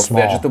intensity So of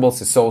small.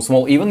 vegetables is so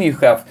small. Even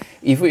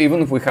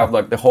if we have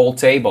like the whole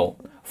table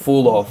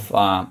full of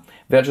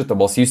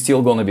vegetables, you're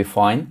still going to be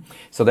fine.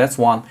 So that's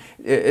one.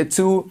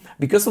 Two,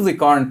 because of the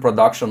current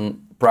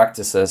production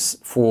practices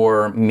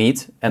for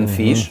meat and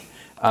fish,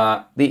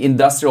 the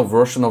industrial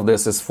version of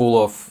this is full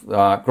of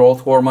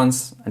growth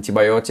hormones,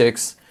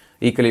 antibiotics,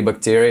 E. coli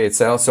bacteria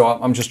itself. So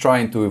I'm just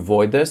trying to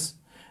avoid this.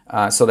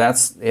 So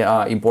that's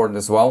important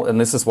as well. And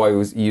this is why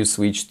you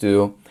switch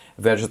to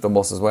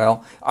vegetables as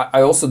well.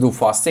 I also do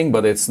fasting,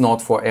 but it's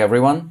not for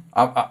everyone.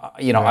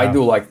 I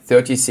do like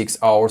 36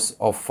 hours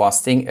of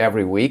fasting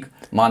every week,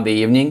 Monday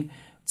evening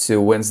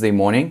to Wednesday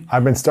morning.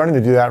 I've been starting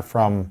to do that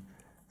from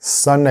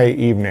Sunday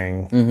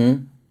evening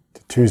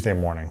to Tuesday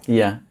morning,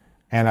 Yeah,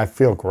 and I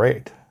feel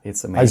great.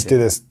 it's I just amazing. did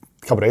this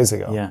a couple days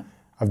ago. Yeah.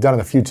 I've done it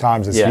a few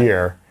times this Yeah.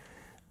 year,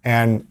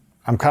 and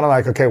I'm kind of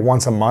like, okay,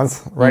 once a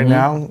month right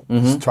now.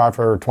 Just try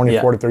for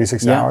 24 to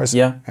 36 Yeah, hours.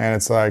 yeah. And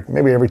it's like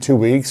maybe every 2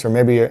 weeks or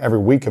maybe every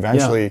week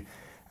eventually.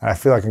 And I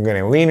feel like I'm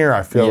getting leaner.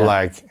 I feel Yeah.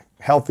 like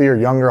healthier,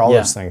 younger, all Yeah.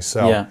 those things. So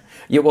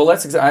yeah. Well,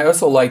 I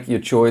also like your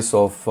choice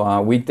of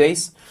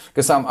weekdays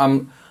because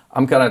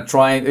I'm kind of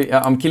trying.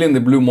 I'm killing the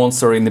blue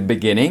monster in the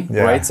beginning,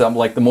 Yeah. right? So I'm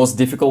like the most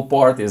difficult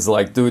part is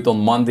like do it on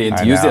Monday and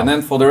I Tuesday, know. and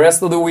then for the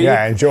rest of the week,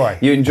 enjoy.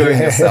 You enjoy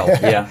yourself.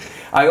 Yeah.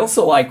 I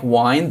also like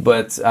wine,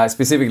 but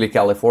specifically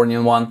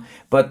Californian one.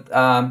 But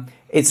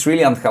it's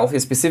really unhealthy,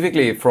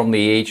 specifically from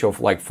the age of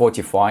like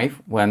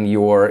 45, when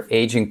your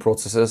aging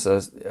processes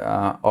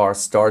are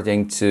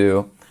starting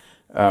to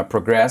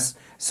progress.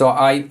 So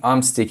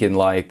I'm sticking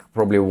like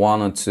probably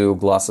 1 or 2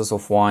 glasses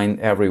of wine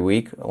every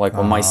week. Like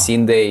on my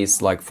scene day is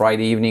like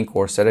Friday evening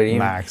or Saturday evening.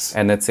 Max.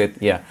 And that's it,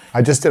 yeah.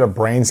 I just did a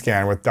brain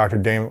scan with Dr.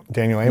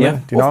 Daniel Amen. Yeah,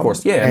 Do you know of him?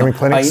 course. Yeah, Amen I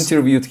Clinics.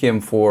 interviewed him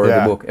for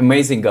Yeah. the book.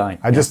 Amazing guy.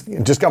 I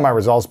just got my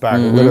results back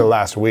literally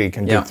last week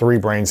and Yeah. did 3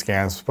 brain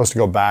scans. Supposed to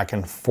go back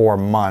in 4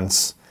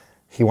 months.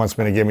 He wants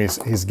me to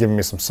he's giving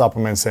me some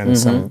supplements and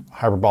some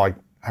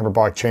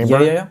hyperbolic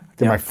chamber. Yeah.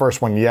 Did my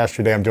first one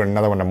yesterday. I'm doing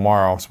another one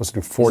tomorrow. I'm supposed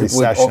to do 40 Is it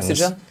with sessions.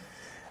 oxygen?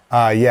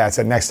 Yeah, it's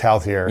at Next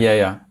Health here.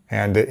 Yeah.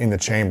 And in the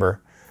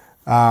chamber.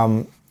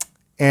 And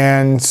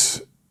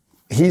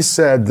he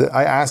said,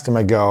 I asked him,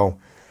 I go,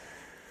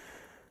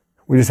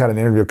 we just had an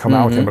interview come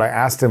out with him, but I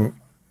asked him,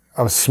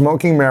 of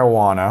smoking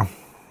marijuana,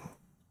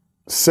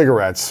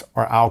 cigarettes,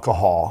 or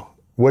alcohol,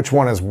 which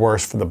one is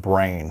worse for the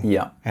brain?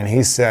 Yeah. And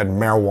he said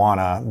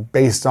marijuana,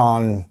 based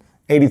on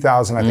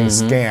 80,000, I think,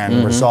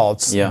 scan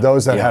results. Yeah.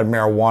 Those that Yeah. had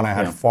marijuana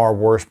had Yeah. far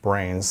worse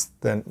brains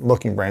than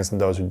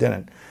those who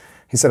didn't.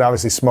 He said,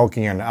 obviously,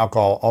 smoking and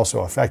alcohol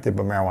also affected,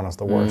 but marijuana is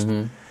the worst.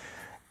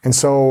 And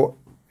so,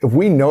 if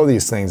we know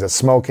these things, that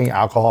smoking,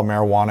 alcohol,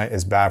 marijuana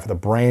is bad for the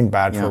brain,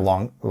 bad for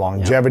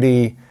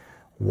longevity,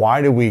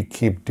 why do we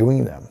keep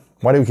doing them?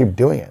 Why do we keep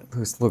doing it?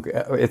 Look,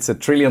 it's $1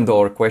 trillion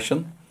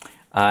question.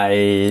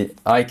 I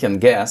can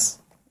guess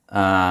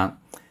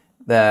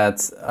that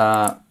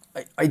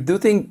I do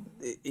think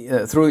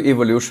through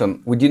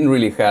evolution we didn't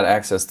really have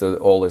access to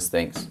all these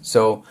things.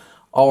 So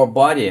our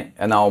body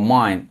and our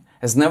mind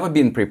has never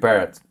been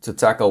prepared to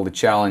tackle the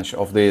challenge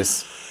of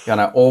this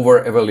kind of over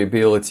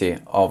availability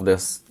of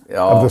this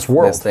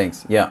world. these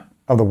things. Yeah.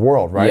 Of the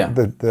world, right? Yeah.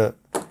 The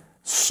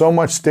so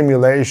much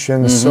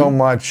stimulation, so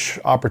much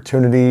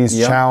opportunities,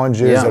 Yeah.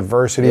 challenges, Yeah.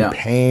 adversity, Yeah.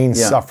 pain,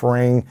 Yeah.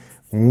 suffering,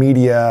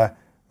 media.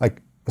 Like,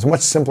 it was a much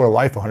simpler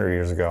life 100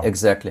 years ago.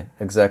 Exactly.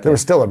 There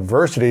was still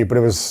adversity, but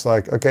it was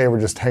like, okay, we're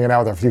just hanging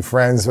out with a few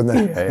friends in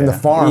the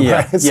farm. Yeah,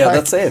 Right? It's yeah, like-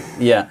 that's it.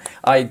 Yeah,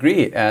 I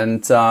agree,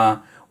 and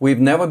we've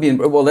never been.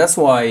 Well, that's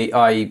why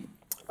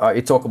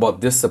I talk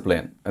about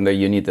discipline and the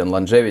unit and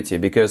longevity,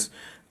 because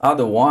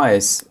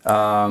otherwise,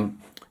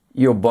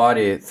 your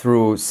body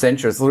through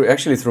centuries,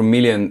 through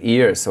million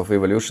years of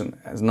evolution,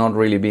 has not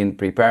really been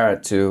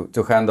prepared to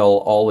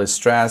handle all this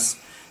stress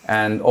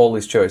and all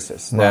these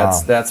choices. Wow.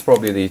 That's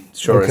probably the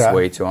shortest Okay.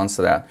 way to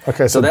answer that.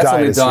 Okay, so that's diet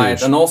on the is diet,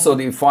 huge. and also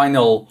the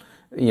final.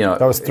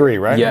 That was 3,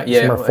 right?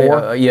 Yeah. Number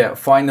 4?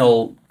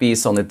 Final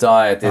piece on the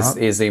diet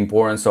is the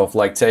importance of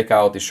like take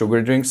out the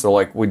sugar drinks. So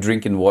like we're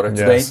drinking water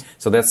today, Yes.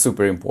 so that's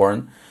super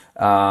important.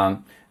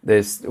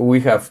 We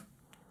have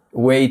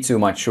way too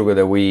much sugar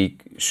that we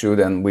should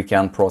and we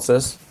can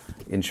process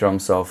in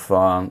terms of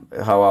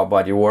how our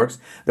body works.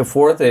 The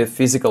 4th is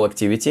physical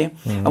activity,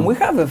 and we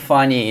have a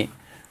funny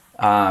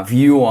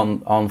view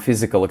on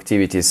physical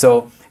activity.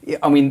 So,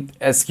 I mean,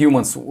 as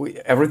humans,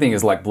 everything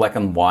is like black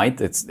and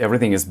white.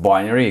 Everything is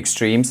binary,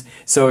 extremes.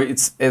 So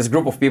it's a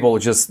group of people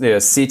just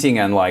sitting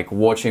and like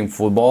watching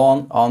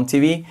football on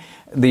TV.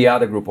 The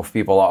other group of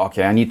people are,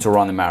 okay, I need to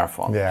run a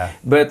marathon. Yeah.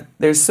 But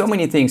there's so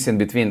many things in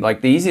between. Like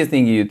the easiest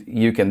thing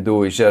you can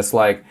do is just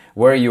like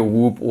wear your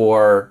Whoop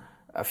or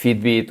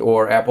Fitbit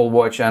or Apple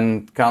Watch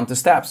and count the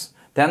steps.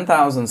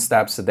 10,000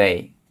 steps a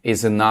day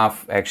is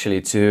enough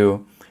actually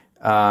to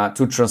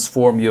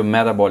transform your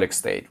metabolic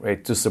state,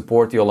 right? To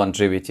support your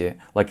longevity,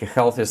 like a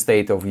healthy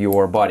state of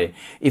your body.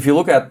 If you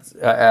look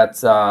at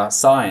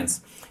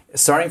science,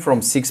 starting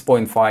from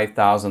 6.5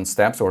 thousand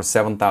steps or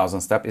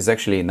 7,000 steps is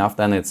actually enough.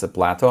 Then it's a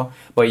plateau.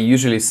 But you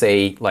usually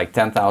say like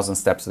 10,000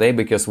 steps a day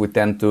because we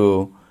tend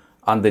to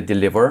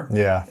under-deliver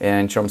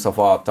in terms of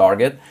our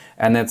target.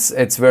 And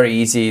it's very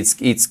easy. It's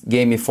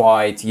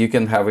gamified. You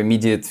can have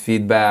immediate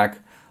feedback,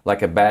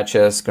 like a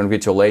badges,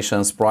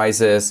 congratulations,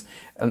 prizes,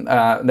 and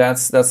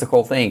that's the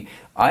whole thing.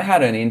 I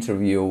had an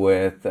interview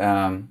with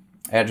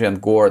Adrian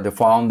Gore, the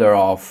founder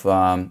of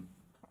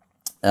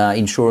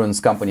insurance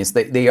companies.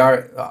 They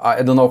are,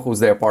 I don't know who's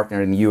their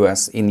partner in the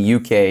US. In the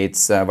UK,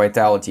 it's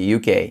Vitality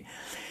UK.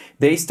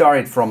 They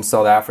started from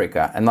South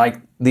Africa, and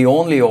like the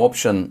only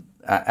option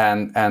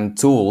and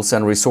tools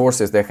and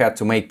resources they had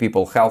to make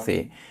people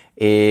healthy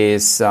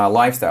is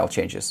lifestyle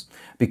changes.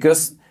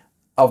 Because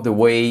of the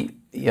way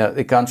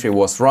the country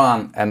was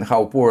run and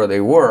how poor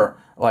they were,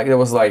 like it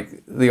was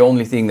like the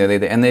only thing that they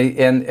did.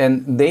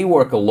 And they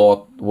work a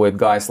lot with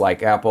guys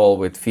like Apple,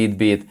 with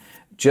Fitbit,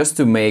 just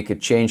to make a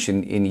change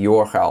in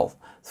your health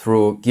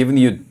through giving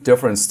you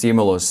different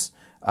stimulus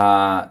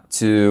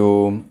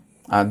to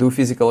do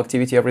physical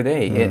activity every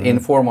day in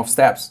form of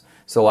steps.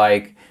 So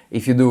like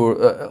if you do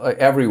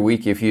every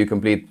week, if you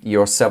complete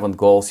your 7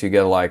 goals, you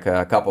get like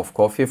a cup of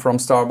coffee from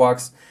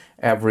Starbucks.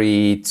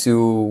 Every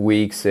 2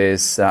 weeks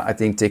is, I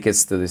think,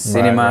 tickets to the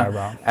cinema.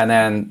 Right. And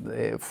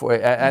then,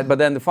 but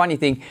then the funny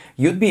thing,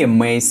 you'd be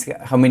amazed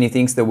how many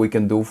things that we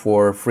can do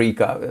for free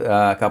cup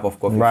of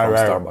coffee from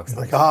Starbucks.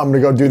 Like, I'm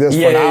going to go do this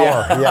for an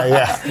hour.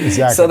 Yeah,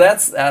 exactly. So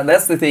that's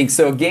the thing.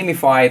 So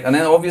gamified, and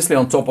then obviously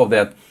on top of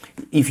that,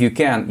 if you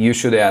can, you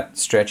should add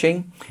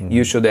stretching.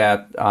 You should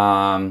add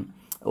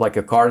like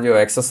a cardio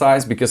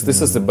exercise, because this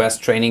is the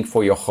best training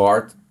for your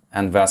heart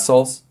and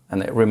vessels.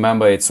 And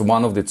remember, it's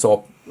one of the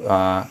top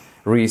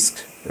risk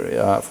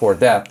for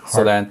death.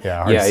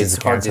 It's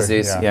heart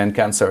disease and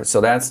cancer. So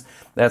that's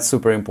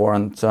super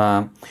important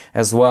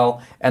as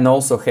well. And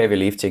also heavy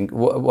lifting.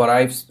 What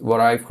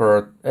I've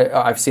heard,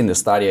 I've seen the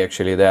study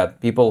actually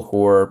that people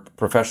who are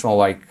professional,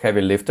 like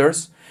heavy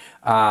lifters,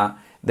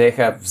 they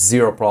have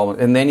zero problem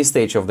in any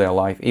stage of their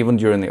life, even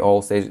during the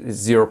old stage,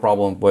 zero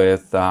problem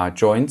with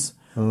joints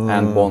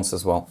and bones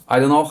as well. I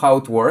don't know how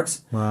it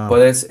works, but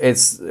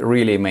it's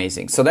really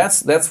amazing. So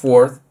that's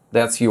fourth.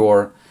 That's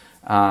your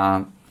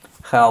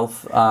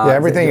health.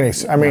 Everything.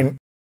 I mean,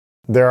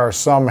 there are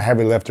some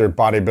heavy lifter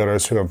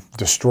bodybuilders who have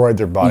destroyed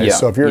their bodies.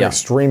 So if you're an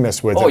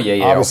extremist with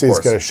it, obviously it's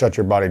going to shut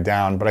your body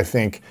down. But I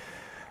think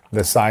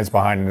the science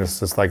behind it is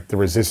just like the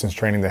resistance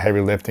training, the heavy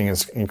lifting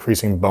is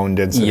increasing bone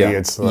density.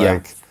 It's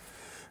like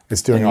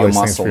it's doing all these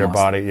things for your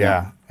body.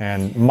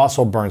 And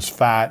muscle burns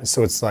fat,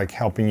 so it's like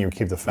helping you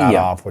keep the fat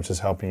off, which is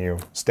helping you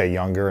stay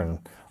younger and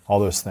all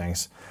those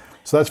things.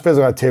 So that's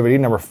physical activity.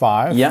 Number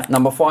 5. Yeah,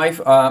 number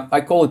 5.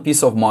 I call it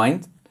peace of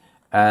mind.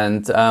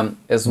 And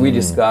as we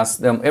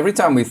discussed, every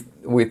time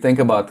we think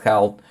about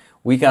health,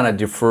 we kind of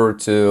defer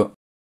to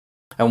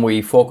and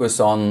we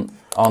focus on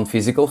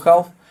physical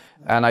health.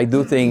 And I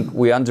do think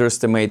we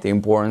underestimate the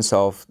importance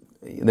of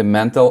the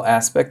mental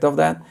aspect of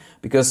that,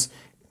 because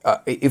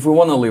if we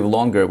want to live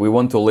longer, we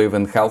want to live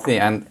in healthy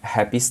and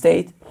happy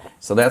state.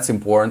 So that's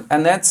important.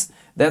 And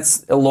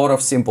that's a lot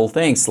of simple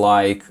things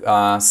like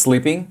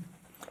sleeping.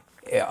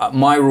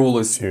 My rule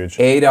is huge.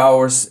 8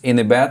 hours in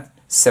the bed,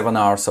 7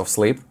 hours of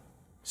sleep.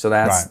 So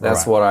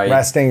that's what I...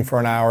 Resting for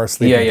an hour,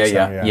 sleeping.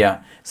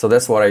 Yeah. So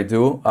that's what I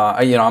do.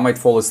 I might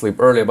fall asleep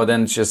earlier, but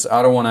then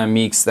I don't want to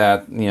mix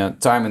that.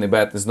 Time in the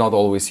bed is not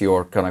always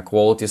your kind of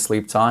quality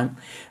sleep time.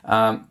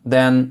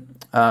 Then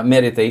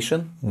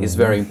meditation is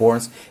very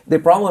important. The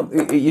problem,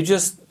 you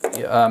just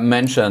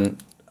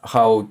mentioned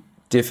how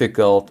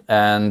difficult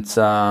and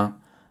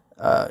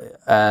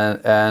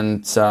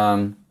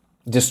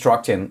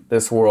destructing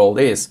this world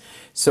is.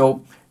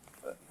 So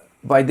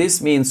by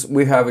this means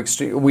we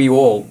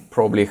all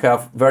probably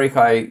have very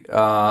high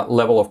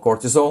level of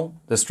cortisol,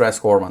 the stress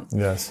hormone.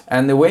 Yes.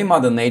 And the way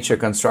Mother Nature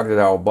constructed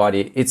our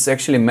body, it's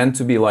actually meant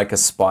to be like a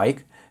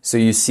spike. So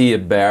you see a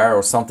bear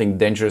or something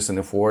dangerous in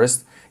the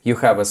forest, you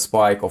have a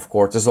spike of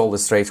cortisol, the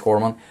stress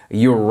hormone,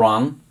 you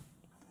run,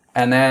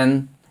 and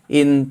then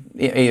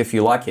if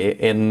you're lucky,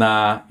 in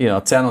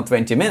 10 or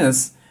 20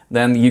 minutes,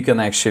 then you can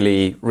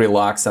actually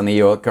relax and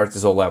your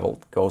cortisol level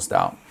goes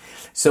down.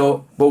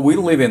 So, but we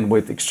live in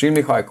with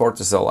extremely high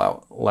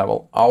cortisol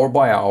level, hour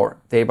by hour,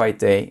 day by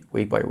day,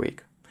 week by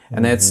week,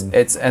 and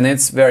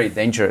it's very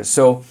dangerous.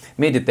 So,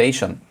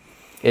 meditation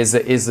is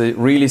a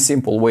really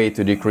simple way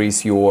to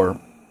decrease your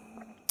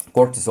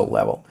cortisol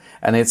level,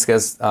 and it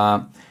has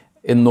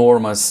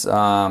enormous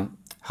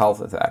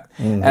health effect.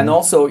 And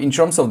also, in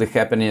terms of the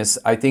happiness,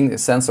 I think the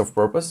sense of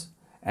purpose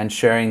and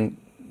sharing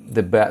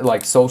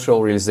like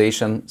social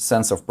realization,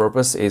 sense of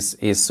purpose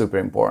is super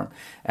important.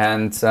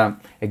 And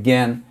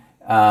again,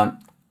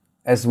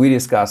 as we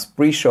discussed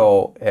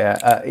pre-show,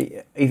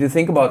 if you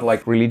think about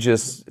like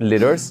religious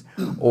leaders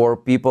or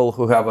people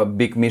who have a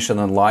big mission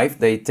in life,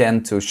 they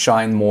tend to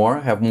shine more,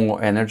 have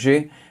more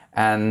energy,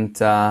 and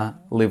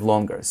live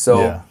longer.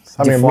 So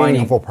having a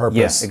meaningful purpose.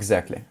 Yes,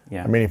 exactly.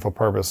 Yeah, a meaningful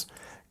purpose.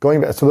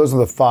 Going back, so those are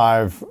the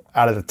 5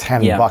 out of the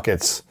 10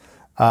 buckets.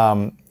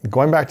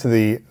 Going back to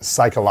the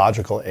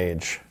psychological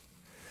age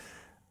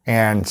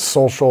and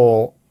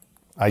social,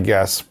 I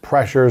guess,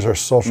 pressures or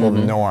social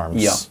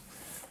norms. Yeah.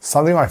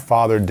 Something my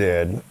father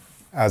did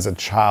as a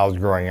child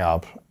growing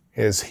up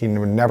is he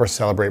would never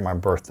celebrate my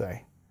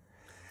birthday.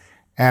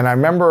 And I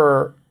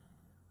remember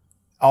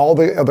all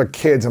the other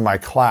kids in my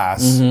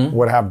class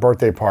would have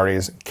birthday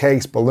parties,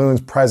 cakes,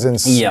 balloons,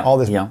 presents, all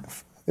this. Yeah.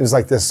 It was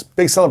like this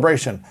big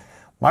celebration.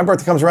 My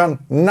birthday comes around,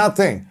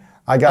 nothing.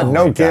 I got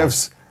no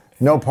gifts,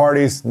 no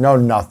parties, no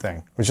nothing.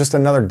 It was just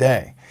another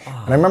day.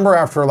 And I remember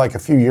after like a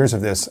few years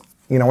of this,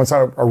 you know, once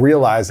I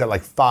realized at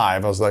like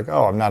 5, I was like,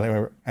 oh, I'm not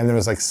even, and then it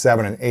was like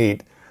 7 and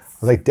 8.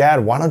 I was like,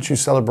 Dad, why don't you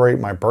celebrate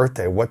my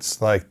birthday?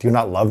 What's like, do you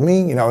not love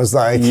me? You know, it was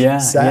like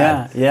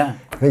sad. Yeah.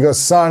 And he goes,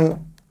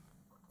 son,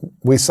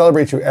 we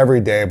celebrate you every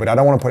day, but I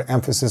don't want to put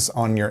emphasis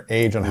on your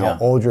age, on how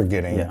old you're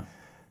getting.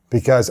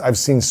 Because I've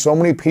seen so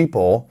many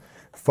people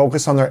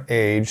focus on their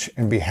age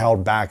and be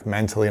held back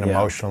mentally and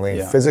emotionally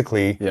and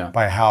physically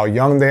by how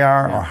young they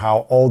are or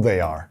how old they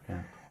are.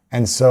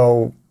 And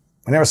so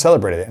I never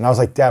celebrated it. And I was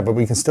like, Dad, but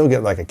we can still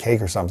get like a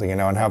cake or something, you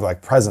know, and have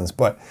like presents.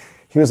 But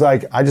he was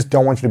like, I just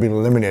don't want you to be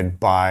limited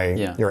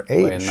by your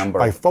age,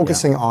 by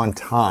focusing on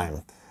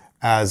time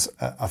as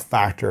a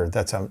factor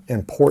that's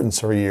important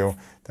for you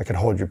that could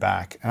hold you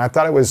back. And I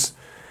thought it was,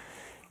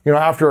 you know,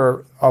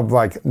 after of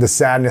like the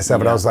sadness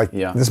of it, I was like,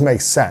 this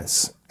makes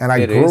sense. And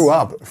I grew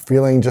up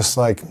feeling just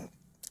like,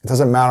 it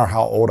doesn't matter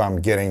how old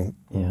I'm getting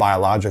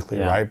biologically,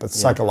 right? But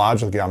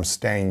psychologically, I'm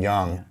staying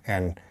young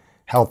and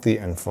healthy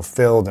and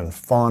fulfilled and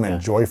fun and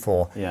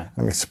joyful.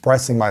 I'm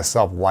expressing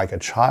myself like a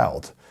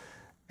child.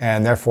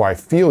 And therefore I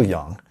feel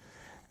young.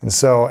 And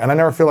so, and I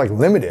never feel like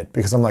limited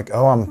because I'm like,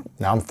 oh,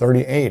 I'm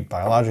 38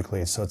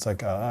 biologically. So it's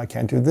like, I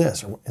can't do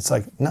this. Or it's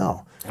like,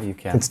 no, you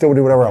can. I can still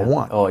do whatever I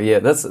want. Oh yeah,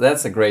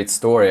 that's a great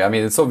story. I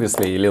mean, it's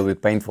obviously a little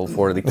bit painful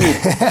for the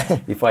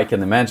kid, if I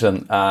can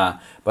imagine.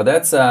 But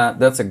that's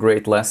a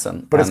great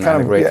lesson. But it's kind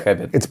of a great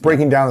habit. It's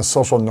breaking down the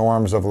social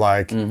norms of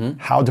like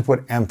how to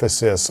put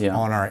emphasis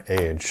on our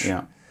age.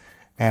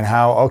 And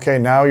how, okay,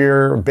 now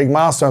you're a big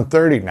milestone,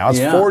 30. Now it's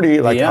 40.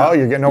 Like, oh,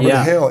 you're getting over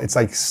the hill. It's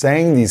like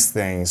saying these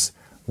things,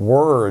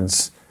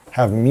 words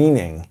have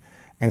meaning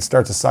and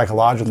start to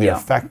psychologically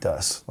affect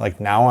us. Like,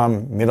 now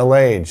I'm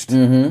middle-aged.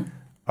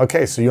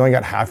 Okay, so you only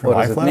got half your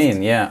life left? What does it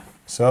mean?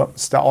 So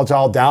it's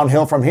all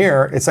downhill from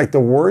here. It's like the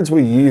words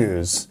we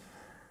use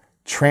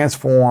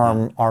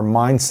transform our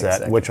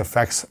mindset, which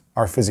affects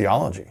our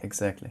physiology.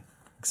 Exactly.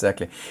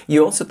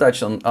 You also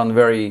touched on a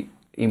very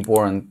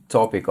important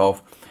topic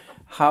of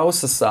how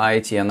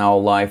society and our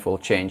life will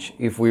change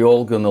if we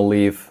all gonna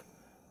live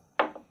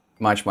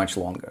much, much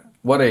longer.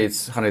 Whether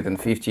it's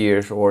 150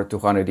 years or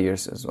 200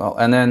 years as well.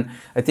 And then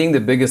I think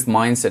the biggest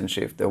mindset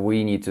shift that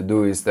we need to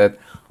do is that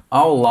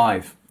our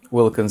life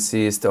will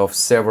consist of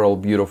several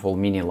beautiful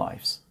mini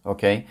lives.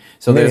 Okay,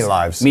 so mini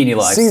lives,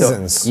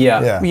 seasons. So,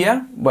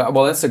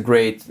 well, that's a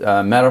great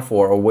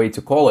metaphor or way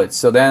to call it.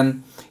 So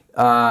then,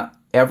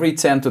 every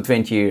 10 to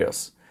 20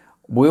 years,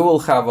 we will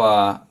have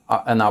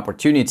an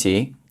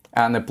opportunity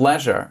and a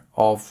pleasure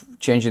of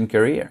changing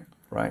career,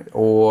 right?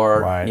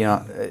 Or you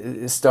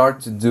know,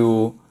 start to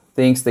do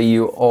things that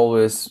you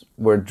always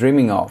were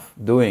dreaming of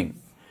doing.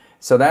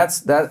 So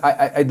that.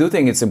 I do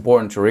think it's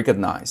important to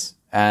recognize,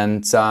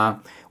 and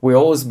we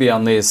always be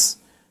on this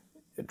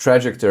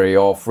trajectory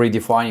of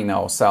redefining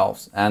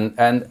ourselves, and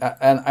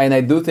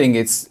I do think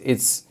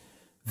it's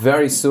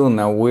very soon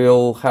now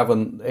we'll have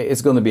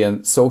it's going to be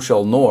a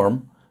social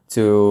norm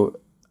to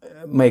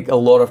make a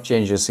lot of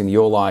changes in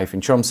your life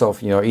in terms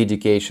of, you know,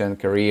 education,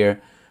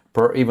 career,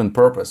 even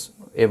purpose,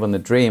 even a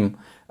dream,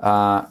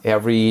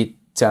 every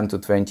 10 to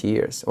 20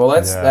 years. Well,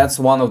 that's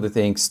one of the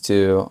things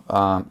to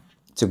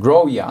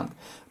grow young,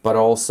 but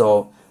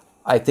also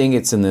I think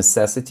it's a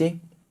necessity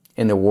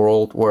in a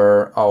world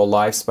where our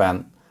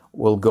lifespan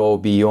will go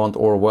beyond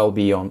or well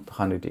beyond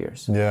 100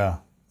 years. Yeah,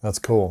 that's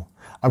cool.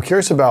 I'm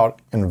curious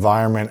about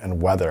environment and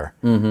weather.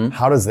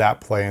 How does that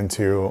play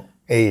into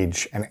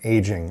age and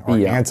aging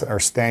or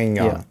staying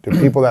young? Do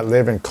people that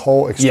live in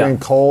extreme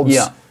colds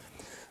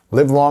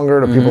live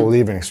longer? Do people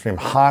live in extreme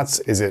hots?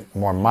 Is it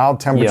more mild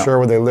temperature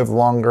where they live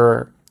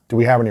longer? Do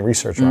we have any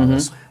research around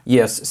this?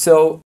 Yes.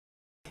 So,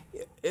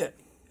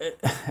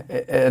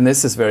 and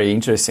this is very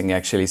interesting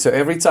actually. So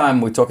every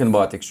time we're talking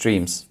about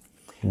extremes,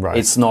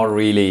 it's not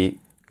really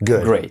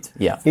great.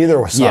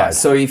 Either side. Yeah.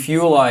 So if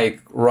you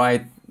like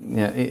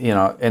you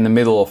know, in the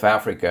middle of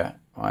Africa,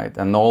 right,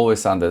 and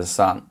always under the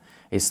sun,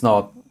 it's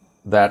not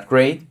that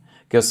great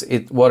because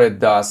what it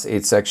does,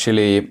 it's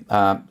actually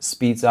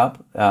speeds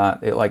up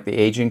like the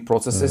aging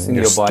processes in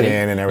your body.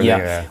 Skin and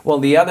everything. Well,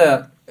 the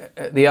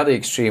other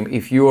extreme,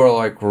 if you are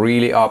like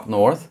really up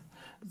north,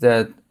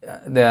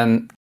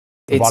 then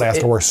The body has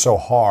to work so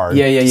hard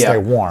to stay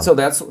warm. So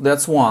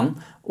that's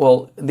one.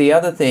 Well, the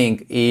other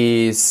thing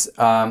is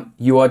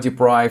you are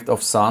deprived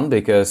of sun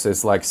because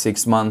it's like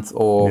 6 months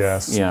of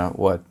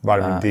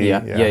vitamin D.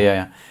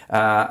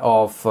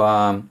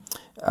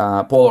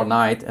 Of polar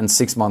night and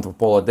 6 months of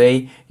polar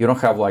day. You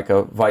don't have like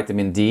a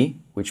vitamin D,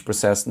 which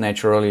processed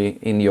naturally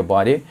in your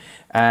body,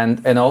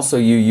 and also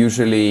you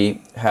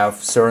usually have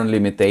certain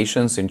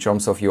limitations in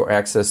terms of your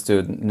access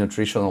to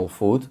nutritional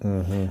food.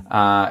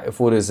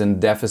 Food is in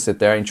deficit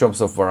there in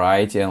terms of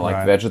variety and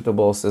like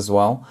vegetables as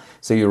well.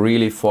 So you're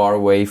really far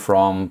away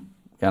from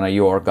kind of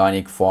your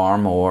organic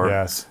farm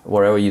or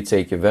wherever you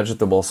take your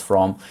vegetables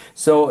from.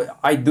 So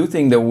I do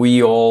think that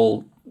we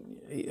all,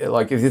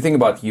 like if you think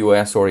about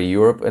US or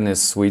Europe in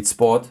this sweet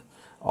spot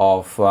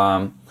of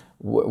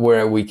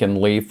where we can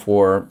live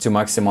to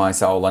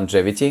maximize our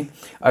longevity.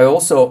 I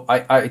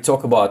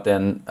talk about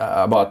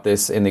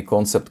this in the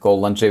concept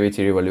called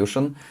longevity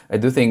revolution. I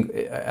do think,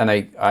 and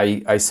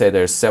I say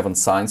there's 7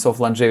 signs of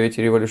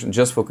longevity revolution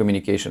just for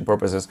communication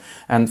purposes.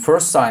 And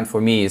first sign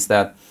for me is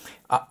that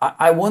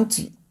I want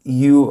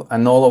you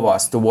and all of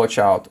us to watch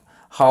out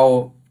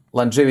how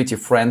longevity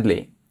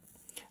friendly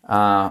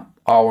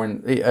our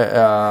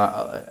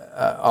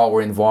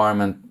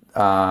environment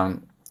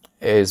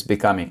is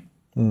becoming.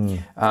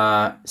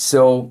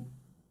 So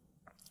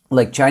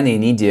like China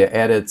and India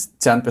added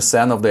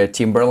 10% of their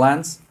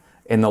timberlands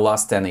in the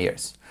last 10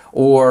 years.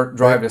 Or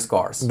driverless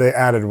cars. They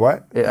added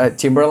what?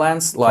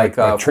 Timberlands, like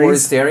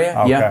forest area.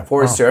 Okay. Yeah,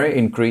 forest area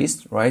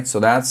increased, right? So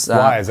that's...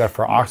 why? Is that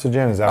for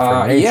oxygen? Is that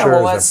for nature? Yeah,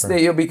 well, that's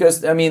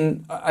because, I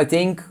mean, I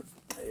think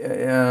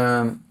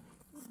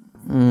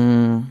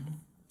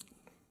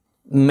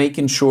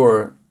making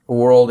sure the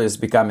world is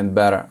becoming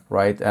better,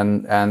 right?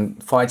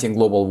 And fighting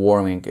global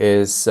warming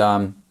is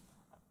on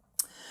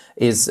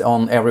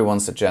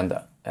everyone's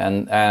agenda.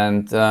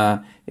 And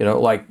you know,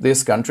 like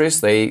these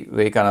countries, they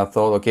kind of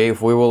thought, okay,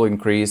 if we will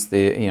increase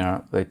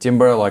the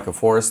timber like a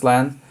forest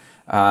land,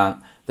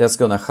 that's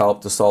going to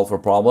help to solve a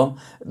problem.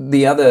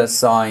 The other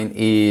sign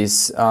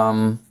is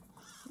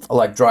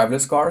like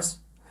driverless cars.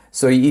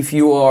 So if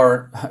you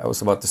are, I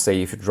was about to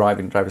say if you're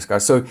driving driverless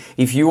cars. So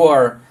if you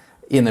are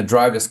in a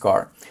driverless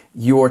car,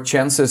 your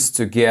chances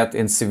to get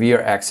in severe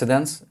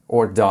accidents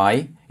or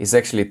die is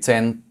actually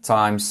 10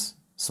 times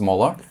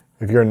smaller.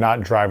 If you're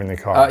not driving the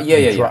car.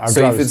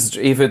 So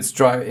if it's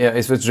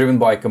driven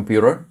by a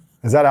computer.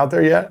 Is that out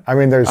there yet? I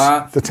mean, there's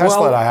the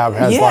Tesla that I have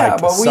has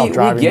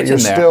self-driving, we get but you're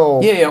in there. still...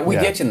 We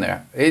get in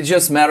there. It's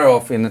just a matter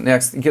of in the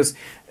next, because,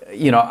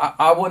 you know,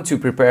 I want to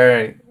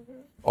prepare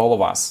all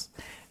of us,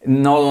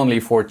 not only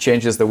for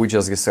changes that we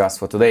just discussed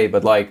for today,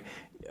 but like,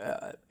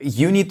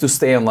 you need to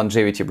stay on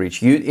longevity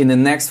bridge. In the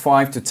next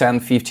 5 to 10,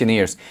 15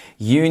 years,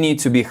 you need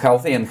to be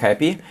healthy and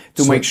happy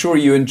to make sure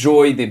you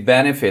enjoy the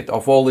benefit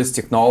of all these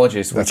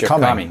technologies which are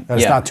coming.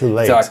 That's not too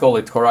late. So I call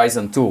it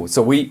Horizon 2.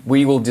 So we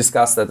will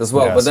discuss that as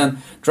well. Yes. But then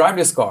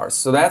driverless cars,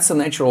 so that's a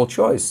natural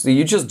choice. So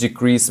you just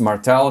decrease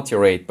mortality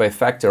rate by a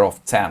factor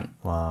of 10.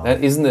 Wow.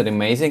 Isn't it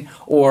amazing?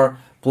 Or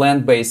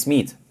plant-based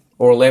meat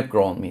or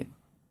lab-grown meat.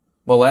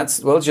 Well,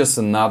 that's just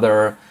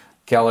another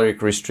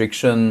caloric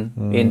restriction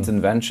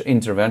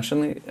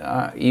intervention,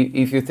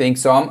 if you think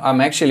so. I'm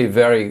actually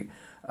very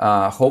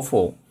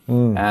hopeful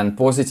and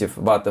positive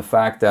about the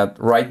fact that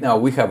right now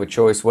we have a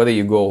choice whether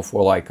you go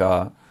for like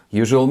a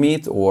usual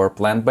meat or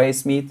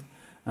plant-based meat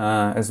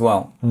as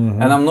well.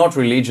 And I'm not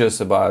religious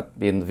about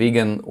being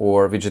vegan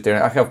or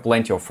vegetarian. I have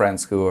plenty of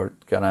friends who are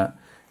gonna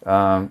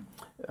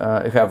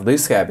have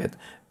this habit,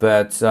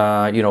 but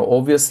you know,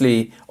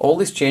 obviously all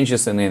these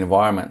changes in the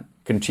environment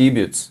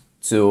contributes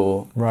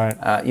to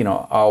you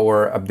know,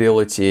 our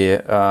ability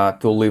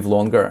to live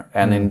longer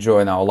and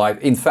enjoy our life.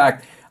 In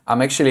fact,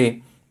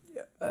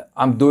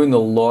 I'm doing a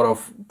lot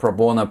of pro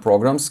bono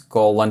programs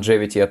called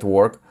Longevity at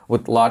Work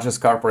with largest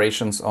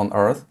corporations on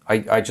earth.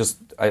 I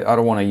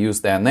don't want to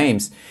use their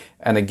names.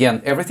 And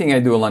again, everything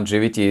I do in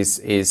longevity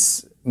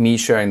is me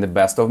sharing the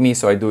best of me,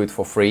 so I do it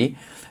for free.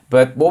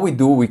 But what we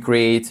do, we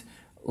create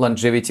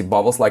longevity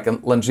bubbles, like a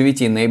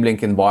longevity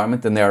enabling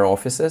environment in their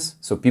offices.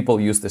 So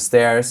people use the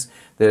stairs,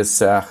 there's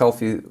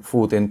healthy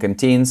food in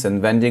canteens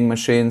and vending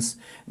machines.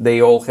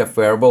 They all have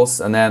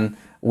wearables, and then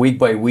week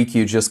by week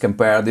you just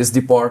compare this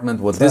department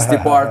with this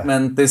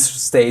department, this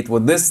state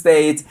with this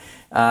state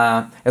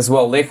as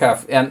well. They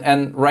have,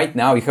 and right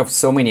now you have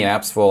so many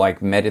apps for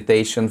like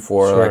meditation,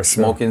 for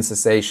smoking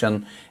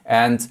cessation,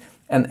 and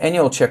an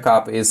annual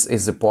checkup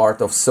is a part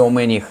of so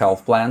many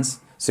health plans.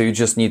 So you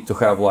just need to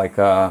have like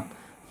a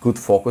good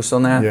focus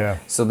on that. Yeah.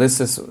 So this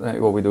is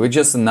what we do. It's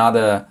just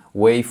another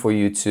way for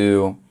you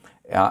to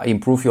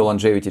improve your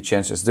longevity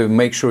chances, to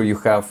make sure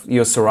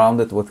you're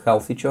surrounded with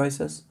healthy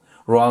choices,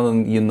 rather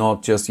than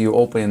you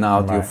opening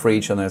out your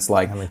fridge and it's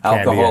like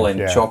alcohol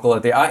and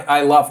chocolate.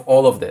 I love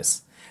all of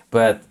this,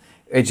 but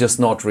it's just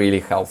not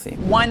really healthy.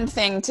 One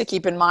thing to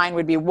keep in mind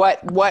would be what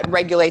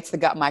regulates the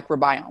gut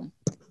microbiome.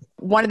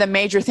 One of the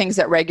major things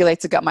that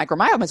regulates the gut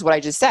microbiome is what I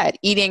just said,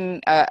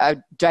 eating a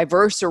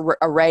diverse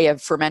array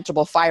of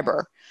fermentable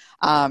fiber.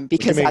 Because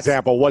give me an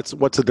example. What's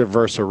a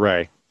diverse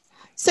array?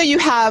 So you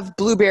have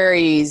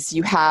blueberries,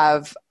 you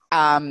have,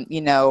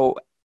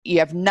 you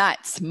have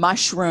nuts,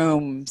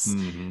 mushrooms,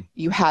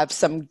 you have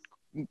some,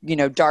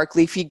 dark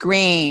leafy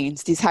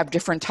greens. These have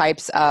different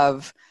types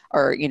of,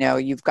 or,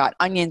 you've got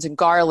onions and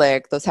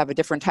garlic. Those have a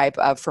different type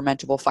of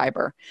fermentable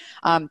fiber.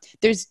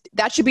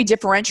 That should be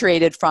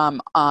differentiated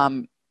from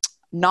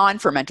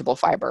non-fermentable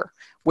fiber,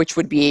 which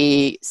would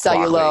be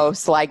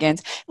cellulose,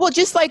 ligands. Well,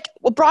 just like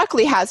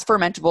broccoli has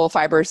fermentable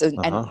fibers,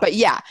 but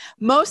yeah,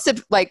 most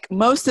of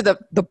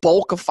the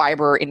bulk of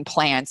fiber in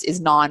plants is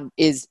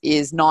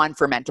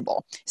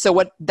non-fermentable. So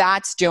what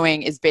that's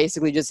doing is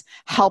basically just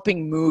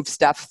helping move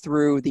stuff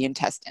through the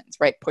intestines,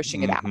 right?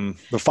 Pushing it out.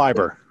 The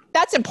fiber.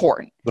 That's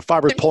important. The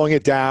fiber is pulling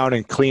it down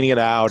and cleaning it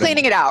out.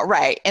 Cleaning it out,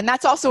 right? And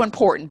that's also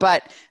important.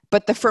 But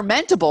the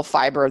fermentable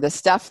fiber, the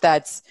stuff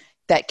that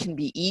can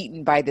be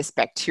eaten by this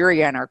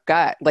bacteria in our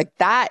gut, like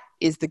that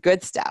is the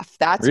good stuff.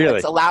 That's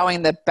what's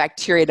allowing the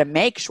bacteria to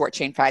make short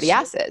chain fatty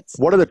acids.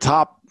 What are the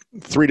top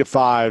 3 to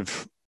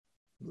 5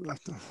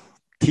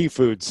 key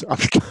foods? I'm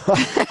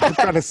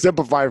trying to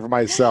simplify it for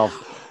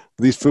myself.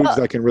 These foods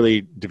that can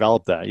really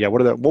develop that. Yeah.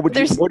 What do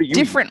you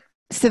different?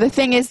 So the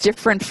thing is,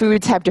 different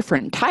foods have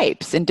different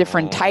types, and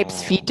different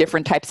types feed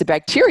different types of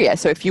bacteria.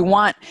 So if you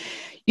want,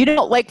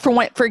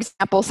 for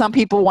example, some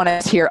people want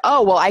to hear,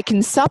 oh, well, I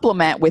can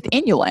supplement with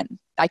inulin.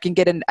 I can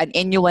get an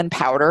inulin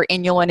powder.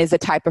 Inulin is a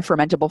type of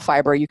fermentable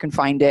fiber. You can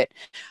find it.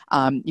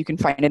 You can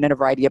find it in a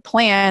variety of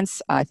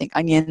plants. I think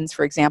onions,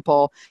 for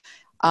example.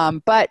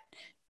 But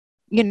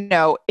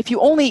if you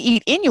only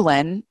eat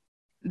inulin,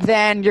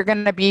 then you're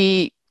going to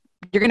be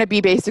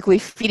basically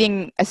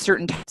feeding a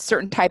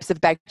certain types of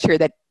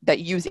bacteria that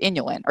use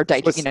inulin or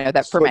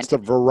that ferment. So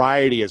the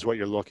variety is what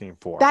you're looking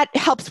for. That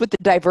helps with the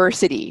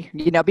diversity,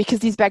 because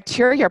these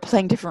bacteria are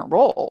playing different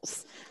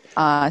roles.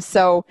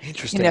 So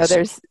interesting.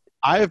 There's.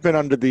 I have been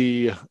under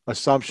the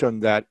assumption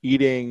that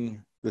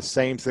eating the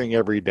same thing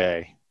every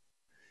day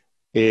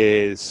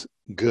is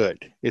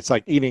good. It's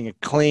like eating a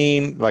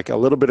clean, like a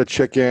little bit of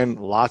chicken,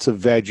 lots of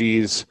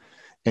veggies,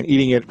 and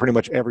eating it pretty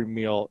much every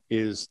meal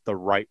is the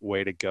right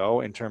way to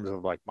go in terms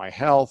of like my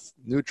health,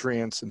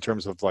 nutrients, in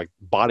terms of like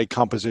body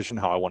composition,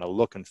 how I want to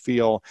look and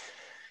feel.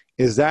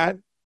 Is that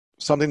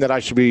something that I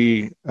should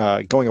be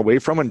going away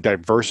from and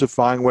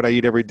diversifying what I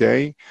eat every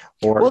day?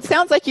 Or well, it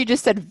sounds like you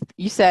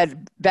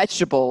said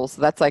vegetables.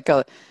 That's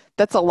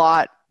a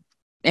lot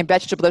in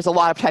vegetable. There's a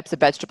lot of types of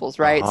vegetables,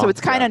 right? So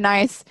it's kind of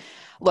nice.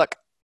 Look,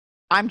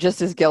 I'm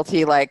just as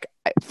guilty. Like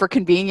for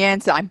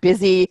convenience, I'm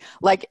busy.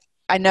 Like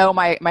I know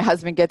my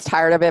husband gets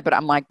tired of it, but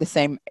I'm like the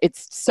same.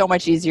 It's so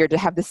much easier to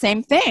have the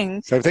same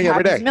thing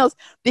every day. Meals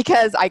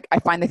because I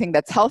find the thing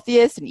that's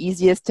healthiest and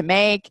easiest to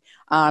make.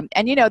 And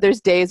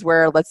there's days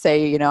where, let's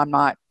say, I'm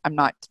not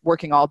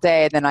working all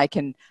day, then I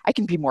can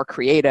be more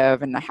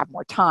creative and I have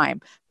more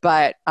time.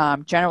 But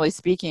generally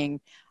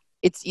speaking,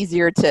 it's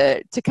easier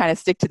to kind of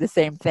stick to the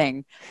same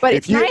thing. But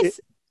it's nice.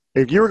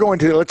 If you were going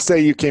to, let's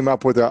say you came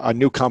up with a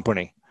new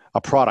company,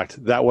 a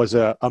product that was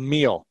a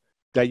meal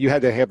that you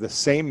had to have the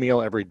same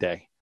meal every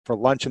day for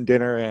lunch and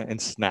dinner and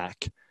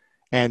snack.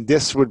 And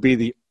this would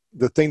be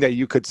the thing that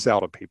you could sell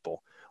to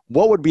people.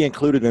 What would be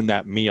included in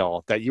that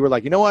meal that you were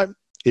like, you know what?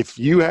 If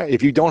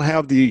you don't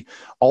have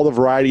all the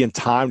variety and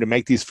time to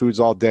make these foods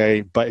all day,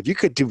 but if you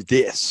could do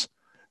this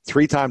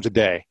 3 times a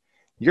day,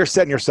 you're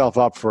setting yourself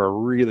up for a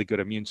really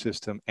good immune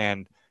system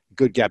and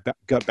good gut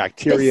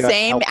bacteria.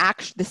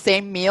 The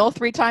same meal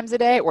 3 times a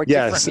day, or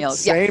different meals?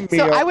 Same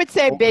meal. So I would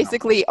say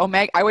basically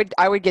omega.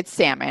 I would get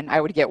salmon. I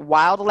would get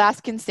wild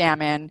Alaskan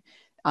salmon,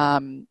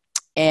 and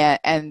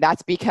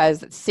that's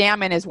because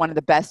salmon is one of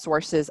the best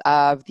sources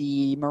of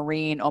the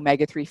marine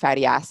omega-3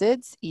 fatty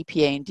acids,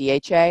 EPA and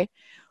DHA,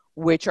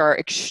 which are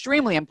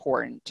extremely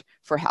important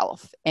for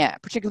health,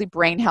 and particularly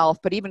brain health,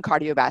 but even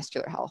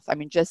cardiovascular health. I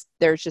mean,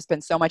 there's just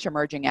been so much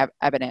emerging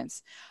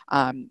evidence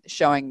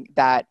showing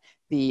that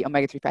the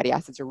omega-3 fatty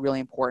acids are really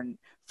important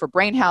for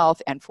brain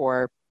health and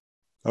for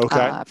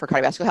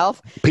cardiovascular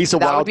health. Piece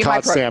of wild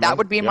caught salmon. That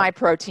would be my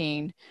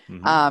protein.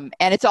 And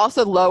it's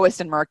also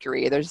lowest in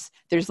mercury.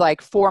 There's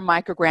like 2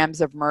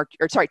 micrograms of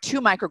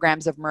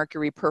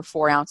mercury per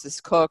 4 ounces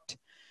cooked.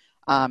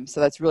 So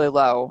that's really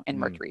low in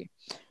mercury.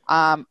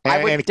 I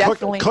would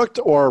definitely cooked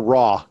or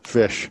raw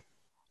fish.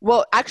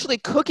 Well, actually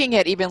cooking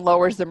it even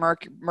lowers the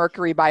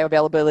mercury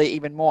bioavailability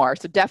even more.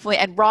 So definitely,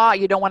 and raw,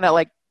 you don't want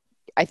to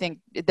I think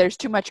there's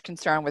too much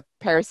concern with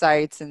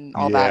parasites and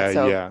all that.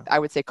 So I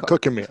would say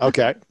cooking meat.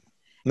 Okay.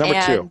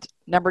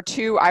 Number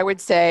two, I would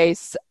say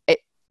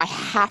I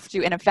have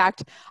to. And in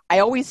fact, I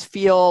always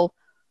feel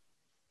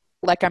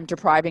like I'm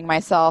depriving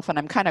myself, and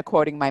I'm kind of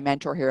quoting my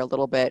mentor here a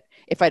little bit,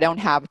 if I don't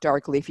have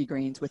dark leafy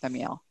greens with a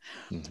meal.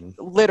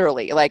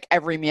 Literally, like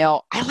every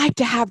meal, I like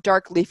to have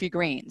dark leafy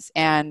greins.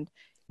 And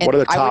what are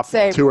the top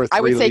 2 or 3?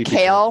 I would say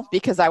kale greens?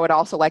 Because I would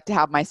also like to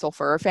have my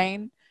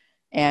sulforaphane.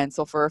 And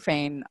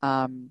sulforaphane,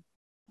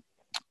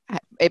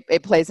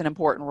 it plays an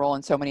important role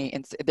in so many.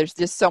 There's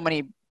just so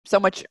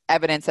much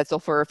evidence that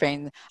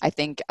sulforaphane, I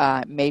think,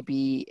 may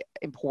be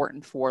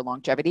important for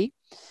longevity.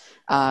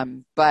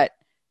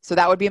 So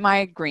that would be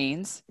my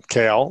greens.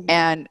 Kale.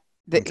 And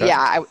Okay.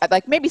 Yeah, I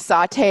like maybe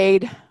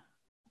sautéed.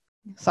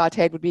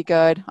 Sautéed would be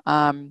good.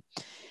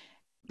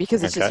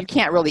 Because it's just, Okay. you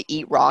can't really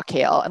eat raw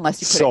kale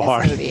unless you put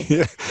it in a smoothie.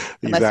 Yeah,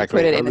 Unless you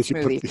put it in a Unless you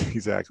put smoothie.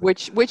 exactly.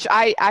 Which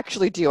I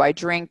actually do. I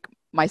drink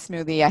my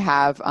smoothie. I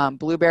have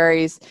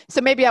blueberries.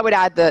 So maybe I would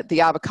add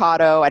the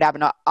avocado. I'd have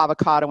an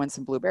avocado and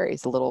some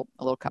blueberries, a little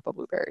cup of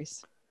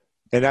blueberries.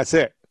 And that's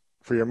it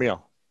for your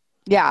meal.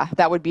 Yeah,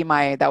 that would be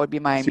my So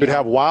you'd meal.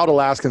 have wild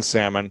Alaskan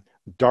salmon,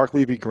 dark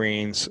leafy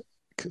greens,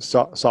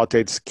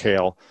 sautéed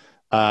kale.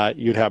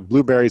 You'd have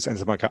blueberries and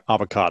some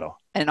avocado.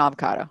 And an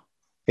avocado.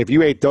 If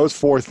you ate those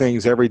 4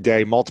 things every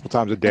day, multiple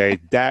times a day,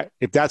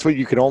 if that's what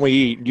you could only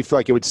eat, you feel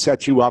like it would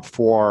set you up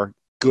for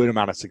good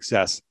amount of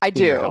success. I in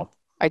your do. health.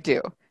 I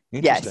do.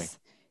 Interesting. Yes.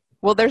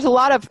 Well, there's a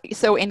lot of,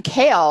 so in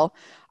kale,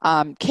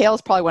 kale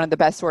is probably one of the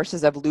best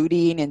sources of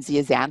lutein and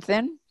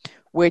zeaxanthin,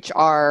 which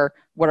are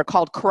what are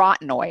called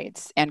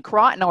carotenoids. And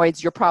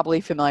carotenoids you're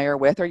probably familiar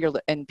with,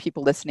 and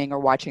people listening or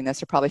watching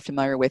this are probably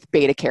familiar with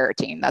beta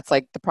carotene. That's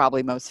like the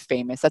probably most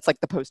famous. That's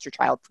like the poster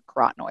child for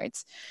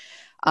carotenoids.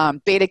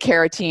 Beta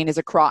carotene is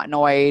a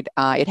carotenoid.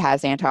 It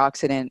has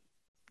antioxidant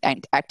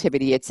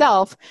activity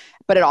itself,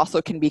 but it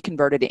also can be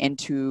converted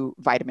into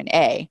vitamin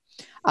A.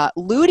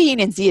 Lutein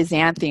and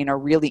zeaxanthin are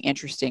really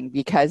interesting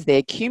because they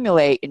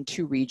accumulate in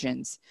 2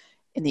 regions,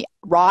 in the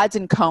rods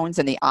and cones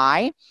in the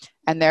eye,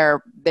 and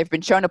they've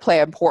been shown to play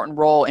an important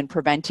role in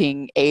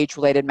preventing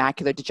age-related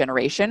macular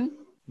degeneration.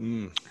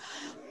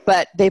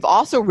 But they've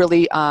also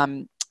really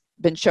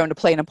been shown to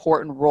play an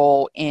important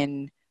role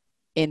in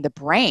the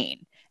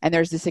brain. And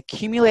there's this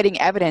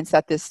accumulating evidence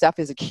that this stuff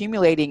is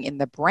accumulating in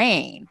the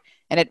brain.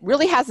 And it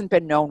really hasn't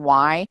been known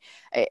why.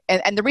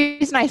 And the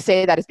reason I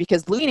say that is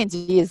because lutein and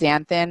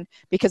zeaxanthin,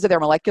 because of their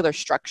molecular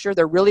structure,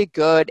 they're really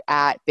good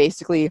at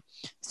basically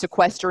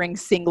sequestering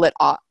singlet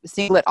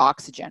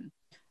oxygen.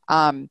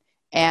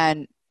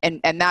 And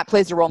that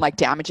plays a role in like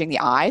damaging the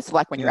eye. So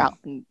like when you're out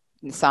in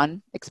the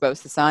sun,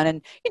 exposed to the sun,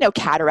 and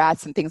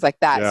cataracts and things like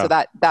that. Yeah. So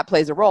that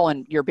plays a role,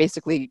 and you're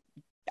basically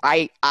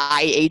eye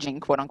aging,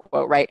 quote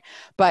unquote, right?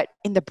 But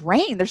in the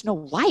brain, there's no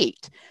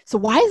light. So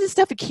why is this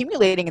stuff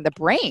accumulating in the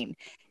brain?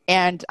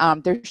 And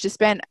there's just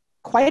been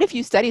quite a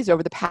few studies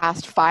over the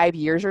past 5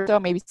 years or so,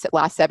 maybe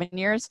last 7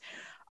 years,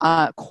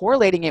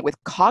 correlating it with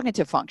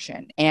cognitive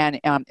function and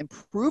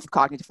improved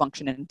cognitive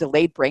function and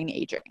delayed brain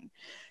aging.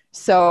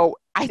 So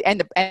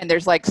and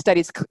there's like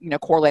studies,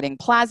 correlating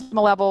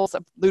plasma levels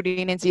of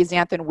lutein and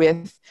zeaxanthin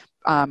with,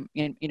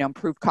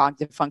 improved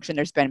cognitive function.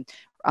 There's been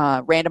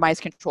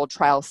randomized controlled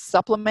trials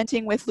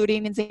supplementing with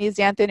lutein and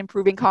zeaxanthin,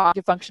 improving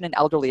cognitive function in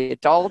elderly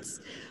adults.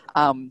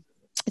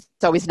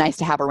 It's always nice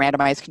to have a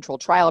randomized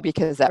controlled trial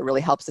because that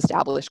really helps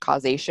establish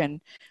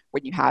causation.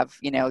 When you have,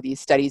 these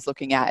studies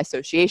looking at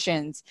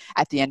associations,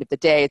 at the end of the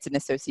day, it's an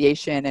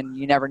association, and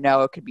you never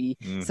know, it could be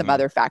some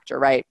other factor,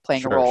 right,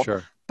 playing a role.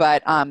 Sure.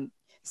 But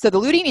so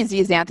the lutein and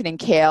zeaxanthin in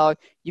kale,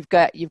 you've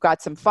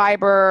got some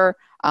fiber,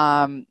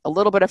 a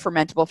little bit of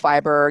fermentable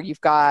fiber.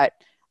 You've got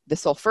the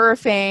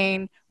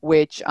sulforaphane,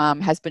 which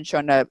has been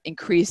shown to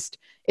increase.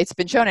 It's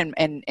been shown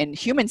in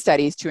human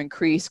studies to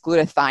increase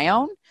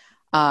glutathione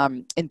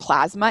in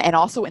plasma and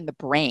also in the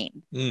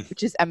brain,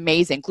 which is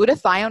amazing.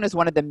 Glutathione is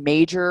one of the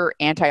major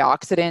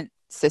antioxidant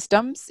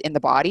systems in the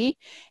body,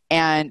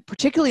 and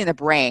particularly in the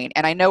brain.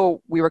 And I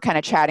know we were kind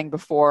of chatting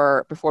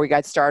before we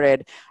got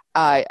started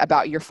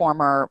about your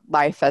former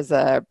life as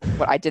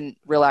what I didn't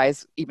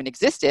realize even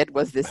existed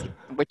was this,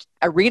 which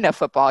arena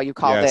football you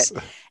called it.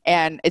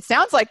 And it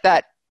sounds like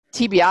that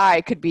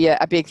TBI could be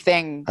a big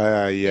thing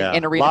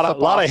in arena football. A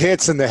lot of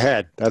hits in the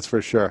head, that's for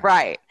sure.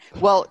 Right.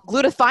 Well,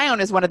 glutathione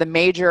is one of the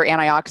major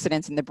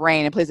antioxidants in the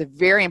brain and plays a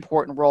very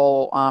important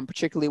role,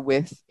 particularly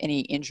with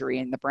any injury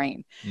in the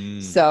brain.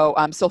 So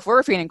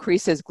sulforaphane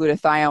increases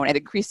glutathione, and it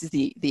increases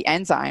the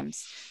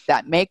enzymes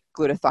that make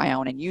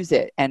glutathione and use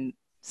it, and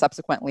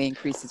subsequently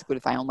increases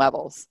glutathione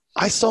levels.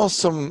 I saw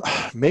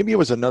maybe it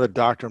was another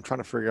doctor, I'm trying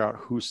to figure out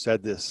who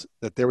said this,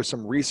 that there was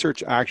some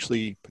research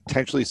actually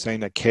potentially saying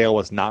that kale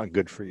was not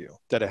good for you,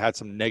 that it had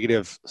some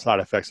negative side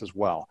effects as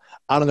well.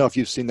 I don't know if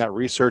you've seen that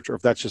research or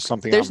if that's just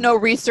something. There's no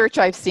research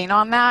I've seen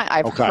on that.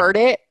 I've heard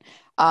it.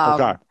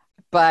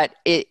 But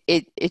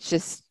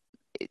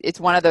it's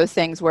one of those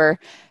things where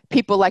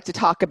people like to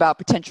talk about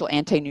potential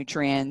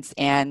anti-nutrients,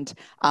 and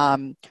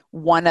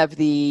one of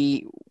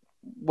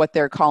what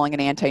they're calling an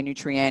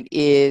anti-nutrient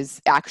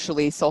is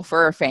actually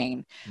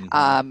sulforaphane,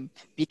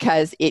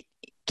 because it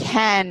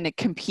can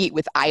compete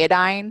with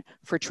iodine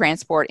for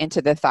transport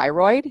into the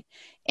thyroid.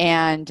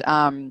 And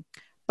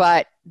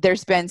but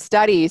there's been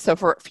studies, so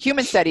for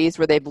human studies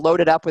where they've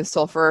loaded up with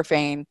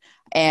sulforaphane,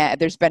 and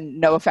there's been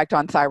no effect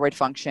on thyroid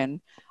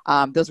function.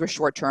 Those were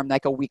short-term,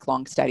 like a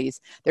week-long studies.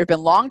 There have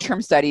been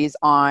long-term studies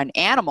on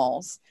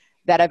animals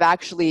that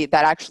actually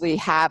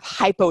have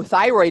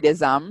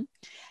hypothyroidism.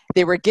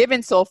 They were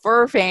given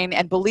sulforaphane,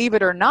 and believe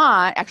it or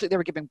not, actually they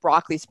were given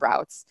broccoli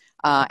sprouts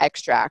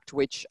extract,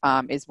 which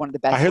is one of the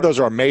best. I hear those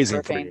are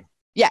amazing for you.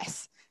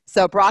 Yes.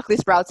 So broccoli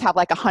sprouts have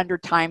like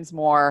 100 times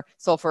more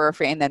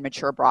sulforaphane than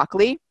mature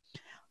broccoli.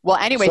 Well,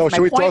 anyways, So my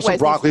should we throw point some was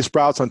broccoli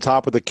sprouts on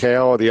top of the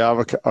kale or the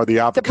avocado or the the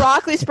avocado?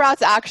 broccoli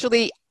sprouts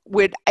actually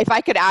would, if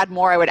I could add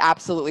more, I would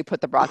absolutely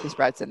put the broccoli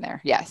sprouts in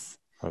there. Yes.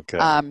 Okay.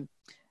 My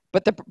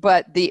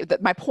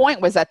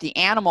point was that the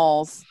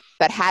animals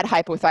that had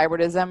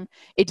hypothyroidism,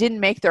 it didn't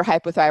make their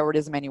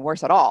hypothyroidism any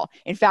worse at all.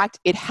 In fact,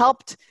 it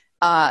helped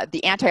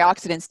the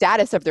antioxidant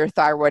status of their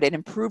thyroid and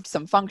improved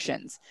some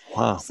functions.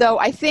 Wow. So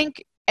I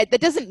think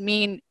that doesn't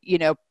mean,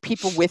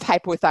 people with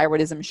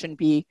hypothyroidism shouldn't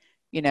be,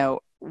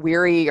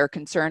 weary or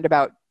concerned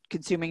about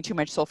consuming too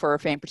much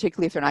sulforaphane,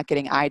 particularly if they're not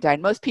getting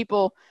iodine. Most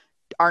people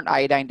aren't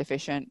iodine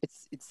deficient.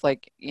 It's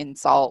like in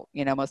salt,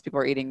 most people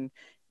are eating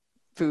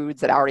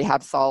foods that already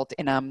have salt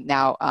in them.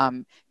 Now,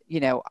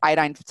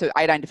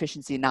 iodine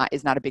deficiency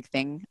is not a big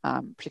thing,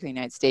 particularly in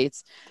the United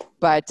States.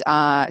 But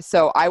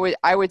so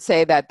I would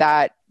say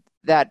that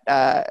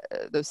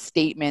those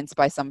statements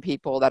by some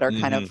people that are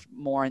kind of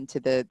more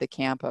into the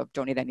camp of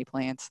don't eat any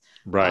plants,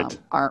 Right.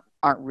 aren't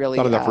really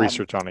Not enough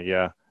research on it.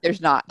 Yeah. There's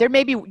not.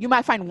 You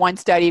might find one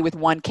study with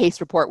one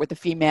case report with a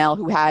female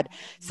who had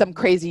some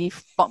crazy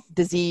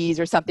disease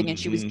or something, and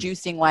she was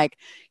juicing like,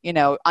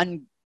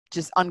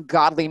 just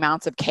ungodly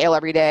amounts of kale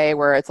every day,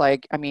 where it's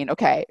like, I mean,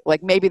 okay,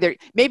 like maybe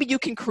you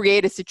can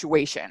create a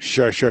situation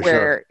Sure.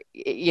 where,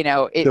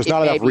 There's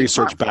not enough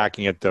research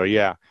backing it though.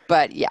 Yeah.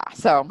 But yeah,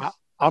 so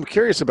I'm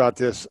curious about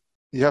this.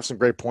 You have some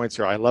great points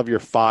here. I love your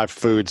 5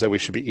 foods that we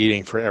should be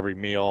eating for every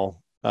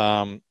meal.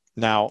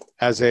 Now,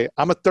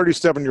 I'm a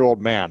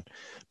 37-year-old man,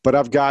 but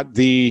I've got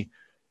I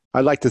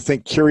like to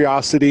think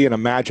curiosity and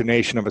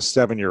imagination of a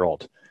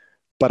 7-year-old.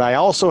 But I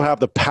also have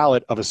the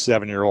palate of a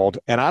 7-year-old,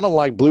 and I don't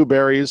like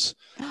blueberries.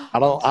 I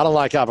don't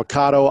like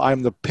avocado.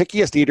 I'm the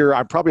pickiest eater.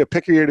 I'm probably a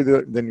pickier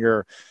eater than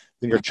your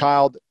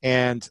child.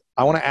 And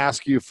I want to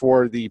ask you,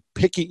 for the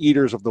picky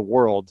eaters of the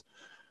world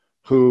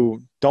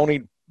who don't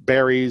eat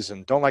berries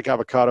and don't like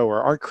avocado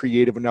or aren't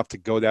creative enough to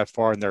go that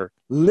far, and they're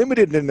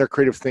limited in their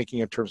creative thinking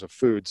in terms of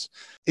foods,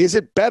 is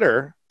it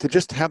better to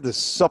just have the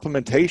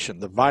supplementation,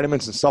 the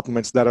vitamins and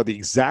supplements that are the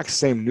exact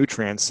same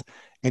nutrients,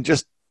 and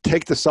just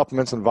take the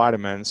supplements and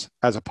vitamins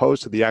as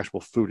opposed to the actual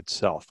food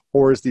itself?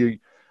 Or is the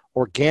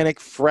organic,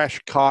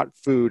 fresh caught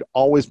food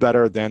always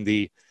better than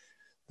the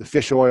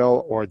fish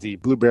oil or the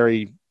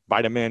blueberry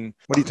vitamin?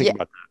 What do you think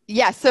about that?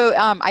 Yeah, so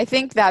I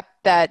think that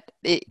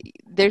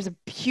there's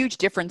huge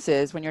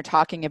differences when you're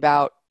talking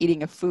about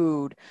eating a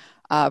food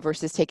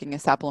versus taking a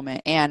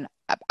supplement. And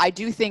I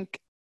do think,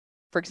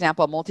 for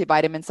example, a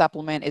multivitamin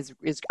supplement is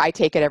I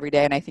take it every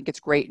day, and I think it's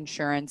great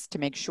insurance to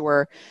make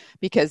sure,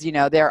 because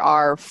there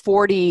are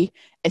 40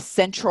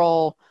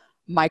 essential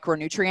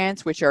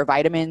micronutrients, which are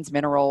vitamins,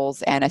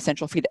 minerals, and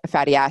essential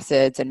fatty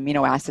acids and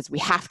amino acids we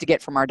have to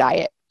get from our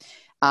diet,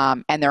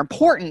 and they're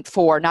important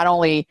for not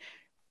only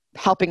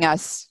helping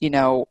us,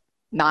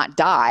 not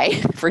die,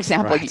 for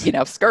example,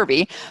 Right.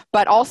 Scurvy,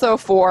 but also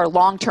for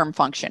long-term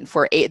function,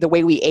 for the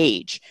way we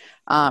age,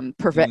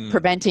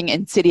 preventing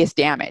insidious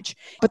damage.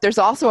 But there's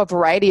also a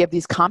variety of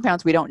these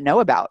compounds we don't know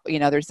about.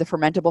 There's the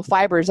fermentable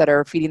fibers that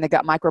are feeding the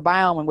gut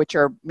microbiome, and which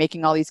are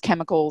making all these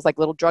chemicals like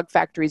little drug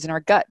factories in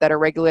our gut that are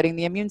regulating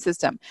the immune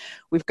system.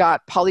 We've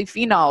got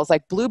polyphenols,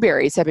 like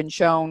blueberries have been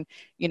shown,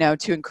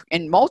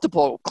 in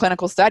multiple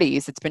clinical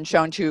studies, it's been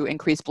shown to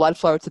increase blood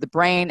flow to the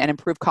brain and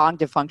improve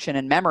cognitive function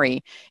and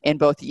memory in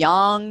both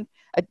young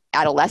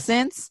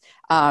adolescents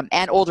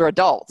and older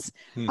adults.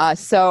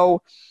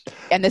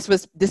 And this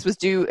was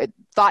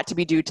thought to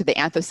be due to the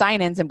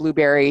anthocyanins in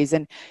blueberries.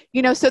 And,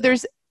 so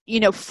there's,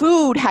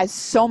 food has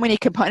so many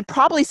components,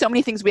 probably so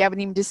many things we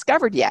haven't even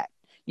discovered yet.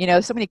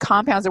 So many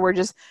compounds that were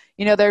just,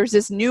 there's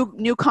this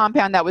new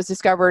compound that was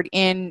discovered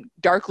in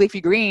dark leafy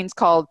greens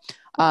called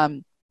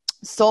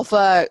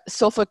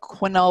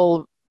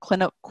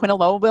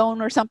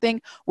sulfaquinolone or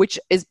something, which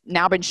is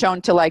now been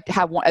shown to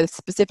have a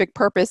specific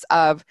purpose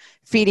of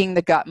feeding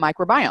the gut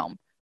microbiome,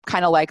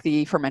 kind of like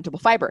the fermentable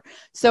fiber.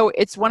 So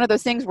it's one of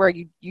those things where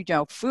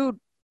food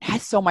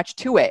has so much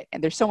to it,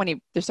 and there's so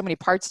many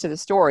parts to the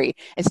story.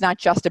 It's not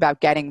just about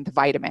getting the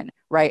vitamin,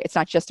 right? It's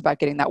not just about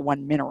getting that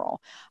one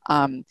mineral.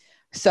 And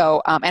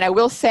I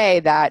will say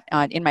that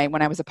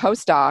when I was a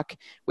postdoc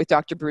with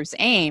Dr. Bruce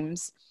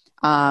Ames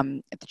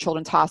at the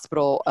Children's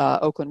Hospital,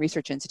 Oakland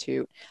Research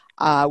Institute,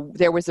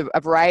 there was a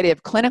variety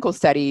of clinical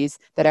studies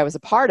that I was a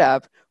part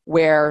of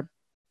where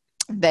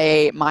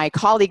my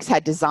colleagues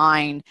had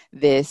designed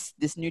this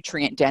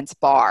nutrient dense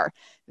bar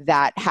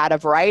that had a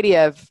variety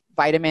of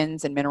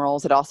vitamins and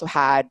minerals. It also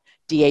had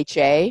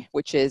DHA,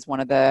 which is one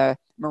of the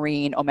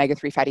marine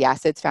omega-3 fatty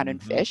acids found in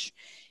fish.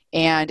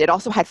 And it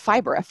also had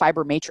fiber, a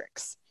fiber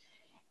matrix.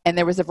 And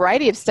there was a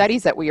variety of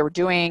studies that we were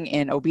doing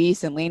in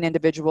obese and lean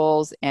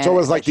individuals. And so it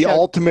was like the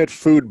ultimate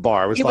food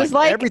bar. It was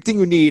like everything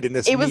you need in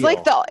this meal. It was like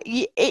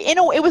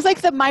it was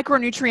like the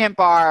micronutrient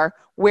bar,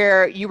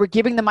 where you were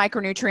giving the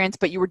micronutrients,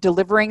 but you were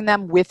delivering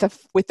them with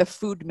a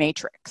food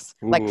matrix,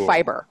 like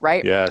fiber,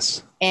 right?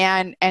 Yes.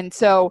 And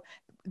so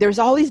there's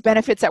all these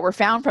benefits that were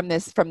found from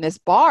this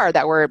bar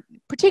that were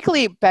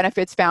particularly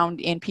benefits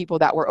found in people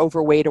that were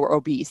overweight or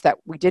obese, that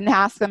we didn't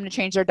ask them to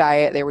change their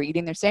diet. They were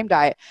eating their same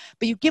diet,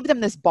 but you give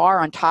them this bar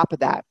on top of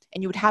that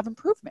and you would have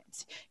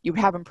improvements.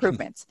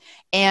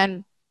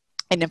 And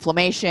in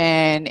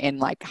inflammation, in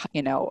like,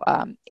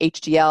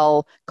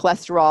 HDL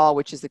cholesterol,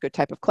 which is a good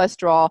type of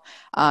cholesterol.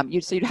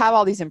 So you'd have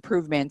all these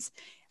improvements.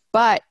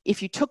 But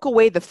if you took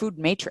away the food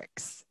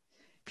matrix,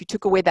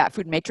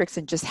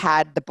 and just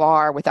had the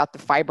bar without the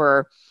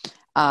fiber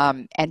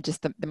and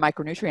just the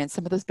micronutrients,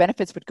 some of those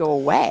benefits would go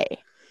away.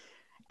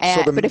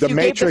 But if you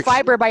gave the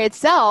fiber by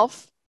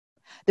itself,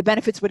 the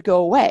benefits would go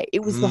away.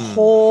 It was the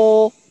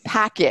whole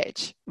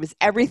package. It was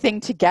everything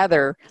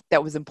together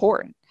that was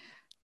important.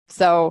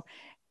 So,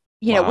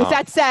 with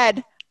that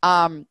said,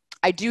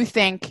 I do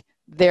think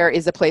there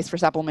is a place for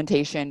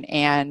supplementation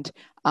and,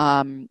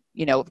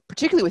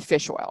 particularly with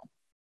fish oil.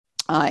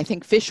 I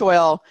think fish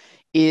oil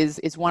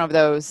is one of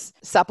those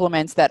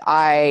supplements that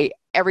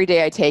every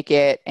day I take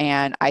it,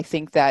 and I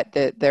think that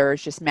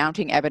there's just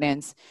mounting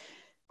evidence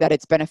that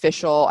it's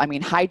beneficial. I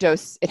mean, high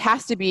dose, it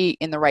has to be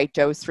in the right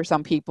dose for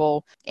some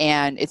people.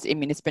 And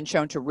it's been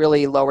shown to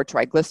really lower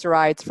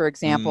triglycerides, for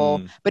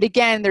example. But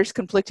again, there's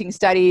conflicting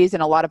studies.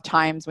 And a lot of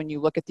times when you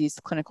look at these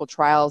clinical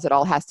trials, it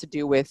all has to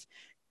do with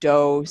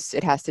dose.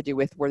 It has to do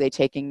with, were they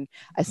taking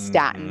a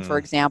statin, for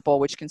example,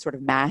 which can sort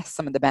of mask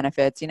some of the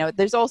benefits.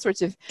 There's all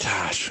sorts of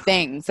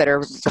things that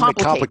are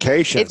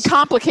complications. It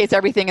complicates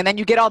everything. And then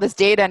you get all this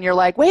data and you're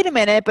like, wait a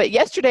minute, but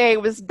yesterday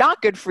it was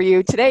not good for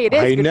you. Today it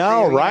is. I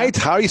know, right?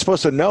 How are you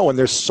supposed to know when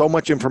there's so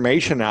much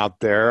information out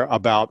there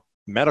about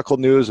medical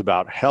news,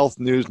 about health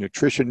news,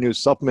 nutrition news,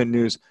 supplement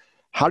news?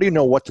 How do you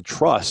know what to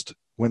trust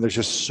when there's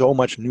just so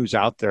much news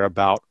out there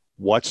about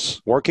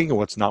what's working and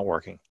what's not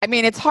working? I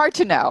mean, it's hard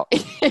to know.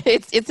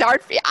 It's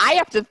hard.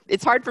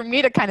 It's hard for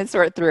me to kind of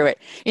sort through it.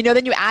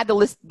 Then you add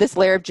this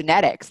layer of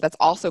genetics. That's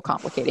also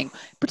complicating,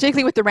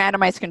 particularly with the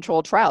randomized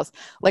controlled trials.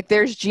 Like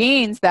there's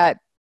genes that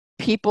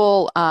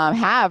people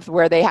have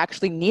where they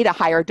actually need a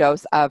higher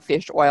dose of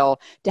fish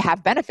oil to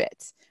have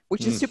benefits,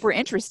 which is super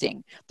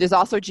interesting. There's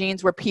also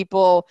genes where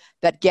people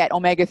that get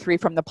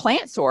omega-3 from the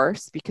plant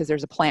source, because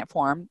there's a plant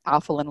form,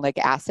 alpha-linoleic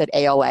acid,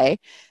 ALA,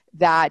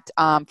 that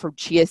for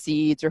chia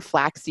seeds or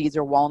flax seeds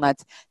or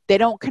walnuts, they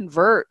don't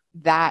convert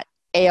that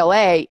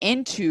ALA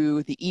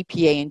into the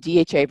EPA and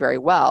DHA very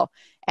well.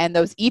 And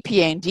those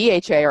EPA and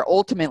DHA are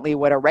ultimately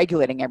what are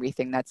regulating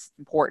everything that's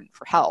important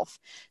for health.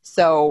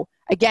 So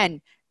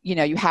again,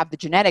 you have the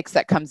genetics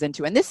that comes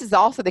into, and this is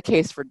also the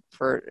case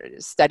for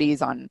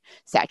studies on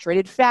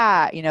saturated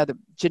fat, the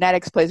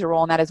genetics plays a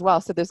role in that as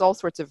well. So there's all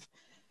sorts of,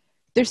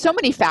 there's so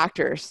many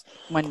factors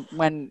when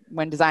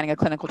designing a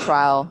clinical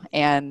trial.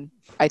 And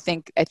I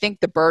think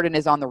the burden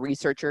is on the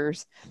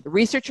researchers. The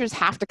researchers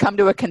have to come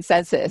to a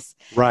consensus,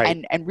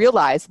 right, and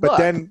realize, but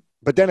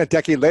then a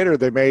decade later,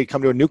 they may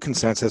come to a new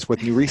consensus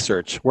with new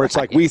research where it's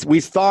like, we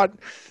thought,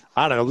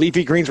 I don't know,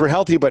 leafy greens were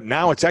healthy, but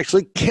now it's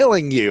actually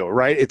killing you,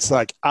 right? It's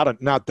like,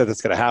 not that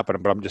it's going to happen,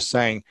 but I'm just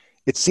saying,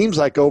 it seems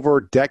like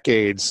over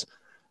decades,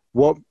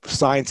 what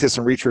scientists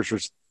and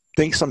researchers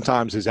think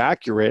sometimes is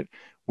accurate,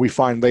 we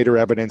find later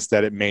evidence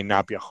that it may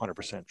not be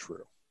 100%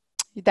 true.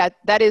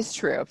 That is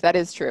true. That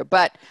is true.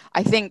 But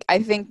I think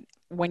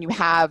when you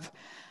have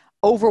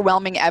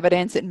overwhelming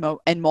evidence in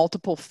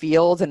multiple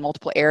fields and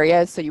multiple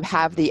areas, so you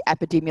have the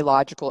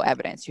epidemiological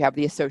evidence, you have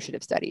the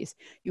associative studies,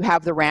 you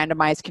have the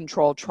randomized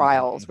controlled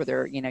trials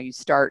where you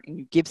start and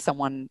you give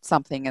someone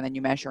something and then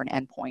you measure an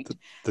endpoint.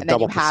 The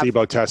double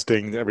placebo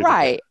testing, everything.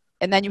 Right.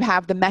 And then you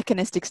have the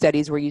mechanistic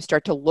studies where you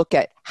start to look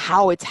at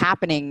how it's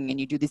happening and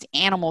you do these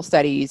animal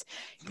studies,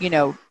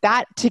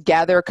 that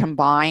together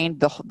combined,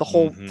 the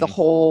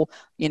whole,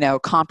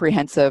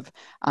 comprehensive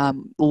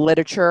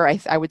literature,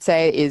 I would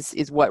say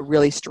is what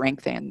really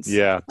strengthens.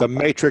 Yeah. The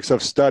matrix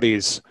of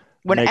studies.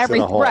 When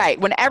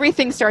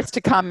everything starts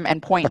to come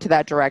and point to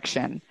that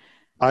direction.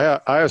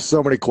 I have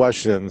so many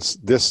questions.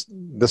 This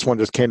one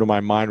just came to my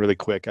mind really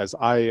quick as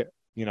I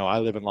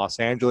live in Los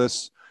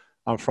Angeles.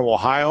 I'm from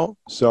Ohio,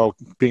 so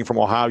being from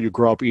Ohio, you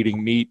grow up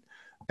eating meat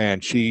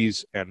and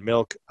cheese and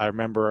milk. I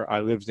remember I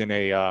lived in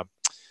a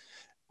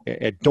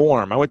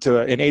dorm. In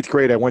 8th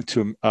grade, I went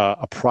to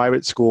a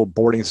private school,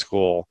 boarding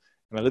school,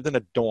 and I lived in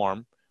a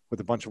dorm with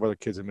a bunch of other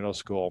kids in middle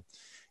school.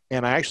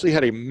 And I actually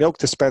had a milk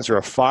dispenser,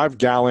 a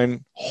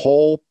 5-gallon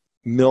whole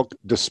milk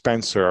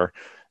dispenser,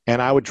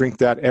 and I would drink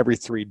that every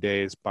 3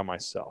 days by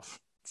myself.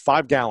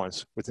 5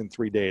 gallons within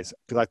 3 days,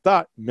 because I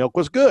thought milk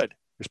was good.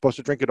 You're supposed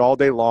to drink it all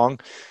day long.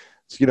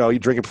 You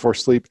drink it before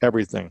sleep,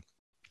 everything.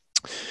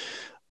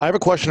 I have a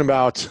question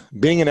about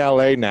being in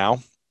LA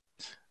now.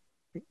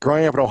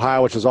 Growing up in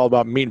Ohio, which is all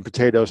about meat and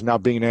potatoes, now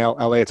being in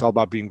LA, it's all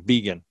about being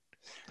vegan.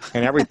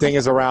 And everything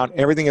is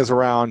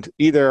around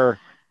either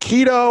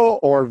keto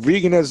or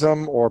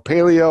veganism or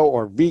paleo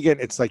or vegan.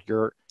 It's like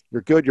you're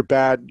good, you're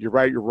bad, you're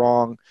right, you're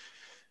wrong.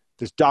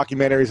 There's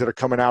documentaries that are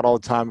coming out all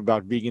the time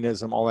about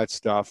veganism, all that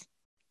stuff.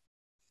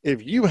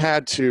 If you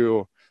had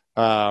to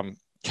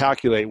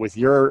calculate with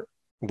your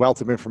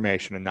wealth of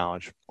information and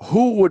knowledge.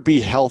 Who would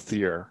be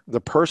healthier?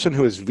 The person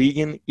who is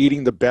vegan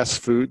eating the best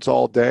foods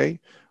all day,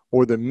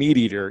 or the meat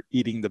eater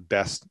eating the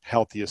best,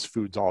 healthiest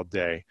foods all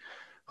day?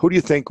 Who do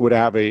you think would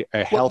have a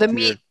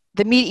healthier...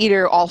 The meat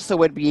eater also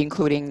would be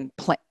including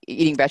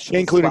eating vegetables.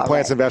 Including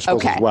plants and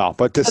vegetables as well.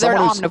 But to they're an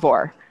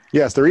omnivore.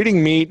 Yes, they're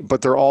eating meat,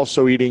 but they're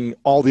also eating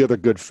all the other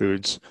good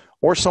foods.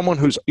 Or someone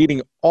who's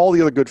eating all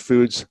the other good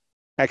foods,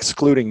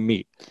 excluding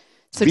meat.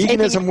 So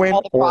veganism win,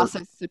 or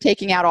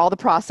taking out all the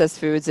processed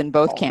foods in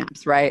both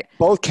camps, right?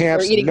 Both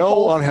camps,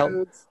 no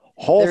unhealthy.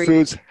 Whole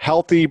foods,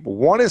 healthy.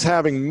 One is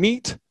having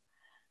meat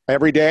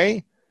every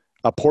day,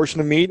 a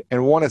portion of meat,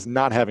 and one is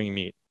not having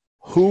meat.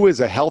 Who is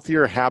a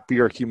healthier,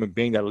 happier human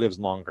being that lives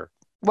longer?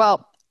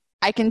 Well,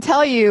 I can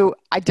tell you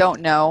I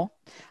don't know,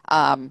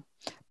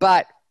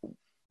 but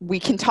we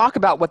can talk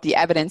about what the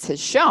evidence has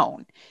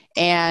shown.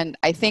 And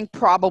I think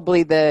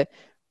probably the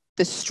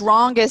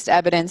strongest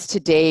evidence to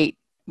date,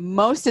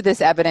 most of this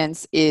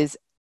evidence is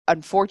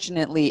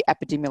unfortunately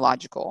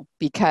epidemiological,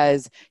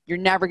 because you're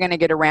never going to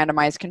get a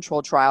randomized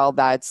control trial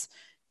that's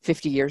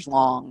 50 years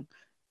long.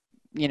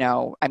 You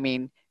know, I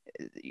mean,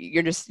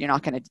 you're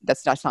not going to,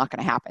 that's not going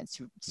to happen. It's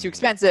too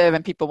expensive,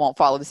 and people won't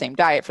follow the same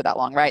diet for that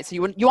long, right? So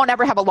you won't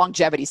ever have a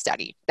longevity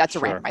study. That's a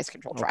randomized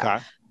control trial.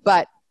 Okay.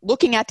 But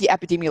looking at the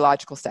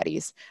epidemiological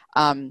studies,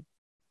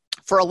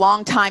 for a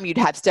long time, you'd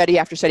have study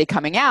after study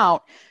coming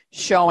out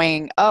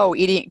showing,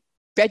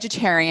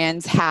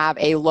 vegetarians have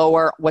a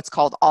lower, what's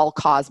called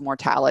all-cause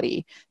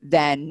mortality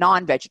than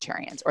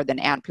non-vegetarians, or than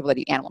people that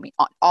eat animal meat.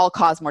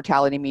 All-cause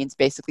mortality means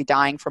basically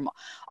dying from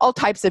all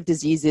types of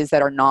diseases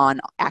that are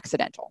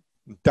non-accidental.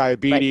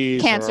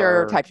 Diabetes, right?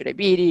 Cancer, type 2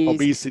 diabetes,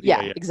 obesity.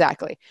 Yeah,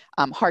 exactly.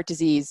 Heart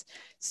disease.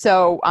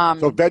 So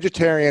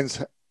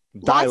vegetarians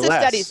die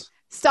less.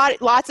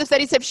 Lots of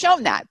studies have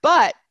shown that,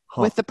 but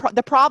with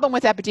the problem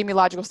with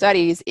epidemiological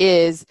studies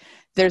is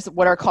there's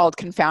what are called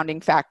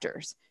confounding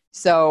factors.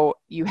 So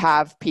you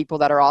have people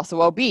that are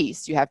also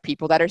obese, you have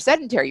people that are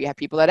sedentary, you have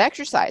people that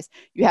exercise,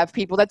 you have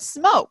people that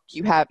smoke,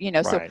 you have,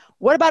 so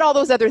what about all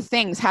those other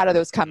things? How do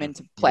those come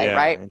into play,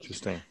 right?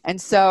 Interesting. And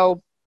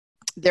so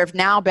there have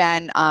now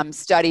been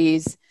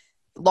studies,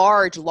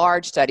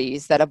 large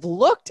studies that have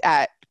looked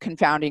at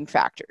confounding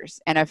factors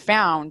and have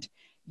found,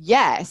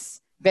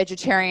 yes,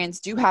 vegetarians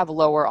do have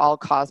lower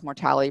all-cause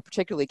mortality,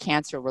 particularly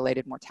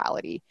cancer-related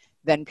mortality,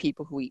 than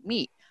people who eat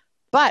meat.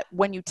 But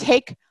when you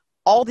take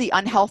all the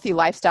unhealthy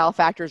lifestyle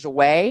factors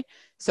away,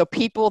 so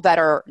people that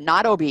are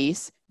not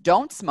obese,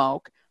 don't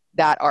smoke,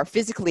 that are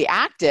physically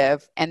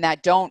active, and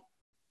that don't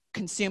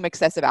consume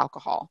excessive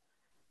alcohol,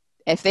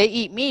 if they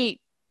eat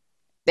meat,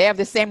 they have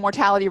the same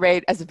mortality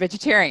rate as a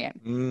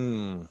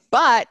vegetarian.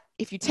 But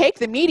if you take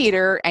the meat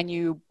eater and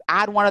you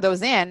add one of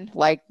those in,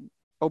 like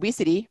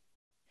obesity,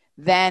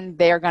 then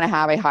they are going to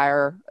have a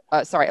higher,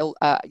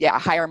 a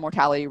higher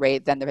mortality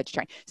rate than the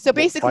vegetarian. So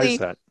basically, why is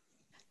that?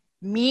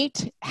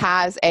 Meat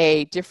has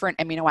a different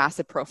amino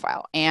acid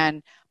profile,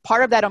 and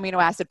part of that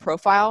amino acid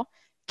profile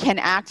can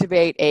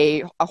activate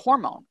a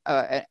hormone,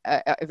 a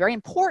very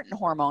important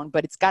hormone,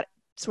 but it's got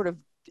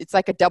it's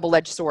like a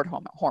double-edged sword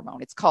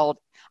hormone. It's called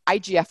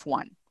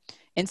IGF-1,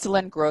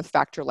 insulin growth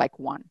factor like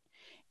 1.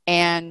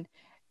 And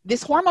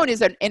this hormone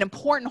is an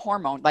important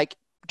hormone. Like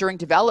during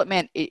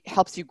development, it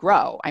helps you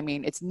grow. I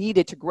mean, it's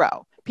needed to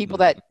grow. People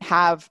that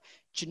have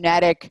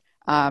genetic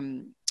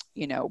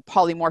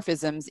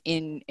polymorphisms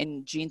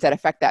in genes that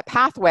affect that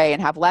pathway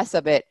and have less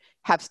of it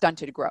have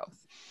stunted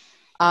growth.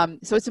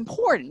 So it's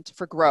important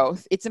for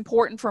growth. It's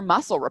important for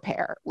muscle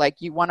repair.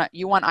 Like you want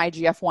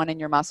IGF-1 in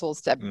your muscles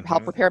to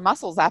help repair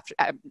muscles after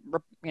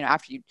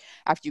you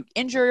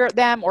injure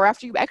them or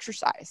after you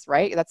exercise,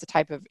 right? That's the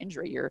type of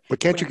injury But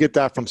can't you get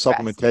that from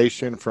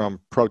supplementation, from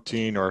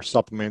protein or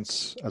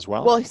supplements as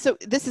well? Well, so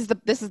this is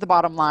the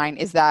bottom line,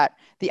 is that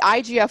the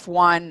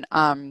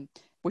IGF-1,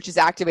 which is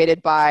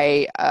activated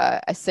by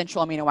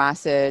essential amino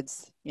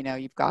acids.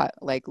 You've got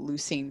like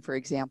leucine, for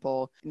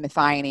example,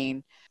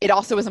 methionine. It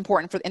also is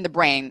important in the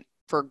brain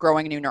for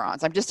growing new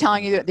neurons. I'm just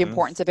telling you the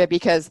importance of it,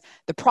 because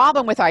the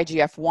problem with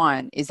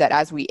IGF-1 is that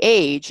as we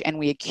age and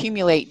we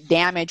accumulate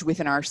damage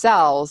within our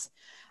cells,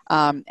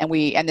 and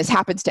this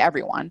happens to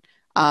everyone,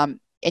 and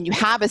you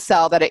have a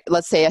cell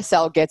let's say a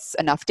cell gets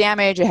enough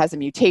damage, it has a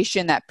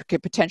mutation that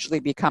could potentially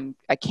become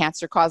a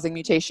cancer-causing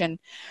mutation.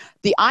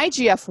 The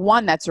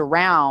IGF-1 that's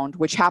around,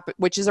 which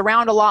is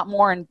around a lot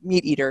more in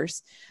meat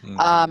eaters,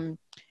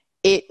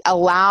 it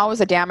allows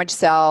a damaged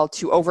cell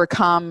to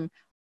overcome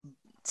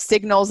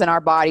signals in our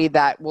body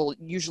that will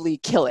usually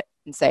kill it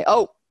and say,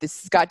 oh,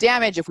 this has got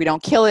damage. If we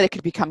don't kill it, it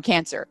could become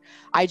cancer.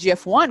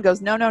 IGF-1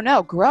 goes,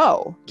 no,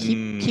 grow,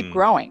 keep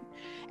growing.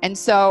 And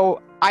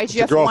so IGF-1,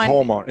 it's a growth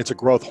hormone. It's a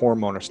growth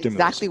hormone or stimulus.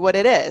 Exactly what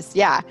it is.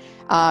 Yeah.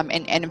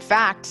 And in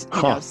fact,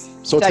 so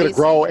it's going to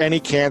grow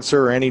any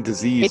cancer or any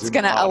disease. It's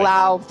going to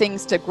allow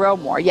things to grow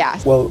more.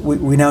 Yes. Well,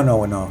 we now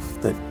know enough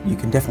that you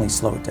can definitely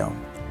slow it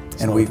down.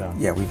 And we've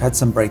had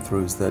some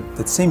breakthroughs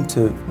that seem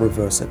to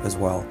reverse it as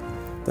well,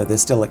 though they're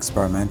still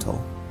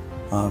experimental.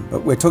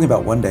 But we're talking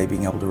about one day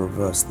being able to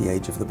reverse the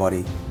age of the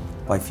body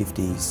by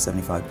 50,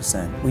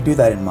 75%. We do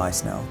that in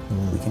mice now.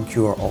 We can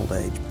cure old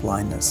age,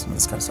 blindness, and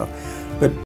this kind of stuff. But